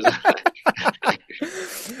there's.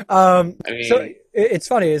 So it's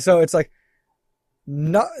funny. So it's like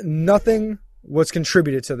nothing was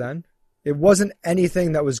contributed to then. It wasn't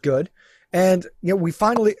anything that was good, and we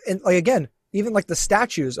finally, and like, again, even like the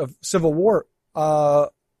statues of Civil War.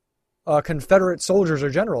 Confederate soldiers or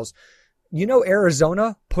generals.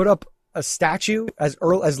 Arizona put up a statue as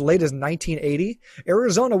late as 1980.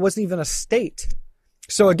 Arizona wasn't even a state.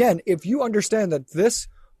 So again, if you understand that this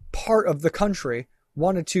part of the country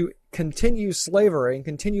wanted to continue slavery and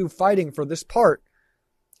continue fighting for this part,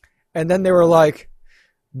 and then they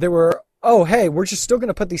were, oh, hey, we're just still going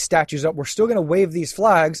to put these statues up. We're still going to wave these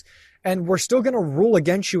flags, and we're still going to rule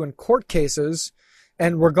against you in court cases.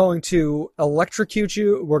 And we're going to electrocute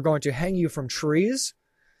you. We're going to hang you from trees.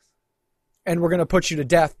 And we're going to put you to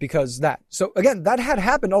death because that. So again, that had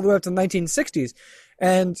happened all the way up to the 1960s.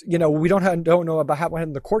 And, we don't know about what happened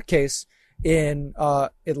in the court case in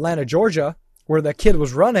Atlanta, Georgia, where the kid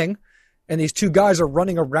was running. And these two guys are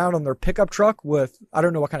running around on their pickup truck with, I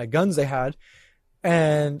don't know what kind of guns they had.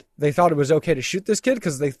 and they thought it was okay to shoot this kid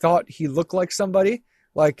because they thought he looked like somebody.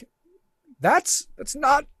 Like, that's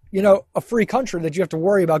not, a free country that you have to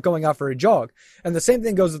worry about going out for a jog. And the same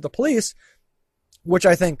thing goes with the police, which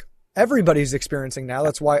I think everybody's experiencing now.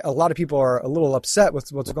 That's why a lot of people are a little upset with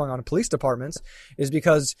what's going on in police departments, is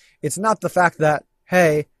because it's not the fact that,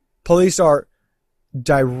 hey, police are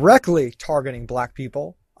directly targeting black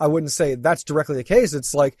people. I wouldn't say that's directly the case.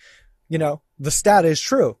 It's like, the stat is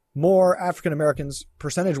true. More African Americans,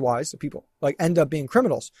 percentage-wise, people end up being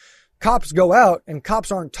criminals. Cops go out, and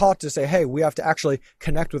cops aren't taught to say, hey, we have to actually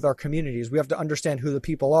connect with our communities. We have to understand who the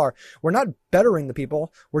people are. We're not bettering the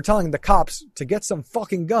people. We're telling the cops to get some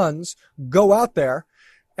fucking guns, go out there,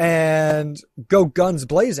 and go guns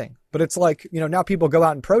blazing. But it's like, now people go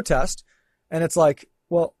out and protest, and it's like,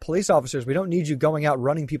 well, police officers, we don't need you going out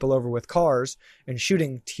running people over with cars and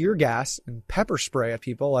shooting tear gas and pepper spray at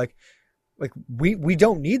people. Like we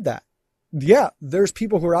don't need that. Yeah, there's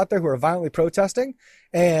people who are out there who are violently protesting,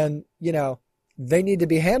 and, they need to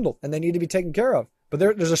be handled and they need to be taken care of. But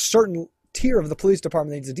there's a certain tier of the police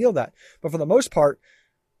department that needs to deal with that. But for the most part,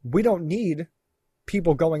 we don't need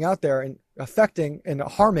people going out there and affecting and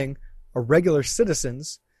harming regular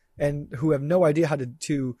citizens and who have no idea how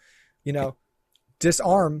to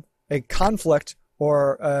disarm a conflict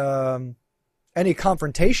or any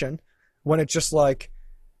confrontation when it's just like,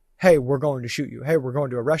 hey, we're going to shoot you. Hey, we're going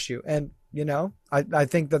to arrest you. And, I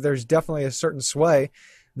think that there's definitely a certain sway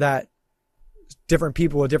that different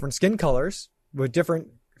people with different skin colors, with different,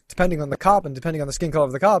 depending on the cop and depending on the skin color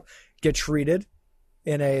of the cop, get treated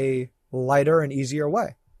in a lighter and easier way.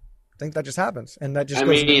 I think that just happens. And that just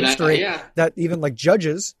goes into history that even like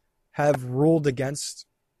judges have ruled against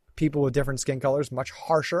people with different skin colors much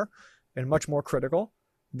harsher and much more critical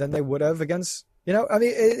than they would have against,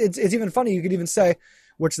 it's even funny. You could even say,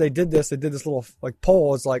 which they did this little like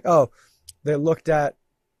poll. It's like, oh, they looked at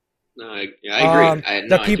I agree.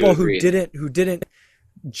 The people who didn't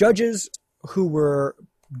judges who were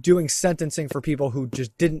doing sentencing for people who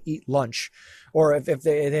just didn't eat lunch, or if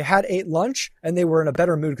they had ate lunch and they were in a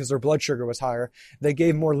better mood because their blood sugar was higher, they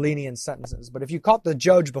gave more lenient sentences. But if you caught the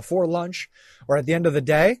judge before lunch or at the end of the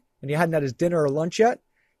day and you hadn't had his dinner or lunch yet,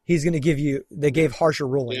 he's going to give you. They gave harsher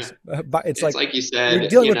rulings. Yeah. But it's like you said, we're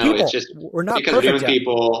dealing with people. It's just we're not because perfect yet.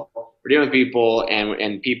 We're dealing with people,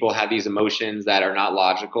 and people have these emotions that are not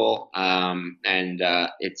logical.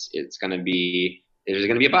 It's going to be. There's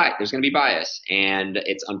going to be there's going to be bias, and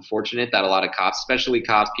it's unfortunate that a lot of cops, especially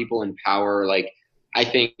cops, people in power, I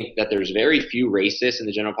think that there's very few racists in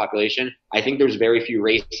the general population. I think there's very few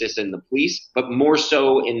racists in the police, but more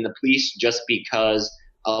so in the police just because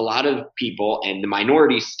a lot of people, and the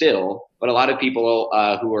minority still, but a lot of people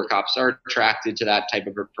who are cops are attracted to that type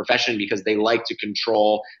of profession because they like to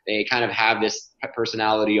control. They kind of have this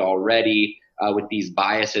personality already with these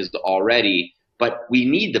biases already. But we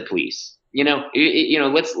need the police. You want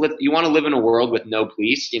to live in a world with no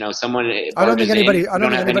police. Someone. I don't think anybody's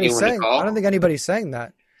saying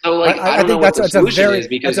that. So I think that's a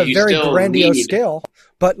very grandiose scale.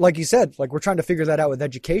 But like you said, we're trying to figure that out with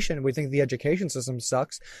education. We think the education system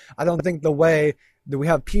sucks. I don't think the way that we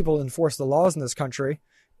have people enforce the laws in this country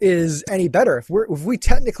is any better. If we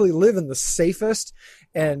technically live in the safest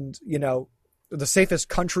and, the safest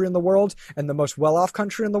country in the world and the most well-off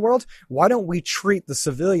country in the world, why don't we treat the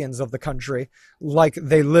civilians of the country like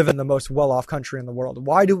they live in the most well-off country in the world?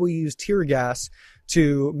 Why do we use tear gas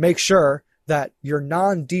to make sure that your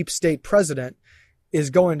non-deep state president is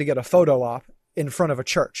going to get a photo op in front of a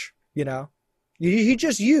church? He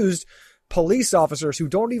just used police officers who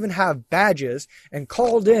don't even have badges and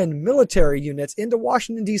called in military units into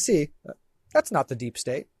Washington, D.C. That's not the deep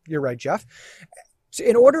state. You're right, Jeff.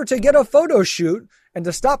 In order to get a photo shoot and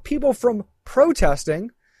to stop people from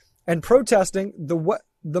protesting the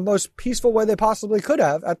most peaceful way they possibly could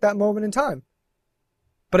have at that moment in time.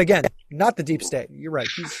 But again, not the deep state. You're right.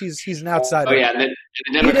 He's an outsider. Oh yeah, and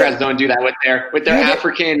the Democrats don't do that with their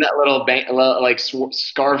African little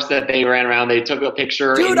scarves that they ran around. They took a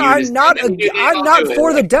picture. Dude, I'm not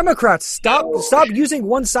for the Democrats. Stop using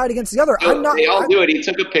one side against the other. They all do it. He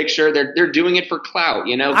took a picture. They're doing it for clout.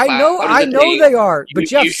 I know they are. But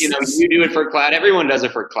Jeff, you do it for clout. Everyone does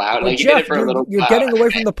it for clout. But Jeff, you're getting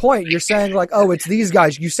away from the point. You're saying it's these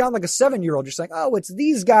guys. You sound like a 7-year-old. You're saying, it's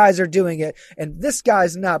these guys are doing it, and this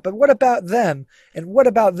guy's not. But what about them? And what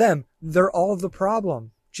about them? They're all the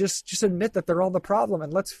problem. Just admit that they're all the problem,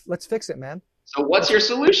 and let's fix it, man. So what's your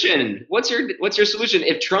solution? What's your solution?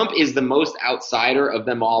 If Trump is the most outsider of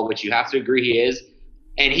them all, which you have to agree he is,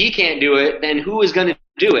 and he can't do it, then who is going to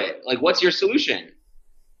do it? What's your solution?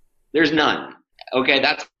 There's none. Okay,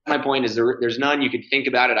 that's my point. Is there's none. You could think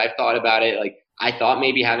about it. I've thought about it. Like, I thought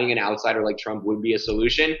maybe having an outsider like Trump would be a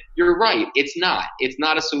solution. You're right. It's not. It's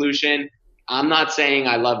not a solution. I'm not saying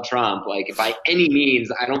I love Trump. Like, by any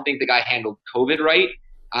means, I don't think the guy handled COVID right.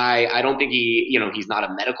 I don't think he's not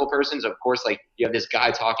a medical person. So of course, like, you have this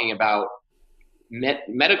guy talking about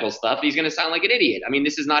medical stuff. He's going to sound like an idiot. I mean,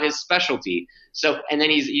 this is not his specialty. So, and then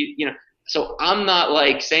so I'm not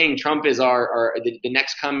like saying Trump is the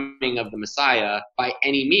next coming of the Messiah by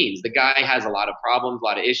any means. The guy has a lot of problems, a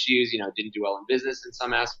lot of issues, didn't do well in business in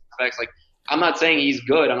some aspects. Like, I'm not saying he's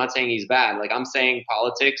good. I'm not saying he's bad. Like, I'm saying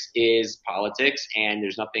politics is politics, and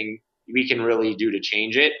there's nothing we can really do to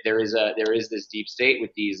change it. There is this deep state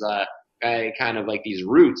with these kind of like these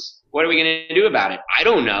roots. What are we going to do about it? I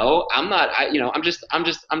don't know. I'm just a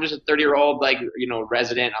 30-year-old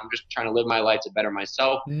resident. I'm just trying to live my life to better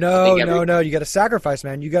myself. No. You got to sacrifice,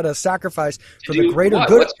 man. You got to sacrifice for the greater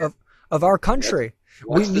good of our country.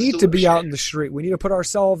 We need to be out in the street. We need to put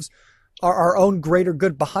ourselves, our own greater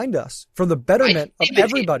good behind us for the betterment of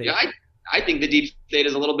everybody. I think the deep state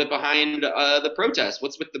is a little bit behind the protests.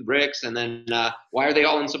 What's with the BRICS, and then why are they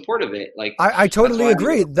all in support of it? Like, I totally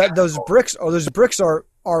agree that those BRICS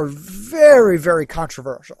are very, very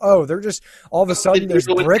controversial. Oh, they're just all of a sudden there's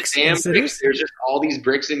BRICS in cities. There's just all these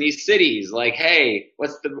BRICS in these cities. Like, hey,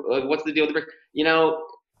 what's the deal with the BRICS?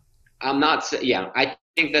 I'm not. Yeah, I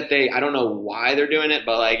think that I don't know why they're doing it,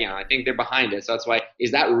 but I think they're behind it. So that's why.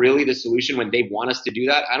 Is that really the solution when they want us to do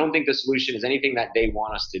that? I don't think the solution is anything that they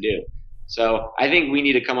want us to do. So I think we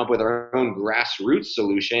need to come up with our own grassroots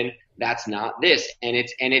solution. That's not this. And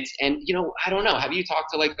I don't know. Have you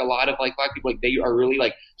talked to like a lot of like black people? Like, they are really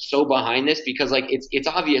like so behind this because like it's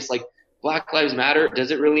obvious. Like, Black Lives Matter.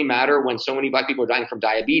 Does it really matter when so many black people are dying from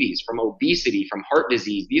diabetes, from obesity, from heart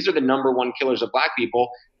disease? These are the number one killers of black people.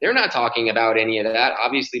 They're not talking about any of that.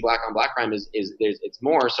 Obviously, black on black crime is it's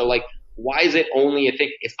more. So like, why is it only a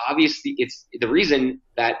thing? It's obviously it's the reason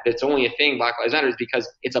that it's only a thing. Black Lives Matter is because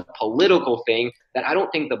it's a political thing that I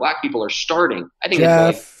don't think the black people are starting. I think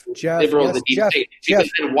it's like liberals, the deep state.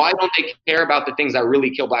 Because then why don't they care about the things that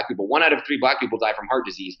really kill black people? 1 out of 3 black people die from heart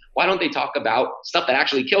disease. Why don't they talk about stuff that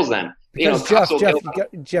actually kills them? Because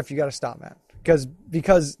Jeff, you got to stop, man.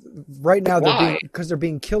 Because right now they're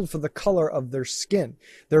being killed for the color of their skin.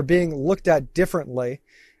 They're being looked at differently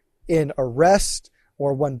in arrest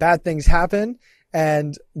or when bad things happen,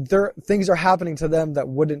 and things are happening to them that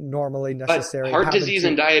wouldn't normally necessarily happen. Heart disease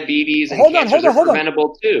and diabetes and cancer are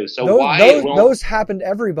preventable too. So those happen to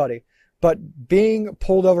everybody, but being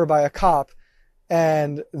pulled over by a cop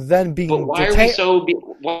and then being detained. Why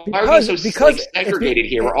are we so segregated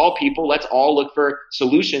here? We're all people. Let's all look for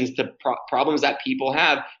solutions to problems that people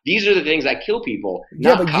have. These are the things that kill people.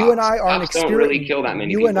 Yeah, but you and I aren't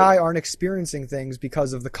experiencing experiencing things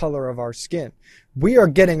because of the color of our skin. We are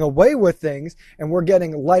getting away with things, and we're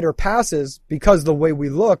getting lighter passes because the way we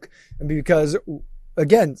look, and because,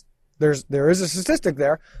 again, there is a statistic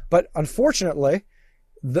there, but unfortunately,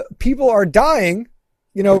 the people are dying.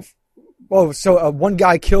 One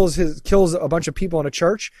guy kills a bunch of people in a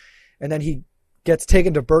church, and then he gets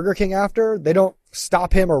taken to Burger King after. They don't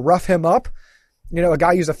stop him or rough him up. A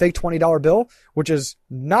guy used a fake $20 bill, which is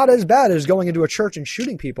not as bad as going into a church and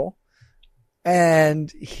shooting people.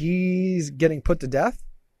 And he's getting put to death,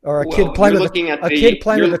 or a kid playing with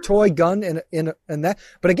a toy gun in that.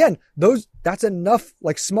 But again, that's enough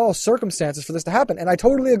like small circumstances for this to happen. And I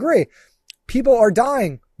totally agree. People are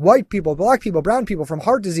dying. White people, black people, brown people, from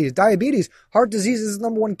heart disease, diabetes. Heart disease is the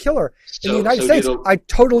number one killer in the United States. I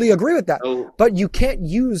totally agree with that. But you can't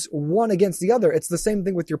use one against the other. It's the same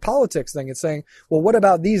thing with your politics thing. It's saying, well, what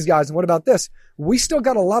about these guys and what about this? We still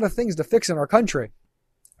got a lot of things to fix in our country.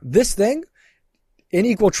 This thing,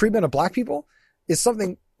 unequal treatment of black people, is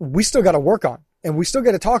something we still got to work on. And we still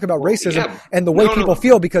got to talk about racism and the way people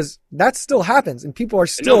feel, because that still happens, and people are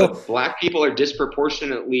still. Black people are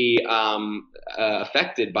disproportionately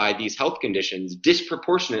affected by these health conditions.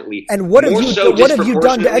 Disproportionately. And what have you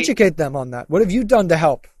done to educate them on that? What have you done to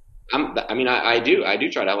help? I do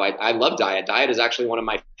try to help. I love diet. Diet is actually one of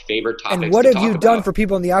my favorite topics. And what have you done for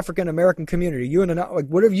people in the African American community?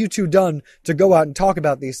 What have you two done to go out and talk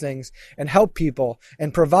about these things and help people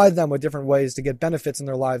and provide them with different ways to get benefits in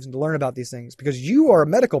their lives and to learn about these things? Because you are a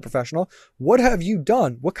medical professional. What have you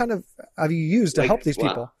done? What kind of have you used to help these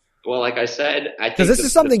people? Well, like I said, I think because this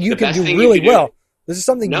is something you can do really well. This is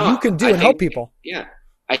something you can do and help people. Yeah,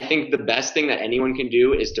 I think the best thing that anyone can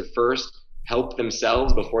do is to first help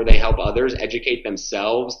themselves before they help others, educate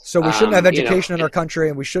themselves. So we shouldn't have education in our country,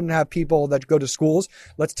 and we shouldn't have people that go to schools.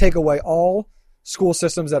 Let's take away all school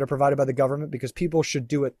systems that are provided by the government, because people should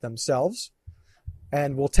do it themselves.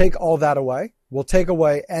 and we'll take all that away. We'll take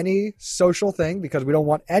away any social thing because we don't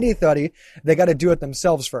want anybody. They got to do it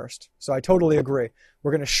themselves first. So I totally agree.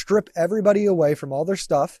 We're going to strip everybody away from all their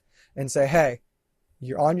stuff and say, hey,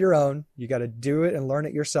 you're on your own. You got to do it and learn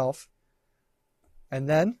it yourself. And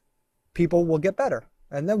then people will get better,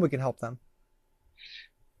 and then we can help them.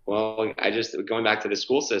 Well, going back to the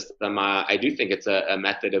school system, I do think it's a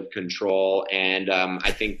method of control, and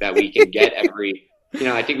I think that we can get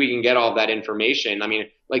I think we can get all of that information. I mean,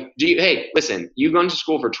 like, hey, listen, you've gone to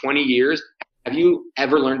school for 20 years. Have you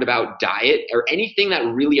ever learned about diet or anything that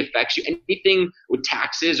really affects you? Anything with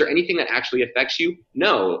taxes or anything that actually affects you?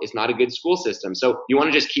 No, it's not a good school system. So you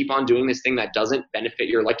want to just keep on doing this thing that doesn't benefit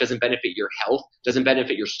your life, doesn't benefit your health, doesn't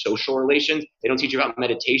benefit your social relations. They don't teach you about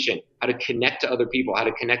meditation, how to connect to other people, how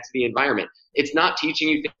to connect to the environment. It's not teaching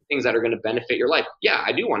you things that are going to benefit your life. Yeah,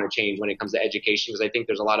 I do want to change when it comes to education because I think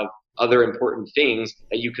there's a lot of other important things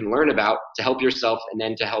that you can learn about to help yourself and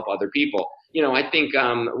then to help other people. I think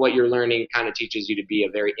what you're learning kind of teaches you to be a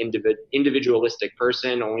very individualistic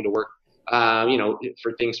person, only to work,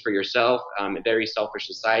 for things for yourself, a very selfish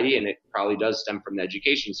society, and it probably does stem from the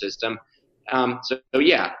education system. So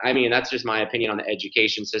yeah, I mean, that's just my opinion on the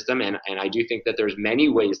education system. And I do think that there's many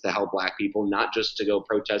ways to help Black people, not just to go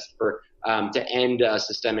protest to end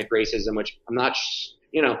systemic racism, which I'm not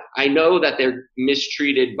I know that they're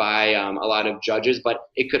mistreated by a lot of judges, but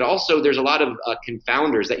it could also, there's a lot of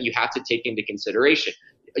confounders that you have to take into consideration.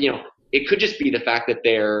 It could just be the fact that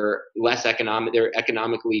they're they're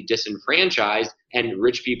economically disenfranchised, and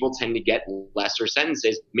rich people tend to get lesser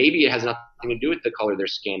sentences. Maybe it has nothing to do with the color of their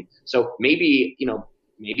skin. So maybe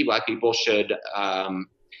Black people should,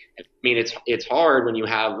 it's hard when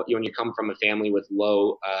you come from a family with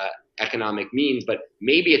low economic means, but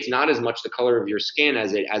maybe it's not as much the color of your skin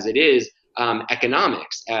as it is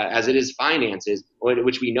economics, as it is finances,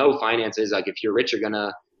 which we know finances, like if you're rich, you're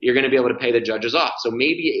gonna be able to pay the judges off. So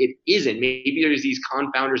maybe it isn't. Maybe there's these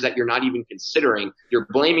confounders that you're not even considering. You're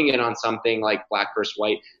blaming it on something like Black versus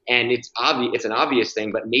white, and it's an obvious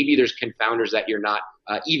thing, but maybe there's confounders that you're not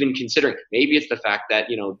even considering. Maybe it's the fact that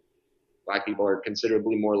Black people are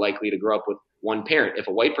considerably more likely to grow up with one parent. If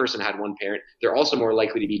a white person had one parent, they're also more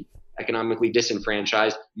likely to be economically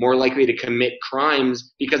disenfranchised, more likely to commit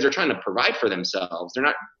crimes because they're trying to provide for themselves. They're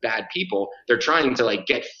not bad people. They're trying to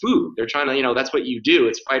get food. They're trying to, that's what you do.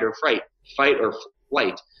 It's fight or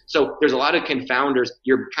flight. So there's a lot of confounders.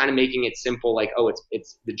 You're kind of making it simple, like, oh,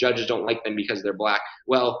 it's the judges don't like them because they're Black.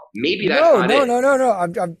 Well, maybe that's not it.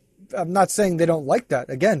 No. I'm not saying they don't like that.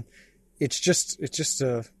 Again, it's just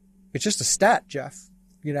a stat, Jeff.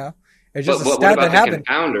 It's just a stat that happened.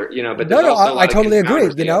 But I totally agree.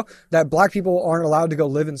 That Black people aren't allowed to go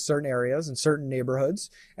live in certain areas in certain neighborhoods,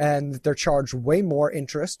 and they're charged way more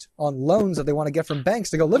interest on loans that they want to get from banks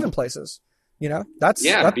to go live in places. That's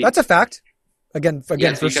a fact. Again,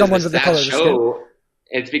 for someone with the color of the skin.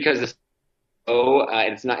 It's because it's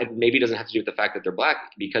not. It maybe doesn't have to do with the fact that they're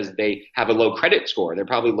Black, because they have a low credit score. They're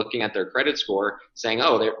probably looking at their credit score, saying,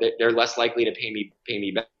 "Oh, they're less likely to pay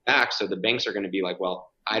me back." So the banks are going to be like,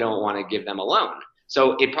 "Well, I don't want to give them a loan."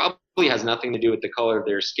 So it probably has nothing to do with the color of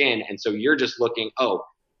their skin. And so you're just looking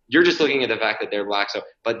at the fact that they're Black. So,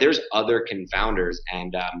 but there's other confounders,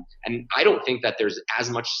 and I don't think that there's as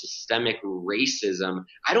much systemic racism.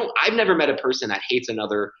 I've never met a person that hates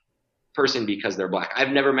another person because they're Black. I've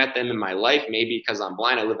never met them in my life. Maybe because I'm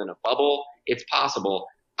blind, I live in a bubble. It's possible.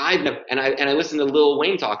 I listened to Lil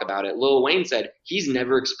Wayne talk about it. Lil Wayne said he's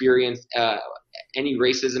never experienced any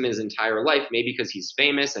racism in his entire life, maybe because he's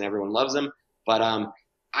famous and everyone loves him. But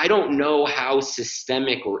I don't know how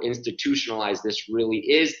systemic or institutionalized this really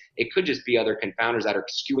is. It could just be other confounders that are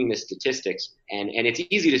skewing the statistics. And it's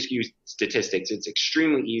easy to skew statistics. It's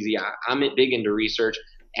extremely easy. I'm big into research,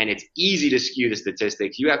 and it's easy to skew the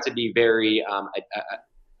statistics. You have to be very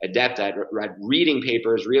adept at reading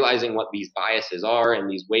papers, realizing what these biases are and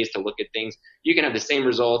these ways to look at things. You can have the same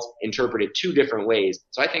results interpreted two different ways.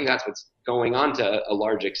 So I think that's what's going on to a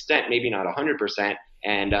large extent, maybe not 100%.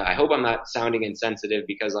 And I hope I'm not sounding insensitive,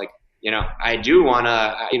 because I do want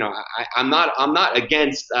to, I'm not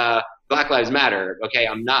against Black Lives Matter. Okay.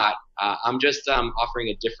 I'm not. I'm just offering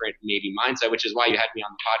a different maybe mindset, which is why you had me on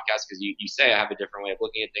the podcast, because you say I have a different way of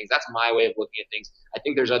looking at things. That's my way of looking at things. I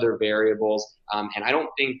think there's other variables, and I don't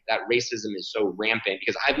think that racism is so rampant,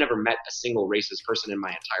 because I've never met a single racist person in my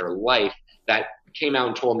entire life that came out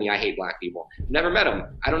and told me I hate Black people. Never met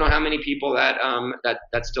them. I don't know how many people that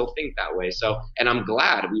still think that way. So, and I'm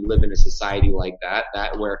glad we live in a society like that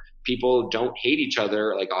where people don't hate each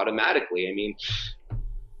other automatically. I mean,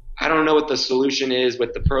 I don't know what the solution is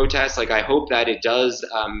with the protests. I hope that it does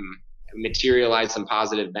materialize some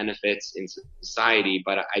positive benefits in society.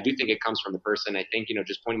 But I do think it comes from the person. I think,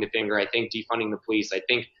 just pointing the finger. I think defunding the police. I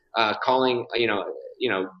think calling,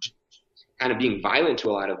 kind of being violent to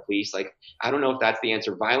a lot of police. Like, I don't know if that's the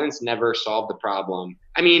answer. Violence never solved the problem.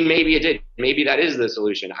 I mean, maybe it did. Maybe that is the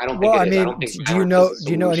solution. I don't think it is. I don't think do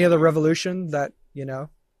you know any other revolution that,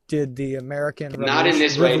 did the American revolution? Not in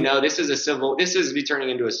this way. No, this is be turning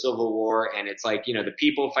into a civil war. And it's like, the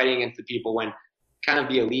people fighting against the people, when kind of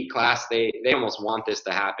the elite class, they almost want this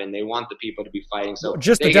to happen. They want the people to be fighting. So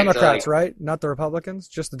just the Democrats, right? Not the Republicans,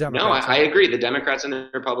 just the Democrats. No, I agree. The Democrats and the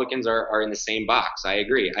Republicans are in the same box. I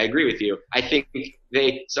agree with you. I think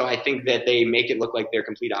that they make it look like they're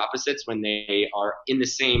complete opposites when they are in the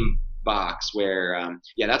same box where,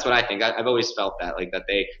 that's what I think. I've always felt that, like,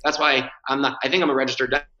 that's why I think I'm a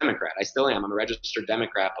registered Democrat. I still am. I'm a registered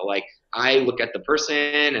Democrat, but like, I look at the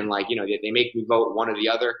person and like, they make me vote one or the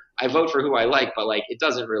other. I vote for who I like, but like, it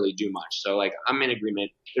doesn't really do much. So like, I'm in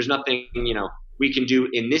agreement. There's nothing, we can do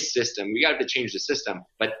in this system. We got to change the system,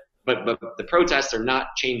 but the protests are not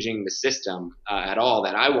changing the system at all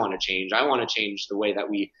that I want to change. I want to change the way that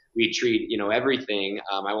we treat, everything.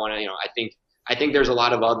 I think there's a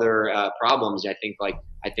lot of other problems. I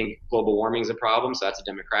think global warming is a problem, so that's a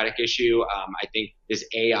democratic issue. I think this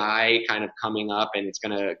AI kind of coming up, and it's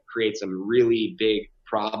going to create some really big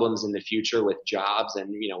problems in the future with jobs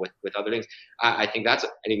and with other things. I think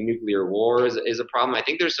nuclear war is a problem. I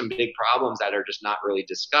think there's some big problems that are just not really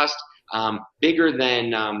discussed, bigger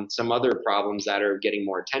than some other problems that are getting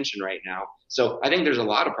more attention right now. So I think there's a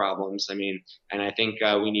lot of problems. I mean, and I think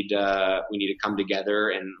we need to come together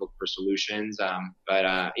and look for solutions. But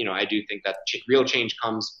I do think that real change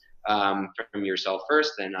comes from yourself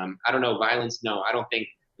first. And I don't know, violence. No, I don't think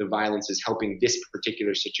the violence is helping this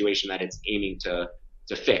particular situation that it's aiming to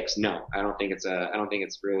fix. No, I don't think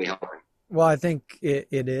it's really helping. Well, I think it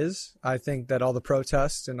is. I think that all the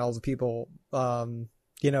protests and all the people,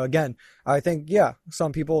 again, I think,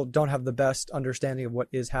 some people don't have the best understanding of what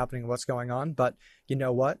is happening, what's going on. But you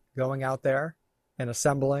know what? Going out there and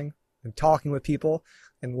assembling and talking with people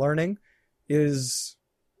and learning is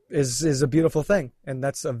a beautiful thing. And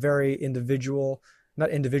that's a very not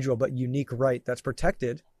individual, but unique right that's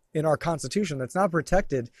protected in our Constitution. That's not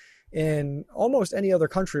protected in almost any other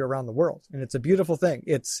country around the world. And it's a beautiful thing.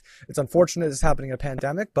 It's unfortunate it's happening in a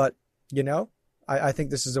pandemic, but I think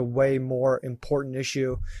this is a way more important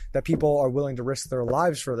issue that people are willing to risk their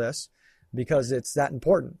lives for this because it's that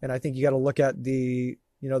important. And I think you got to look at the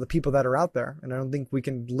people that are out there. And I don't think we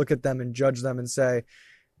can look at them and judge them and say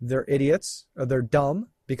they're idiots or they're dumb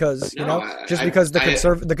because, because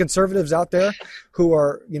the conservatives out there who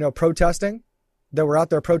are, protesting, that were out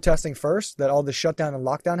there protesting first, that all the shutdown and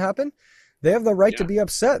lockdown happened, they have the right to be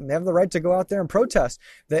upset and they have the right to go out there and protest.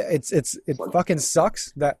 It fucking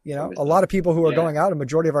sucks that, a lot of people who are going out, a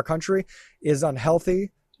majority of our country is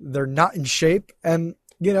unhealthy. They're not in shape. And,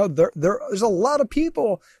 there's a lot of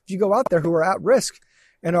people, if you go out there, who are at risk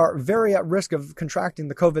and are very at risk of contracting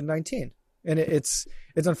the COVID-19. And it's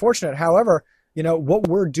unfortunate. However, what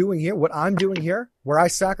we're doing here, what I'm doing here, where I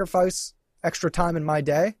sacrifice extra time in my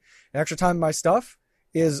day, extra time in my stuff,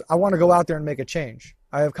 is I want to go out there and make a change.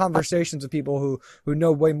 I have conversations with people who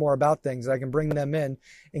know way more about things. I can bring them in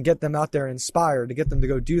and get them out there inspired to get them to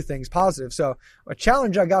go do things positive. So a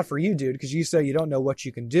challenge I got for you, dude, because you say you don't know what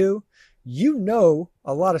you can do. You know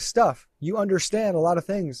a lot of stuff. You understand a lot of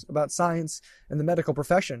things about science and the medical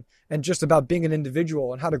profession and just about being an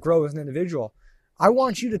individual and how to grow as an individual. I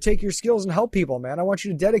want you to take your skills and help people, man. I want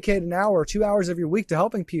you to dedicate an hour or 2 hours of your week to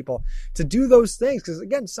helping people, to do those things. Because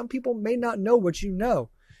again, some people may not know what you know.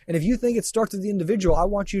 And if you think it starts with the individual, I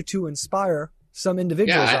want you to inspire some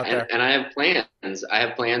individuals out there. And I have plans. I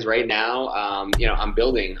have plans right now. I'm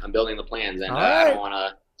building the plans, and I don't want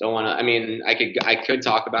to. I mean, I could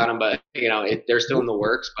talk about them, but they're still in the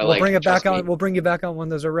works. But we'll bring it back on. We'll bring you back on when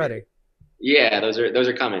those are ready. Yeah, those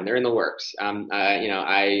are coming. They're in the works. I'm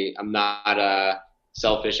not a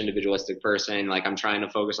selfish, individualistic person. Like, I'm trying to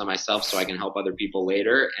focus on myself so I can help other people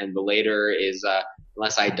later. And the later is,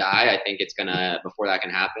 unless I die, I think it's before that can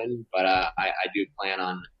happen. But I do plan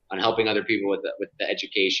on helping other people with the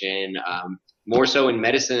education, more so in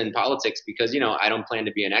medicine and politics, because, I don't plan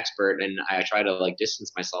to be an expert and I try to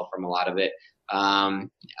distance myself from a lot of it.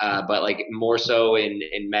 But more so in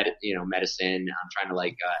medicine, I'm trying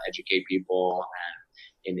to educate people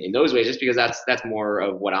and in those ways, just because that's more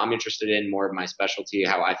of what I'm interested in, more of my specialty,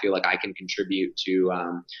 how I feel like I can contribute to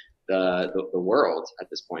the world at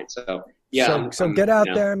this point. So yeah. So get out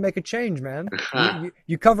there and make a change, man.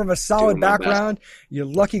 You come from a solid background. You're a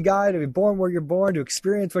lucky guy to be born where you're born, to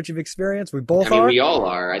experience what you've experienced. We both are. We all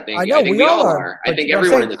are. I think we all are. I think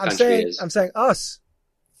everyone in the country is. I'm saying us,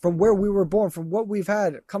 from where we were born, from what we've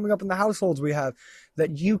had, coming up in the households we have,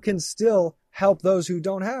 that you can still help those who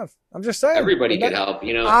don't have. I'm just saying. Everybody can help.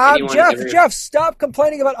 Jeff, stop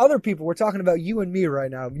complaining about other people. We're talking about you and me right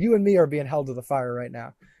now. You and me are being held to the fire right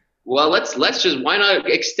now. Well, let's just, why not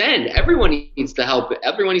extend? Everyone needs to help.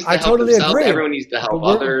 Everyone needs to help totally themselves. Agree. Everyone needs to help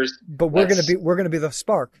others. But we're gonna be the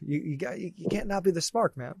spark. You can't not be the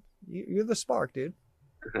spark, man. You're the spark, dude.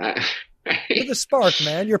 You're the spark,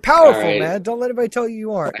 man. You're powerful, man. Don't let anybody tell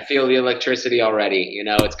you aren't. I feel the electricity already.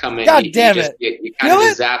 It's coming. God damn it. You kind of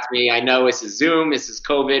just zapped me. I know this is Zoom, this is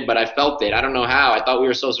COVID, but I felt it. I don't know how. I thought we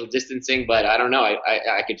were social distancing, but I don't know.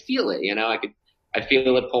 I could feel it. I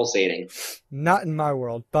feel it pulsating. Not in my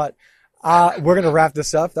world, but we're gonna wrap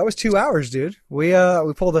this up. That was 2 hours, dude. We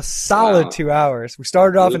pulled a solid 2 hours. We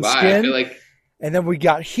started off in Skin, and then we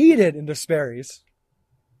got heated into Sperry's.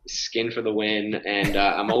 Skin for the win, and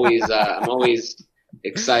I'm always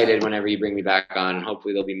excited whenever you bring me back on, and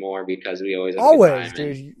hopefully there'll be more because we always have a good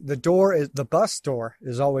time. Dude. The bus door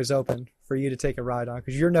is always open for you to take a ride on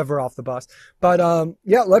because you're never off the bus. But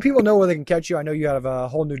let people know where they can catch you. I know you have a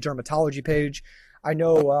whole new dermatology page. I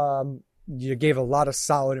know you gave a lot of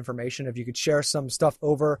solid information. If you could share some stuff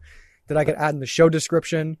over that I could add in the show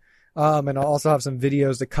description. And I'll also have some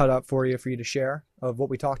videos to cut up for you to share of what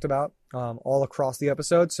we talked about all across the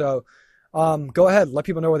episode. So go ahead, let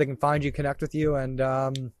people know where they can find you, connect with you, and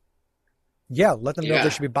let them know if they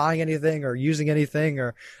should be buying anything or using anything.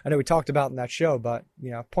 Or I know we talked about in that show, but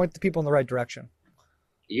point the people in the right direction.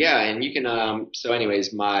 Yeah, and you can. So,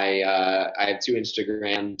 anyways, I have 2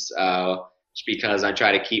 Instagrams. Just because I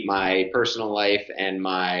try to keep my personal life and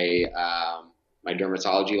my my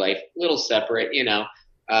dermatology life a little separate.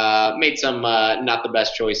 Made some not the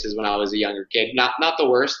best choices when I was a younger kid. Not the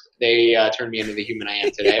worst. They turned me into the human I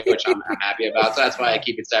am today, which I'm happy about. So that's why I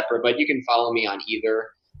keep it separate. But you can follow me on either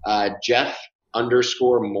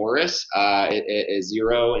Jeff_Morris, is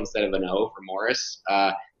 0 instead of an O for Morris,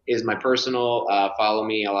 is my personal. Follow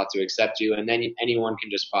me. I'll have to accept you. And then anyone can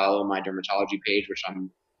just follow my dermatology page, which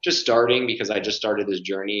I'm just starting because I just started this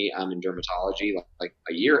journey in dermatology like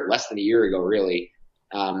less than a year ago, really.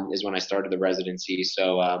 Is when I started the residency.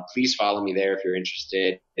 So please follow me there if you're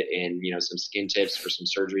interested in some skin tips for some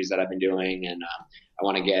surgeries that I've been doing. And I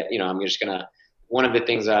want to get I'm just gonna, one of the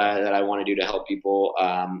things that I want to do to help people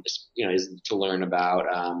is to learn about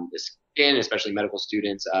the skin, especially medical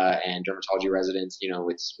students and dermatology residents,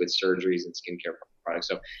 with surgeries and skincare products.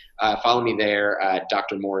 So follow me there at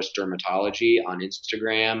Dr. Morris Dermatology on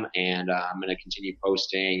Instagram, and I'm going to continue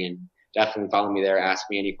posting, and definitely follow me there. Ask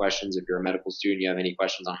me any questions. If you're a medical student, you have any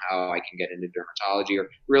questions on how I can get into dermatology or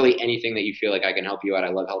really anything that you feel like I can help you out. I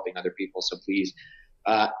love helping other people. So please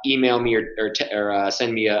email me or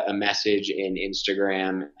send me a message in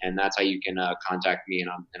Instagram, and that's how you can contact me.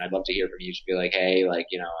 And I'd love to hear from you. Just be like, hey, I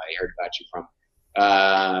heard about you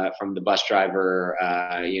from the bus driver,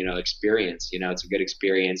 experience. It's a good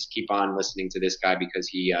experience. Keep on listening to this guy because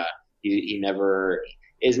he never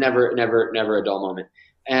a dull moment.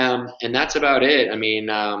 And that's about it. I mean,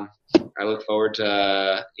 I look forward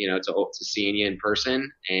to seeing you in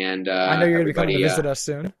person. And I know you're going to be coming to visit us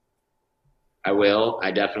soon. I will.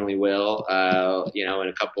 I definitely will. In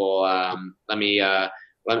a couple. I'll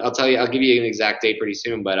tell you. I'll give you an exact date pretty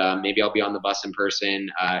soon. But maybe I'll be on the bus in person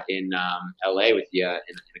in LA with you in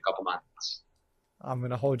a couple months. I'm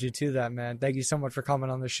going to hold you to that, man. Thank you so much for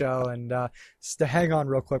coming on the show. And just to hang on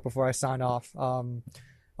real quick before I sign off.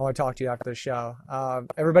 I want to talk to you after the show.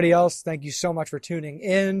 Everybody else, thank you so much for tuning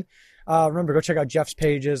in. Remember, go check out Jeff's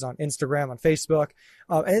pages on Instagram, on Facebook.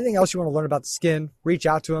 Anything else you want to learn about the skin, reach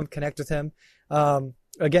out to him, connect with him.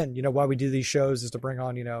 Again, why we do these shows is to bring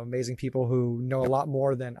on, amazing people who know a lot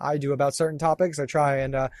more than I do about certain topics. I try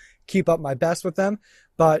and keep up my best with them.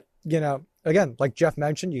 But, again, like Jeff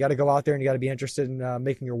mentioned, you got to go out there and you got to be interested in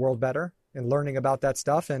making your world better and learning about that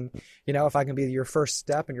stuff. And, if I can be your first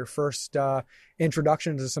step and your first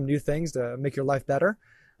introduction to some new things to make your life better,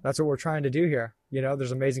 that's what we're trying to do here.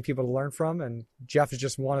 There's amazing people to learn from, and Jeff is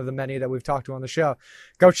just one of the many that we've talked to on the show.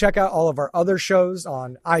 Go check out all of our other shows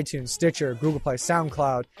on iTunes, Stitcher, Google Play,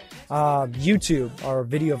 SoundCloud, YouTube. Our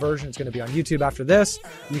video version is going to be on YouTube after this.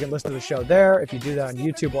 You can listen to the show there. If you do that on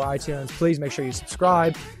YouTube or iTunes, please make sure you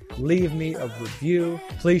subscribe. Leave me a review.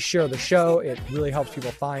 Please share the show. It really helps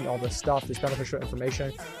people find all this stuff, this beneficial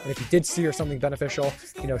information. And if you did see or something beneficial,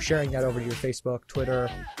 sharing that over to your Facebook, Twitter,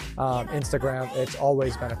 Instagram, it's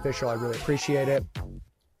always beneficial. I really appreciate it.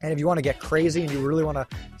 And if you want to get crazy and you really want to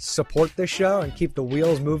support this show and keep the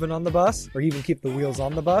wheels moving on the bus, or even keep the wheels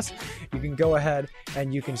on the bus, you can go ahead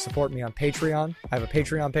and you can support me on Patreon. I have a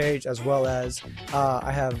Patreon page, as well as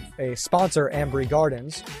I have a sponsor, Ambry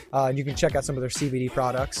Gardens, and you can check out some of their CBD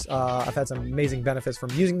products. I've had some amazing benefits from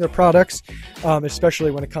using their products,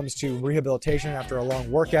 especially when it comes to rehabilitation after a long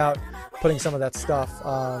workout. Putting some of that stuff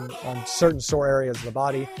on certain sore areas of the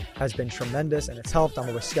body has been tremendous, and it's helped. I'm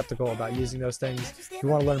always skeptical about using those things. If you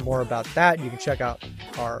want to learn more about that, you can check out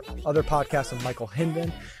our other podcast with Michael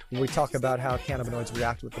Hinden, where we talk about how cannabinoids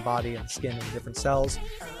react with the body and skin and different cells.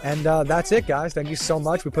 And that's it, guys. Thank you so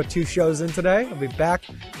much. We put 2 shows in today. I'll be back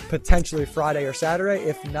potentially Friday or Saturday.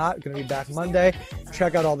 If not, going to be back Monday.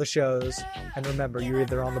 Check out all the shows. And remember, you're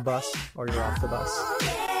either on the bus or you're off the bus.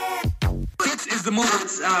 This is the move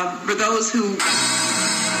for those who